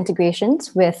native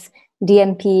integrations with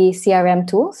DMP CRM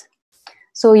tools.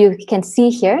 So you can see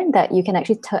here that you can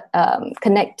actually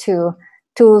connect to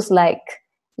tools like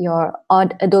your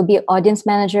Adobe Audience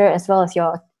Manager as well as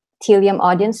your Telium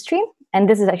Audience Stream. And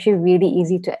this is actually really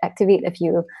easy to activate if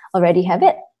you already have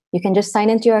it. You can just sign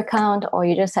into your account, or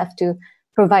you just have to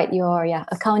provide your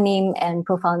account name and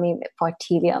profile name for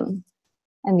Telium.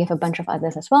 And we have a bunch of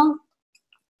others as well.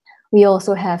 We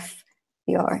also have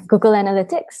your Google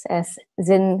Analytics, as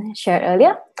Zin shared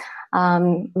earlier.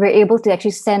 We're able to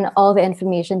actually send all the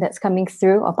information that's coming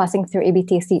through or passing through A/B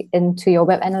Tasty into your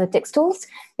web analytics tools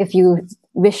if you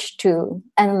wish to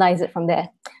analyze it from there.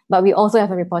 But we also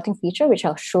have a reporting feature, which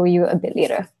I'll show you a bit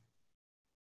later.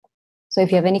 So if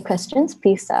you have any questions,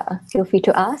 please feel free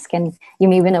to ask, and you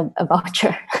may win a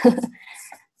voucher.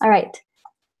 All right.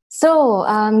 So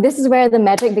this is where the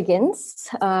magic begins.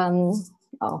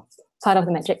 Part of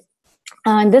the magic.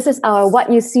 And this is our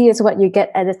what you see is what you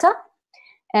get editor.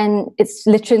 And it's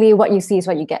literally what you see is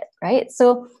what you get, right?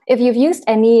 So if you've used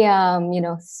any,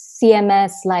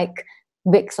 CMS like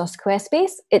Wix or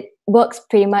Squarespace, it works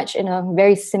pretty much in a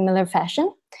very similar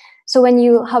fashion. So when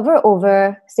you hover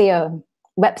over, say, a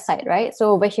website, right?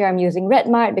 So over here, I'm using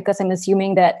Redmart because I'm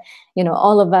assuming that,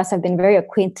 all of us have been very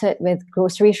acquainted with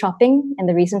grocery shopping in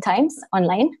the recent times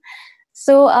online.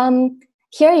 So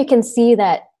here you can see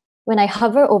that when I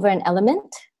hover over an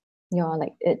element,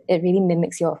 it really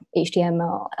mimics your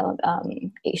HTML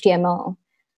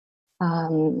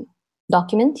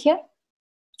document here,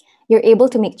 you're able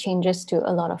to make changes to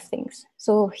a lot of things.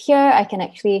 So here I can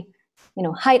actually,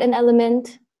 hide an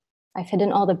element. I've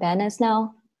hidden all the banners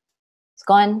now. It's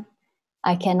gone.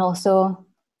 I can also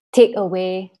take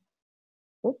away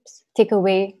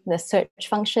the search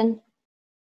function.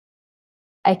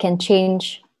 I can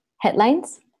change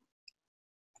headlines.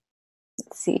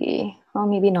 Let's see, or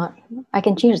maybe not. I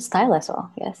can change the style as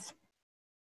well, yes.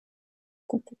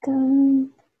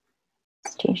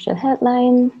 Let's change the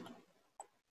headline.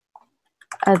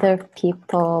 Other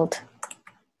people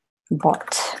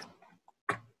bought.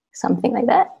 Something like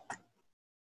that.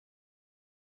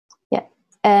 Yeah,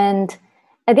 and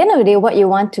at the end of the day, what you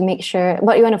want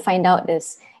to find out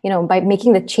is, by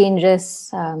making the changes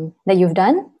that you've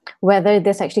done, whether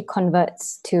this actually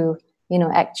converts to,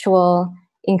 actual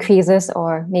increases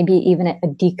or maybe even a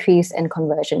decrease in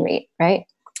conversion rate, right?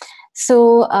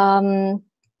 So,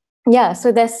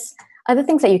 so there's other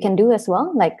things that you can do as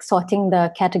well, like sorting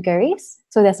the categories.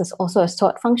 So there's also a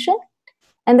sort function.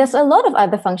 And there's a lot of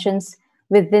other functions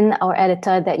within our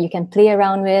editor that you can play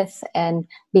around with and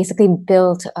basically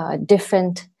build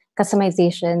different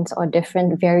customizations or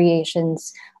different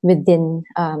variations within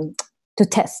to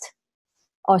test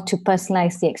or to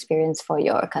personalize the experience for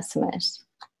your customers.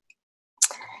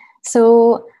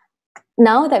 So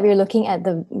now that we're looking at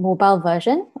the mobile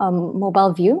version,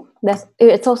 mobile view,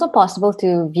 it's also possible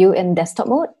to view in desktop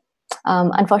mode.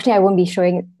 Unfortunately, I won't be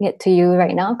showing it to you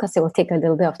right now because it will take a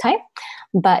little bit of time.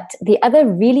 But the other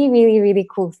really, really, really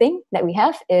cool thing that we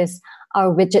have is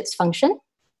our widgets function,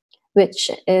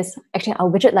 which is actually our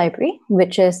widget library,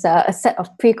 which is a set of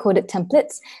pre-coded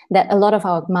templates that a lot of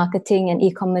our marketing and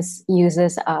e-commerce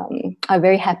users are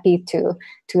very happy to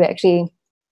actually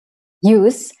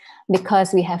use,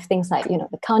 because we have things like,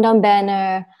 the countdown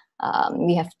banner,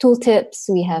 we have tooltips,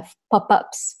 we have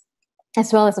pop-ups,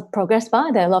 as well as a progress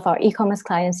bar that a lot of our e-commerce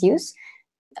clients use.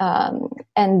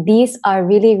 And these are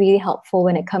really, really helpful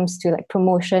when it comes to like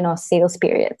promotion or sales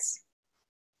periods.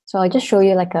 So I'll just show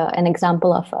you like an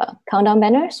example of a countdown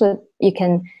banner. So you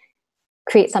can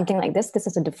create something like this. This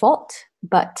is a default,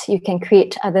 but you can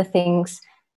create other things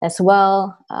as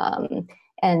well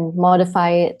and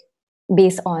modify it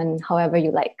based on however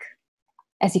you like.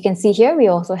 As you can see here, we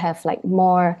also have like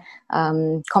more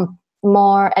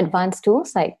advanced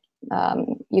tools, like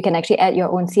you can actually add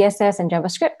your own CSS and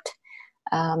JavaScript,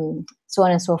 so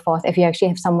on and so forth, if you actually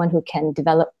have someone who can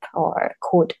develop or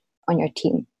code on your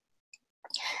team.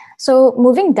 So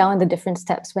moving down the different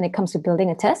steps when it comes to building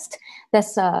a test,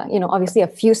 there's obviously a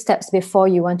few steps before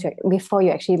you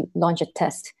actually launch a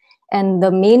test. And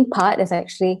the main part is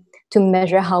actually to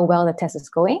measure how well the test is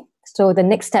going. So the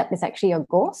next step is actually your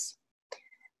goals.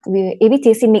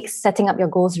 ABTC makes setting up your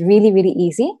goals really, really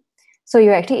easy. So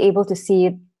you're actually able to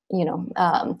see,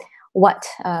 what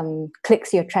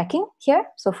clicks you're tracking here.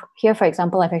 So here, for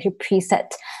example, I've actually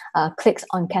preset clicks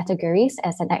on categories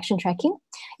as an action tracking.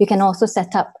 You can also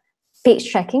set up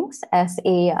page trackings as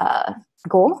a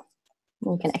goal.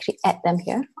 You can actually add them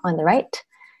here on the right.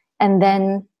 And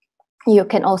then you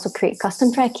can also create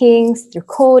custom trackings through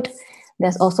code.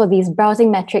 There's also these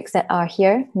browsing metrics that are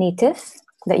here native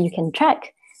that you can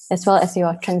track, as well as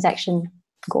your transaction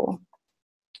goal.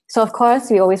 So of course,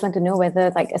 we always want to know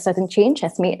whether like a certain change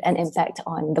has made an impact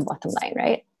on the bottom line,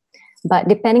 right? But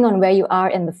depending on where you are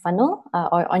in the funnel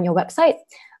or on your website,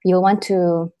 you'll want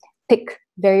to pick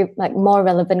very like more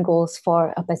relevant goals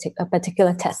for a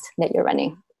particular test that you're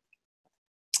running.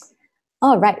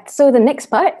 All right, so the next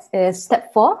part is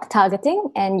step 4,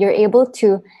 targeting, and you're able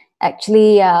to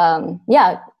actually,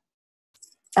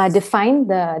 define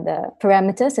the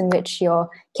parameters in which your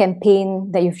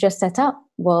campaign that you've just set up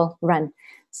will run.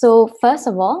 So first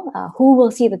of all, who will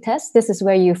see the test? This is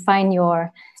where you find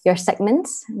your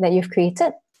segments that you've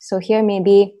created. So here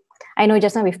maybe, I know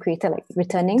just now we've created like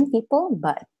returning people,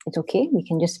 but it's okay. We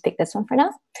can just pick this one for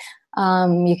now.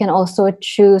 You can also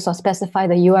choose or specify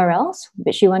the URLs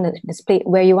which you want to display,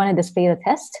 where you want to display the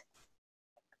test.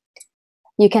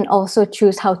 You can also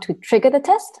choose how to trigger the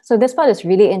test. So this part is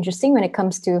really interesting when it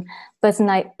comes to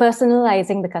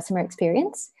personalizing the customer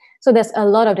experience. So there's a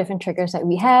lot of different triggers that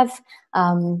we have.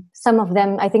 Some of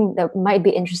them I think that might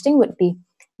be interesting would be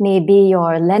maybe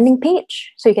your landing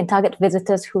page. So you can target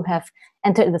visitors who have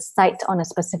entered the site on a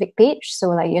specific page. So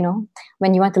like,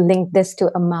 when you want to link this to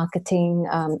a marketing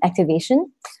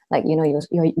activation, like,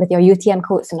 with your UTM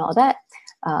codes and all that,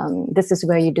 this is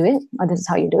where you do it, or this is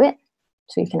how you do it.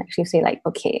 So you can actually say like,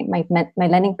 okay, my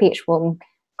landing page will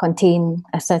contain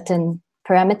a certain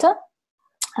parameter.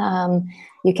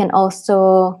 You can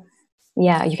also,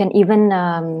 you can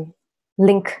even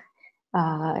link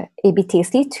A/B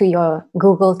Tasty to your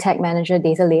Google Tag Manager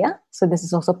data layer. So this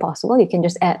is also possible. You can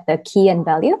just add the key and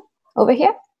value over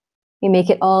here. We make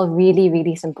it all really,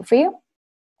 really simple for you.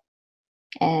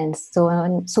 And so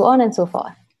on and so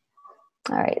forth.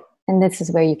 All right. And this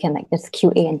is where you can just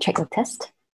QA and check the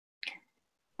test.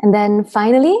 And then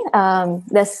finally,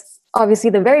 there's obviously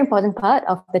the very important part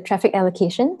of the traffic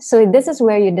allocation. So this is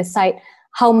where you decide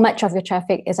how much of your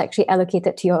traffic is actually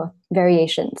allocated to your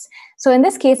variations. So in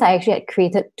this case, I actually had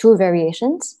created 2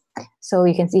 variations. So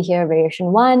you can see here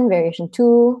variation 1, variation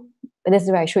 2. This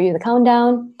is where I show you the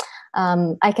countdown.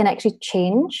 I can actually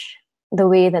change the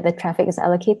way that the traffic is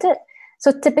allocated.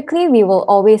 So typically, we will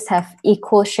always have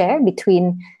equal share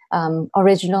between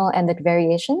original and the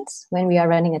variations when we are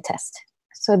running a test.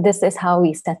 So this is how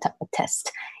we set up a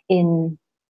test in,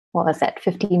 what was that,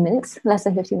 15 minutes, less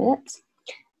than 15 minutes.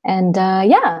 And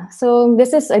yeah, so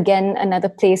this is, again, another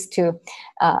place to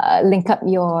link up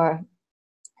your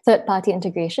third-party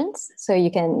integrations. So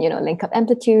you can, link up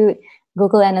Amplitude,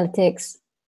 Google Analytics,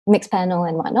 Mixpanel,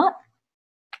 and whatnot.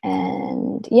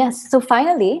 And yes, so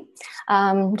finally,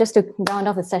 just to round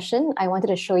off the session, I wanted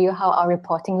to show you how our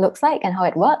reporting looks like and how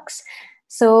it works.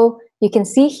 So you can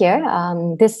see here,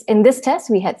 in this test,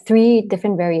 we had 3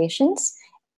 different variations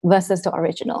versus the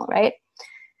original, right?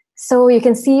 So you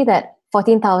can see that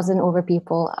 14,000 over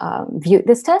people viewed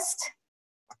this test.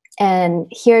 And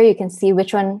here you can see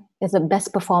which one is the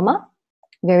best performer,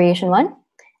 variation 1.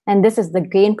 And this is the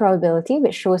gain probability,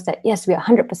 which shows that, yes, we are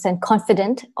 100%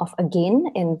 confident of a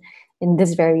gain in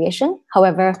this variation.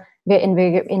 However,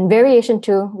 in variation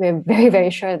 2, we're very, very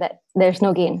sure that there's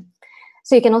no gain.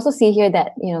 So you can also see here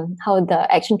that, how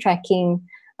the action tracking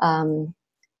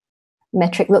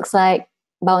metric looks like,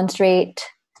 bounce rate,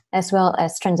 as well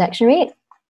as transaction rate,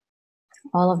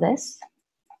 all of this.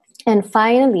 And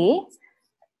finally,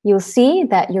 you'll see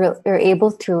that you're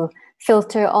able to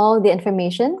filter all the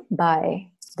information by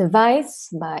device,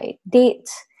 by date,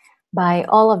 by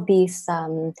all of these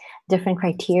different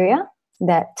criteria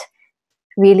that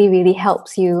really, really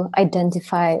helps you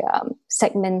identify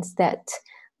segments that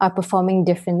are performing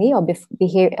differently or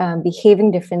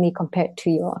behaving differently compared to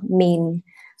your main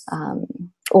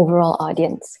overall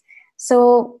audience.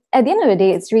 So at the end of the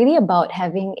day, it's really about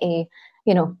having a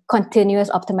continuous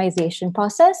optimization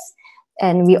process.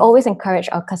 And we always encourage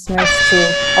our customers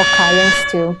or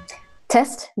clients to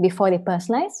test before they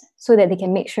personalize so that they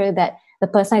can make sure that the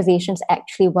personalizations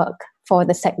actually work for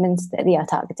the segments that they are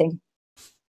targeting.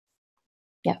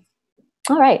 Yeah.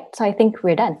 All right. So I think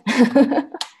we're done.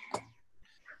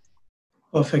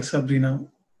 Perfect, Sabrina.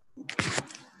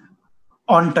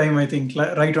 On time, I think,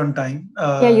 right on time.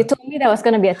 Yeah, you told me there was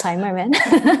going to be a timer, man.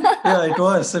 Yeah, it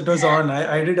was on.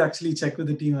 I did actually check with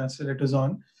the team as well. It was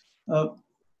on.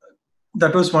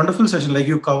 That was wonderful session. Like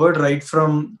you covered right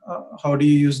from how do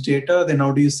you use data, then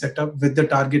how do you set up with the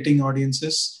targeting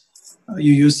audiences.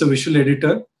 You use the visual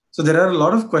editor. So there are a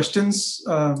lot of questions.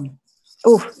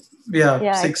 Yeah,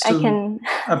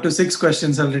 up to 6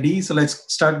 questions already. So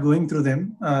let's start going through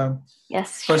them.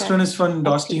 Yes. First one is from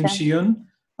DOS Team Shion.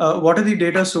 What are the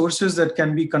data sources that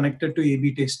can be connected to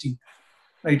A/B testing?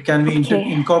 Right? Can we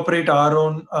incorporate our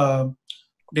own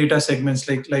data segments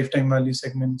like lifetime value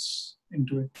segments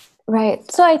into it?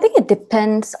 Right. So I think it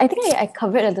depends. I think I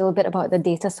covered a little bit about the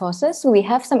data sources. So we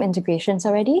have some integrations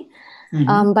already.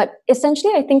 Mm-hmm. But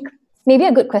essentially, I think maybe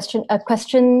a question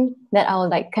that I'll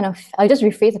just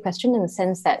rephrase the question in the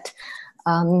sense that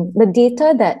the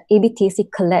data that A/B Tasty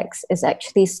collects is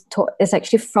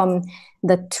actually from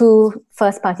the 2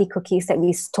 first-party cookies that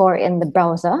we store in the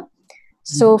browser.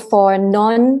 So for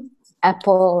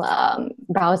non-Apple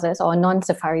browsers or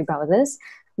non-Safari browsers,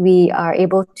 we are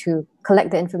able to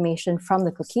collect the information from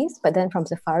the cookies, but then from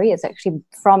Safari, it's actually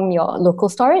from your local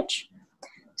storage.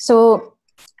 So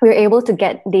we're able to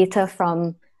get data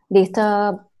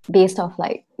based off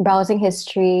like browsing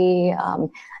history,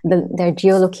 their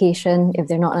geolocation if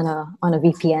they're not on a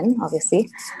VPN, obviously.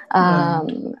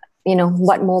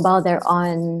 What mobile they're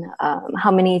on,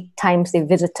 how many times they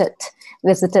visited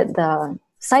the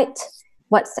site,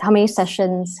 how many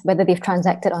sessions, whether they've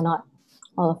transacted or not,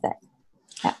 all of that.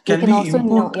 Yeah.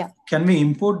 Can we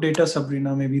import data,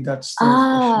 Sabrina? Maybe that's the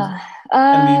question.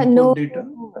 Can we import data?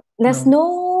 There's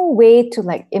no way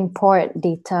to import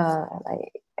data,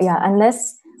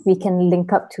 unless we can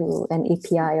link up to an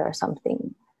API or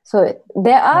something. So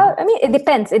there are, it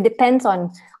depends. It depends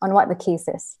on what the case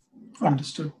is. Yeah.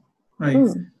 Understood.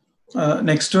 Right.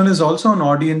 Next one is also an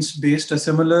audience-based, a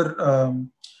similar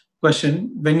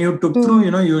question. When you took through,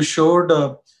 you showed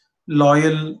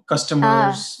loyal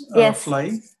customers yes.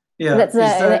 fly. Yeah. That's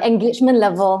the engagement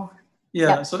level.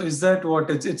 Yeah. So is that what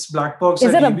it's black box?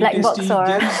 Is that it a A/B black box testing or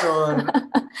gives, or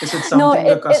is it no? something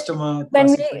the customer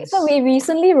classifies? So we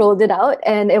recently rolled it out,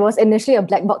 and it was initially a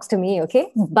black box to me.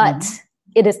 Okay, but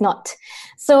it is not.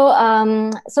 So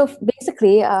so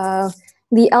basically,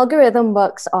 the algorithm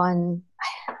works on.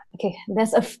 Okay,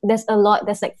 there's a lot.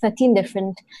 There's like 13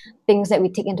 different things that we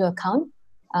take into account,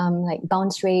 like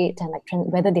bounce rate and like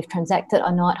whether they've transacted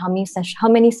or not, how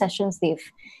many sessions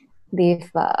they've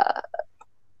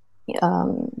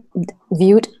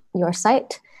viewed your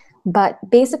site. But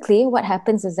basically, what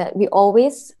happens is that we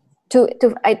always to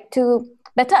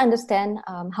better understand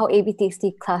how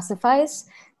ABTST classifies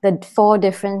the 4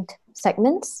 different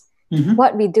segments.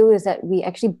 What we do is that we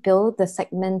actually build the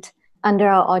segment under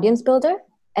our audience builder,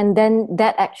 and then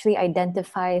that actually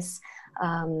identifies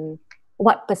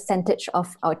what percentage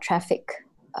of our traffic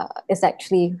is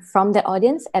actually from that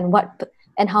audience, and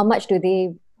how much do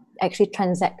they actually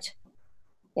transact.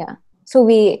 Yeah. So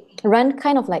we run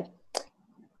kind of like,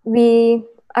 we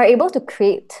are able to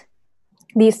create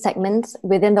these segments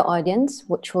within the audience,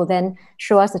 which will then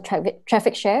show us the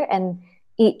traffic share and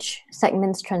each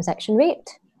segment's transaction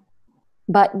rate.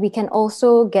 But we can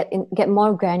also get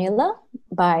more granular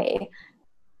by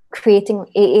creating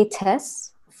AA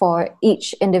tests for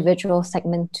each individual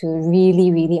segment to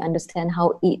really, really understand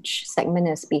how each segment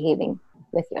is behaving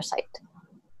with your site.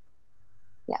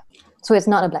 Yeah. So it's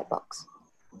not a black box.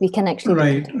 We can actually...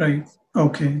 Right.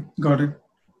 Okay, got it.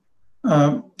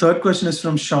 Third question is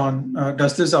from Sean.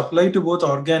 Does this apply to both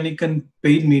organic and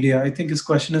paid media? I think his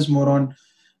question is more on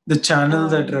the channel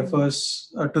that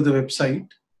refers to the website.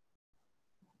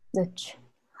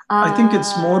 I think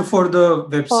it's more for the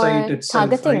website for itself,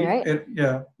 targeting, right?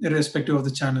 Yeah, irrespective of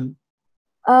the channel.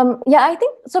 Yeah, I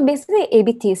think so. Basically,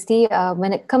 ABTST,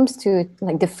 when it comes to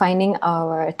like defining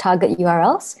our target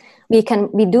URLs, we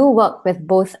do work with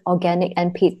both organic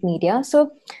and paid media.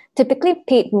 So typically,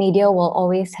 paid media will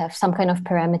always have some kind of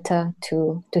parameter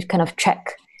to kind of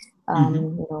track,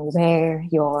 you know, where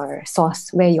your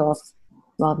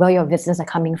visitors are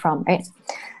coming from, right?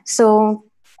 So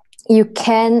you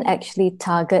can actually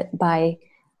target by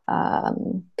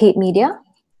paid media.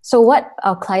 So what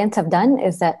our clients have done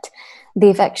is that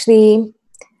they've actually,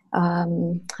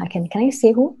 can I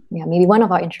say who? Yeah, maybe one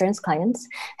of our insurance clients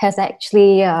has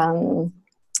actually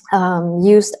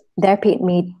used their paid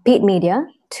media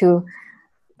to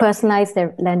personalize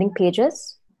their landing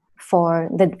pages for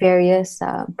the various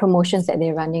promotions that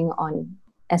they're running on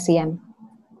SEM.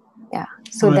 Yeah,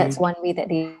 so that's one way that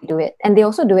they do it. And they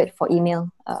also do it for email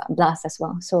blasts as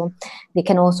well. So they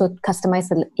can also customize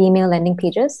the email landing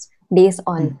pages based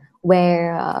on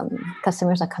where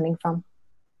customers are coming from.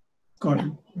 Got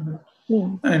it.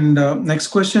 Yeah. And next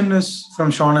question is from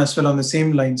Sean as well on the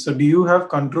same line. So do you have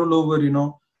control over, you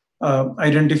know,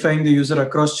 identifying the user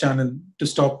across channel to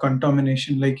stop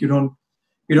contamination? Like you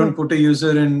don't put a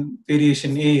user in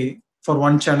variation A for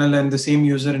one channel and the same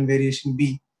user in variation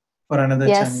B for another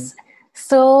channel.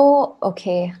 So,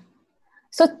 okay.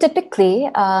 So typically,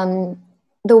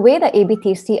 the way that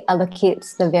ABTC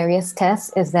allocates the various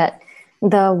tests is that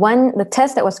the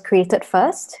test that was created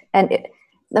first,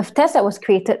 the test that was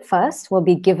created first will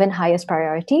be given highest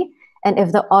priority. And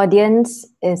if the audience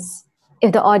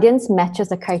matches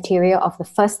the criteria of the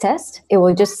first test, it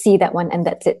will just see that one and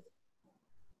that's it.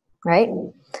 Right?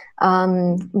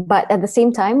 But at the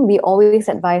same time, we always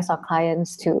advise our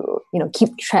clients to, you know,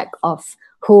 keep track of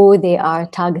who they are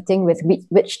targeting with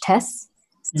which tests,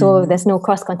 so there's no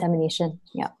cross-contamination.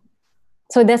 Yeah.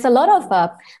 So there's a lot of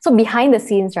so behind the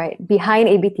scenes, right? Behind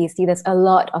ABTC, there's a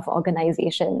lot of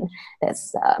organization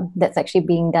that's actually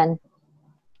being done.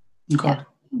 Got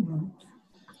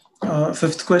it.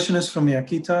 Fifth question is from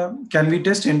Yakita. Can we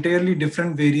test entirely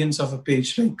different variants of a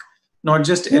page, like not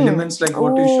just elements like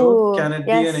what you showed? Can it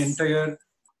be an entire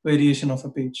variation of a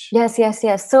page? Yes.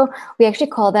 So we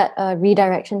actually call that a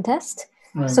redirection test.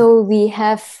 Right. So we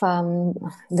have,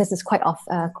 this is quite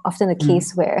often the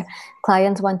case where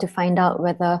clients want to find out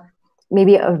whether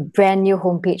maybe a brand new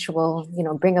homepage will, you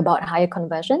know, bring about higher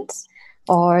conversions,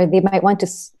 or they might want to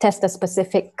test a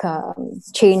specific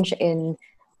change in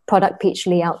product page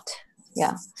layout.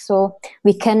 Yeah. So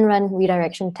we can run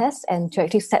redirection tests, and to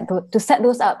actually set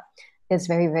those up is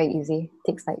very, very easy.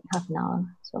 It takes like half an hour.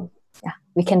 So yeah,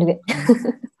 we can do it.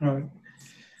 Right.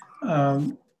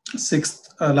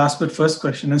 Sixth, last but first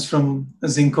question is from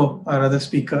Zinco, our other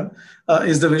speaker.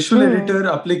 Is the visual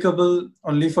editor applicable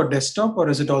only for desktop, or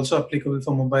is it also applicable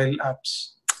for mobile apps?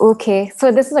 Okay, so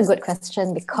this is a good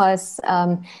question because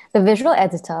the visual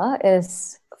editor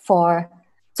is for,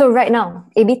 so right now,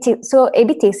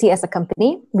 ABTC as a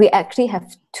company, we actually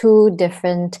have 2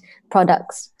 different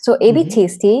products. So AB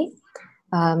Tasty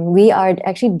we are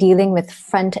actually dealing with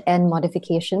front-end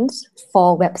modifications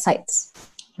for websites.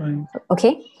 Right.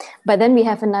 Okay, but then we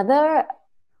have another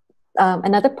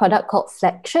product called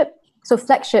Flagship. So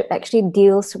Flagship actually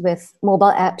deals with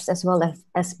mobile apps as well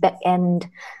as back-end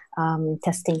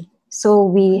testing. So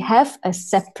we have a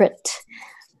separate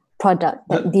product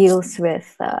that deals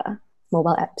with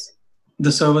mobile apps.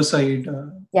 The server side.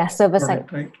 Server product,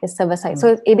 side. Right? It's server side.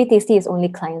 So A/B testing is only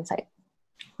client side.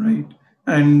 Right.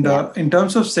 And in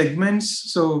terms of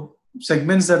segments, so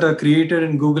segments that are created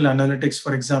in Google Analytics,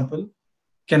 for example,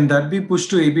 can that be pushed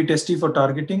to A/B testing for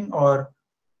targeting, or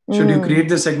should you create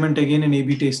the segment again in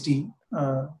A/B testing?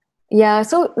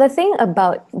 So the thing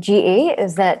about GA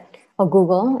is that, or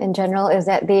Google in general, is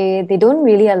that they don't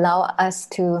really allow us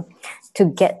to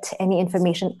get any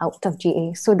information out of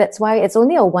GA. So that's why it's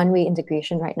only a one-way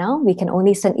integration right now. We can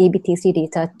only send A/B testing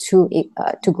data to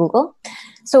Google.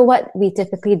 So what we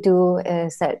typically do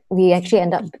is that we actually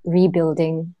end up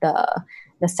rebuilding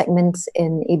the segments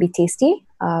in A/B testing.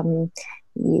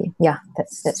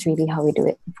 That's really how we do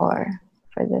it for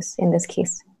this in this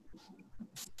case.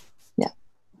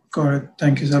 Got it.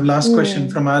 Thank you, sir. Last question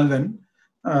from Alvin.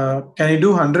 Can you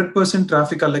do 100%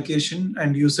 traffic allocation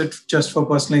and use it just for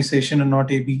personalization and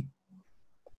not A/B?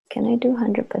 Can I do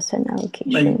 100%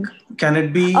 allocation? Like, can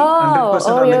it be 100%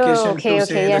 allocation to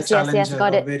say the challenge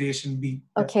or variation B?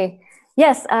 Okay.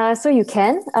 Yes. So you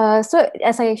can. So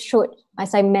as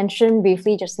I mentioned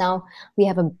briefly just now, we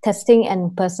have a testing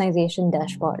and personalization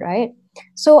dashboard, right?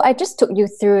 So I just took you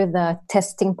through the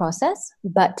testing process,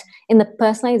 but in the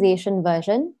personalization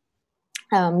version,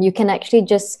 you can actually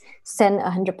just send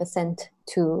 100%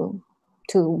 to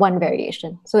one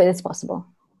variation. So it is possible.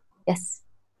 Yes.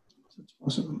 It's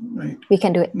possible, right? We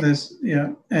can do it.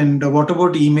 And what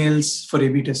about emails for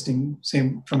A/B testing?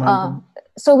 Same from Alvin.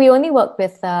 So we only work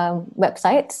with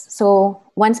websites. So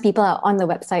once people are on the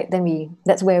website, then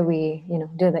that's where we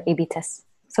do the A/B test.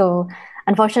 So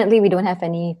unfortunately, we don't have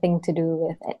anything to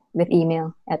do with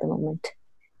email at the moment.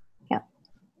 Yeah.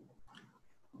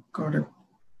 Got it.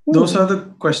 Those are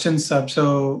the questions, Sab.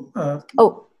 So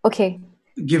okay.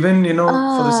 Given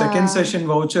for the second session,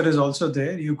 voucher is also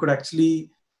there. You could actually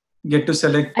get to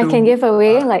select. I can give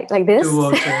away like this. 2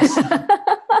 vouchers.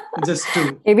 Just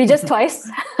 2. Maybe just twice.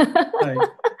 Right.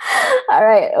 All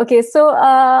right. Okay. So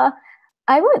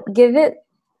I would give it.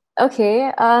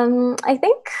 Okay. I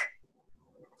think.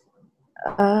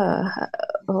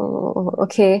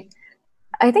 Okay.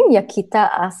 I think Yakita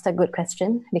asked a good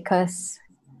question because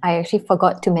I actually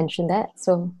forgot to mention that.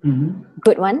 So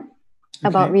good one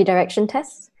about redirection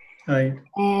tests. Right.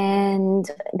 And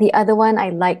the other one I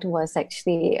liked was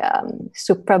actually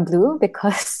Supra Blue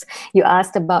because you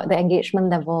asked about the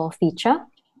engagement level feature.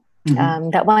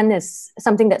 That one is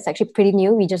something that's actually pretty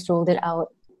new. We just rolled it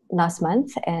out last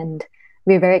month and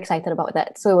we're very excited about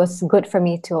that. So it was good for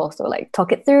me to also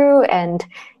talk it through, and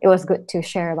it was good to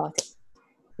share about it.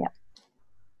 Yeah.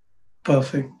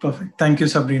 Perfect. Thank you,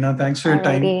 Sabrina. Thanks for your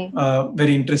time.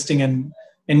 Very interesting and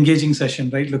engaging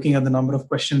session, right? Looking at the number of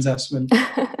questions as well.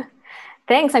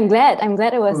 Thanks. I'm glad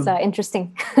it was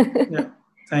interesting. Yeah.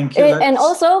 Thank you. And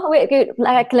also,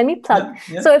 let me plug.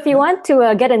 Yeah. So if you want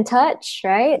to get in touch,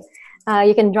 right?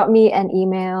 You can drop me an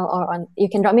email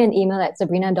at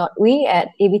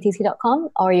sabrina.wee@abtc.com,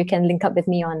 or you can link up with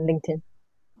me on LinkedIn.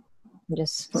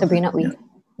 Just Sabrina Wee.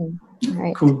 Yeah. All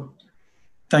right. Cool.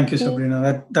 Thank you,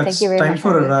 Sabrina. That's Thank you time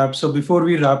for a wrap. So before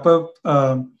we wrap up,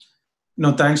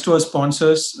 thanks to our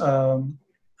sponsors,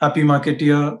 Happy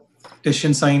Marketeer,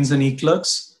 Decision Signs, and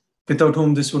eClerks, without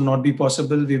whom this would not be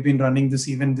possible. We've been running this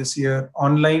event this year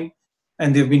online,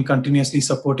 and they've been continuously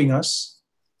supporting us.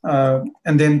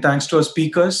 And then thanks to our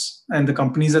speakers and the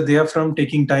companies that they are from,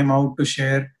 taking time out to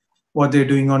share what they're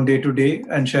doing on day to day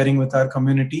and sharing with our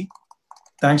community.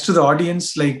 Thanks to the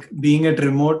audience, being at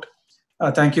remote.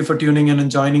 Thank you for tuning in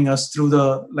and joining us through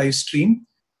the live stream.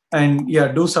 And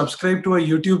do subscribe to our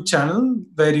YouTube channel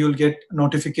where you'll get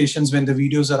notifications when the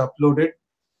videos are uploaded,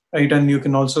 right? And you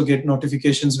can also get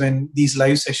notifications when these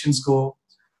live sessions go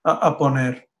up on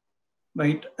air,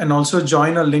 right? And also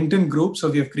join our LinkedIn group.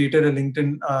 So we have created a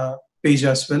LinkedIn page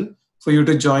as well for you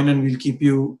to join, and we'll keep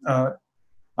you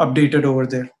updated over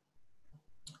there.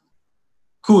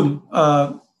 Cool.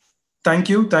 Thank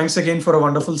you. Thanks again for a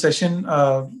wonderful session.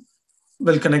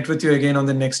 We'll connect with you again on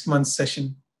the next month's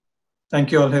session.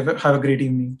 Thank you all. Have a great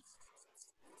evening.